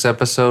 6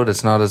 episode.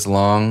 It's not as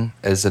long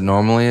as it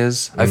normally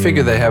is. I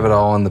figure they have it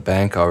all in the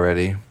bank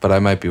already, but I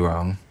might be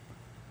wrong.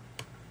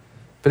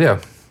 But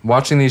yeah,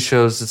 watching these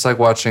shows, it's like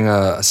watching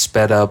a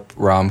sped up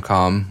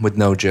rom-com with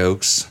no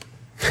jokes.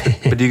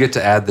 But you get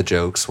to add the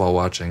jokes while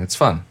watching. It's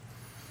fun.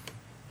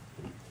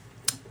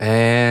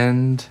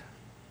 And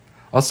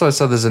also I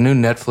saw there's a new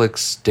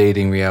Netflix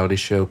dating reality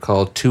show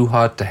called Too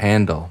Hot to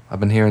Handle. I've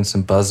been hearing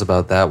some buzz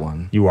about that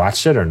one. You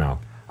watched it or no?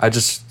 I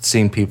just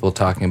seen people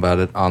talking about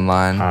it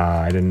online.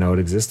 I didn't know it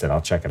existed. I'll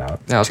check it out.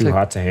 Yeah, Too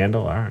hot to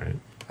handle? All right.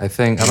 I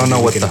don't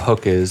know what the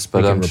hook is,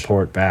 but we can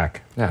report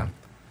back. Yeah.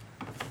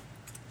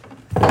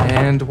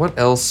 And what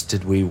else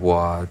did we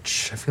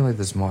watch? I feel like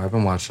there's more. I've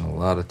been watching a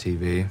lot of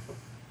TV.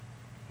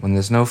 When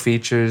there's no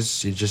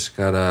features, you just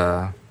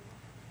gotta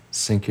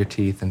sink your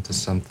teeth into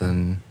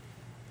something.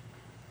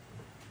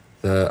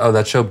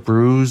 That show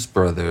Blues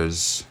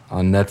Brothers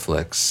on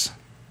Netflix,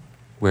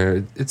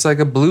 where it's like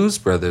a Blues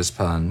Brothers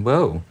pun.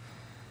 Whoa.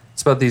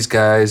 It's about these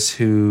guys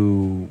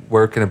who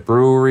work in a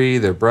brewery.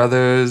 They're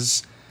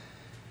brothers.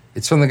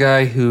 It's from the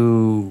guy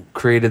who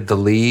created The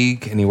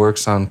League, and he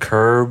works on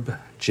Curb,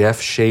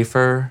 Jeff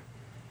Schaefer.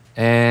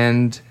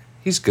 And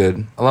he's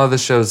good. A lot of the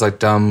show is like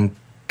dumb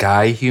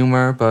guy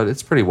humor, but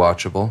it's pretty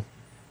watchable.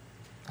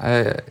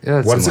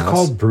 What's it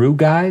called? Brew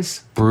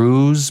Guys?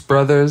 Blues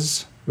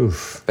Brothers.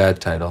 Oof. Bad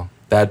title.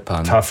 Bad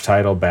pun. Tough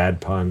title, bad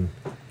pun.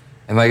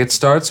 And like it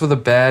starts with a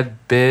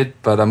bad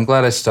bit, but I'm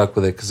glad I stuck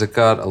with it because it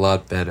got a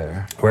lot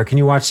better. Where can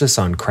you watch this?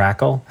 On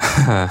Crackle?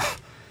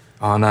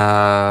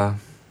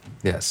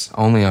 Yes,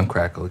 only on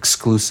Crackle,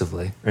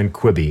 exclusively. And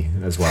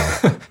Quibi as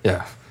well.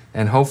 Yeah.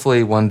 And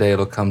hopefully one day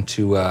it'll come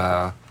to,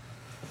 I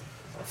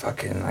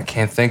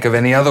can't think of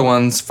any other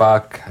ones.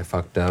 Fuck, I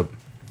fucked up.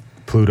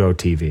 Pluto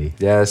TV.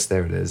 Yes,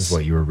 there it is. Is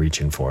what you were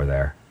reaching for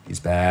there. He's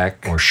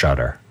back. Or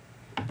Shudder.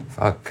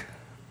 Fuck.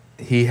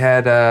 He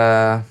had,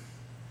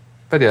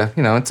 but yeah,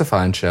 it's a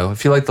fine show.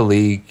 If you like The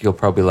League, you'll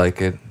probably like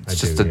it.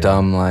 It's just a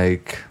dumb,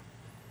 like...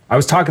 I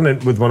was talking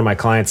with one of my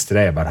clients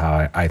today about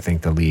how I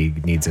think The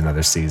League needs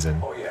another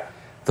season. Oh, yeah.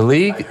 The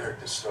League... I heard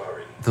the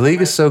story. The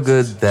League is so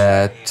good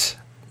that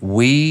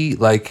we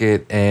like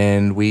it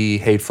and we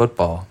hate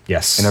football.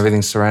 Yes. And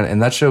everything surrounding.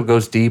 And that show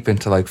goes deep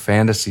into like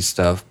fantasy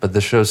stuff, but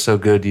the show's so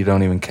good you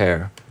don't even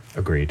care.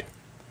 Agreed.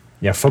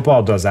 Yeah,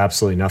 football does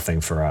absolutely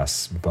nothing for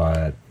us,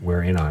 but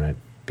we're in on it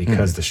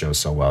because the show's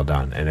so well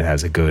done and it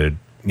has a good,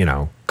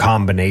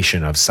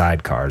 combination of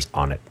sidecars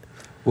on it.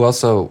 Well,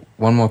 also,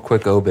 one more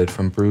quick obit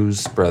from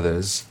Blues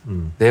Brothers.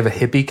 They have a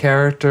hippie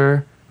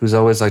character who's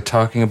always like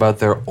talking about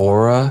their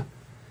aura.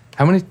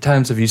 How many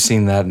times have you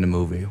seen that in a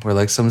movie where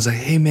like someone's like,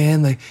 hey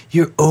man, like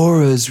your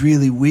aura is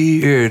really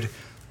weird?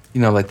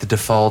 Like the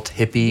default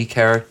hippie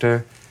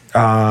character.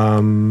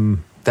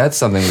 That's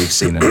something we've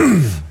seen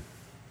enough.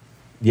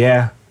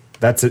 Yeah.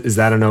 Is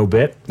that an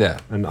obit? Yeah.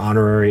 An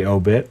honorary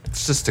obit?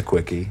 It's just a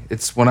quickie.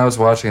 It's when I was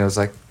watching, I was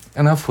like,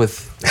 Enough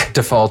with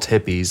default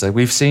hippies. Like,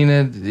 we've seen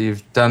it,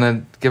 you've done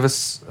it. Give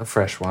us a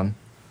fresh one.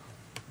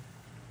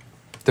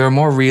 There are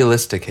more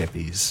realistic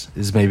hippies,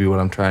 is maybe what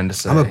I'm trying to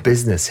say. I'm a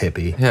business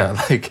hippie. Yeah,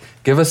 like,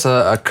 give us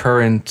a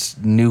current,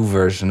 new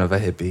version of a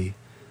hippie.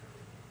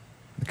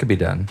 It could be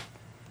done.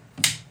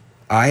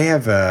 I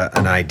have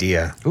an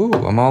idea. Ooh,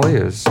 I'm all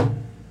ears.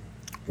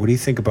 What do you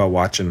think about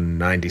watching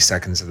 90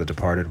 Seconds of The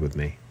Departed with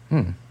me?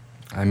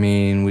 I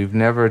mean, we've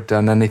never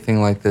done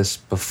anything like this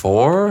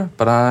before,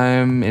 but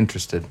I'm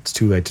interested. It's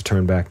too late to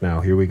turn back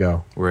now. Here we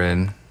go. We're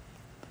in.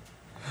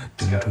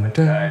 Got the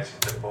guys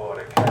at the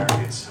border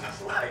carrying some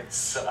light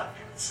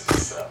sockets and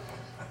stuff.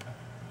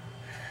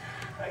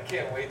 I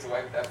can't wait to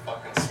wipe that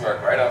fucking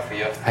smirk right off of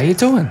you. How you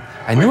doing?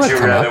 I knew I'd Would you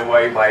come rather up.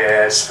 wipe my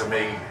ass for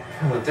me?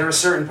 Look, there are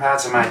certain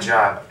parts of my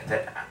job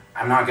that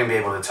I'm not going to be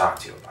able to talk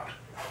to you about.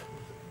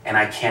 And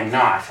I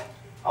cannot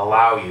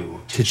allow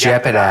you To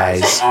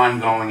jeopardize the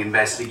ongoing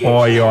investigation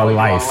Or your or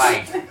life.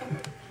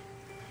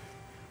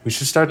 We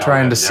should start No,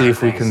 trying to there's see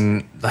if we other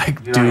can,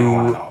 like, you don't even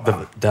wanna do know the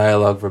about.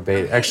 dialogue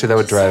verbatim. Actually, that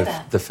would Just say drive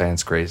that. the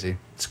fans crazy.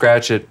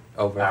 Scratch it.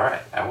 Over. All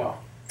right, I will.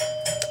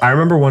 I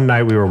remember one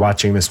night we were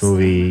watching this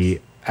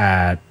movie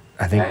at,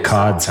 I think, Yeah, you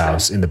Cod's saw it,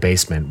 house in the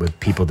basement with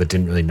people that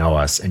didn't really know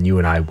us, and you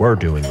and I were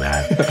doing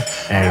that.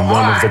 And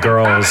one of the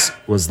girls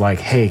was like,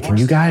 hey, can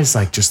you guys,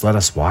 like, just let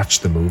us watch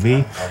the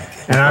movie?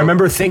 And I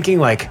remember thinking,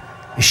 like,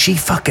 is she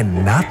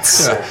fucking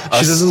nuts?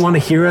 She doesn't want to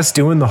hear us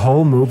doing the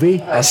whole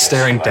movie? Us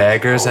staring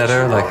daggers at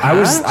her, like,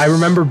 I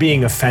remember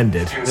being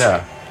offended.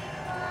 yeah.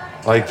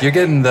 Like, you're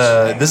getting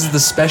this is the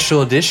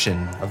special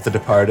edition of The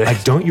Departed.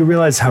 Like, don't you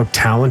realize how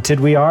talented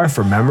we are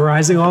for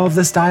memorizing all of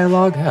this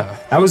dialogue? Yeah.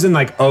 That was in,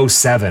 like,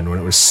 07 when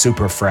it was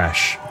super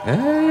fresh.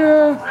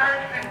 Yeah.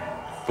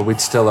 But we'd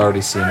still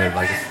already seen it,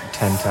 like,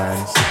 10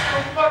 times.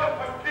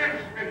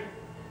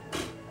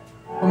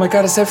 Oh my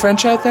god, is that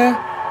French out there?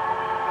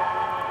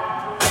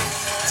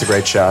 It's a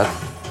great shot.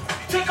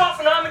 Take off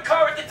an armored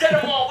car at the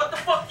Denim Mall. What the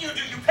fuck you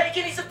do? You pay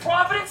guineas of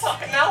Providence?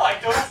 Fucking now I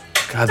do.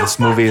 God, this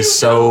movie is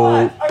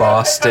so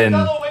Boston.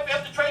 Wait, we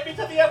have to trade me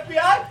to the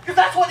FBI? Because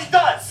that's what he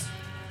does.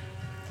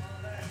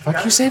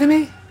 Fuck you say to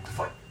me?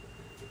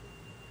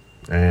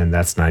 And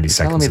that's 90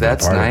 seconds. Telling me of The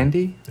that's Departed.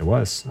 90? It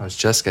was. I was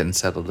just getting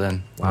settled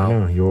in. I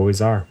know, you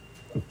always are.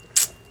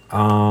 I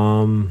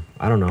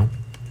don't know.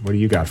 What do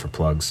you got for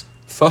plugs?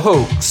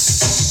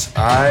 Folks,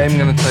 I'm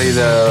going to tell you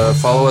to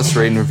follow us,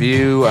 rate and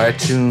review,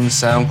 iTunes,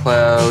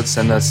 SoundCloud,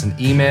 send us an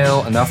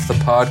email,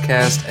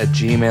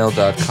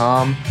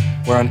 enoughthepodcast@gmail.com.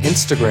 We're on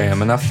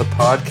Instagram,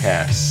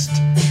 enoughthepodcast,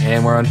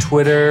 and we're on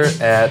Twitter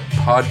at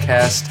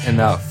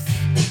podcastenough.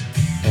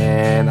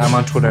 And I'm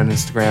on Twitter and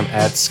Instagram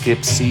at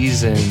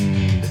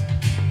skipseasoned.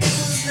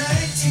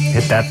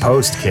 Hit that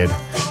post, kid.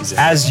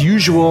 As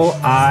usual,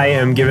 I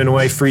am giving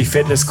away free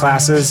fitness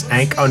classes,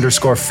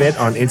 Ank_fit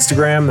on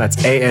Instagram. That's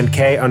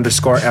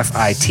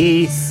ANK_FIT.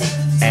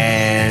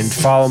 And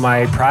follow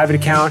my private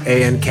account,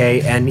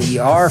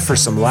 ANKNER, for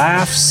some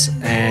laughs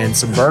and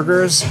some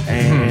burgers.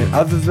 And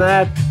other than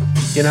that,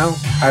 you know,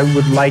 I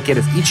would like it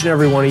if each and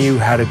every one of you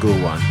had a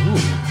good one.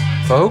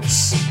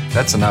 Folks,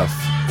 that's enough.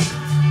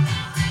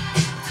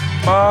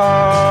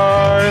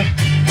 Bye.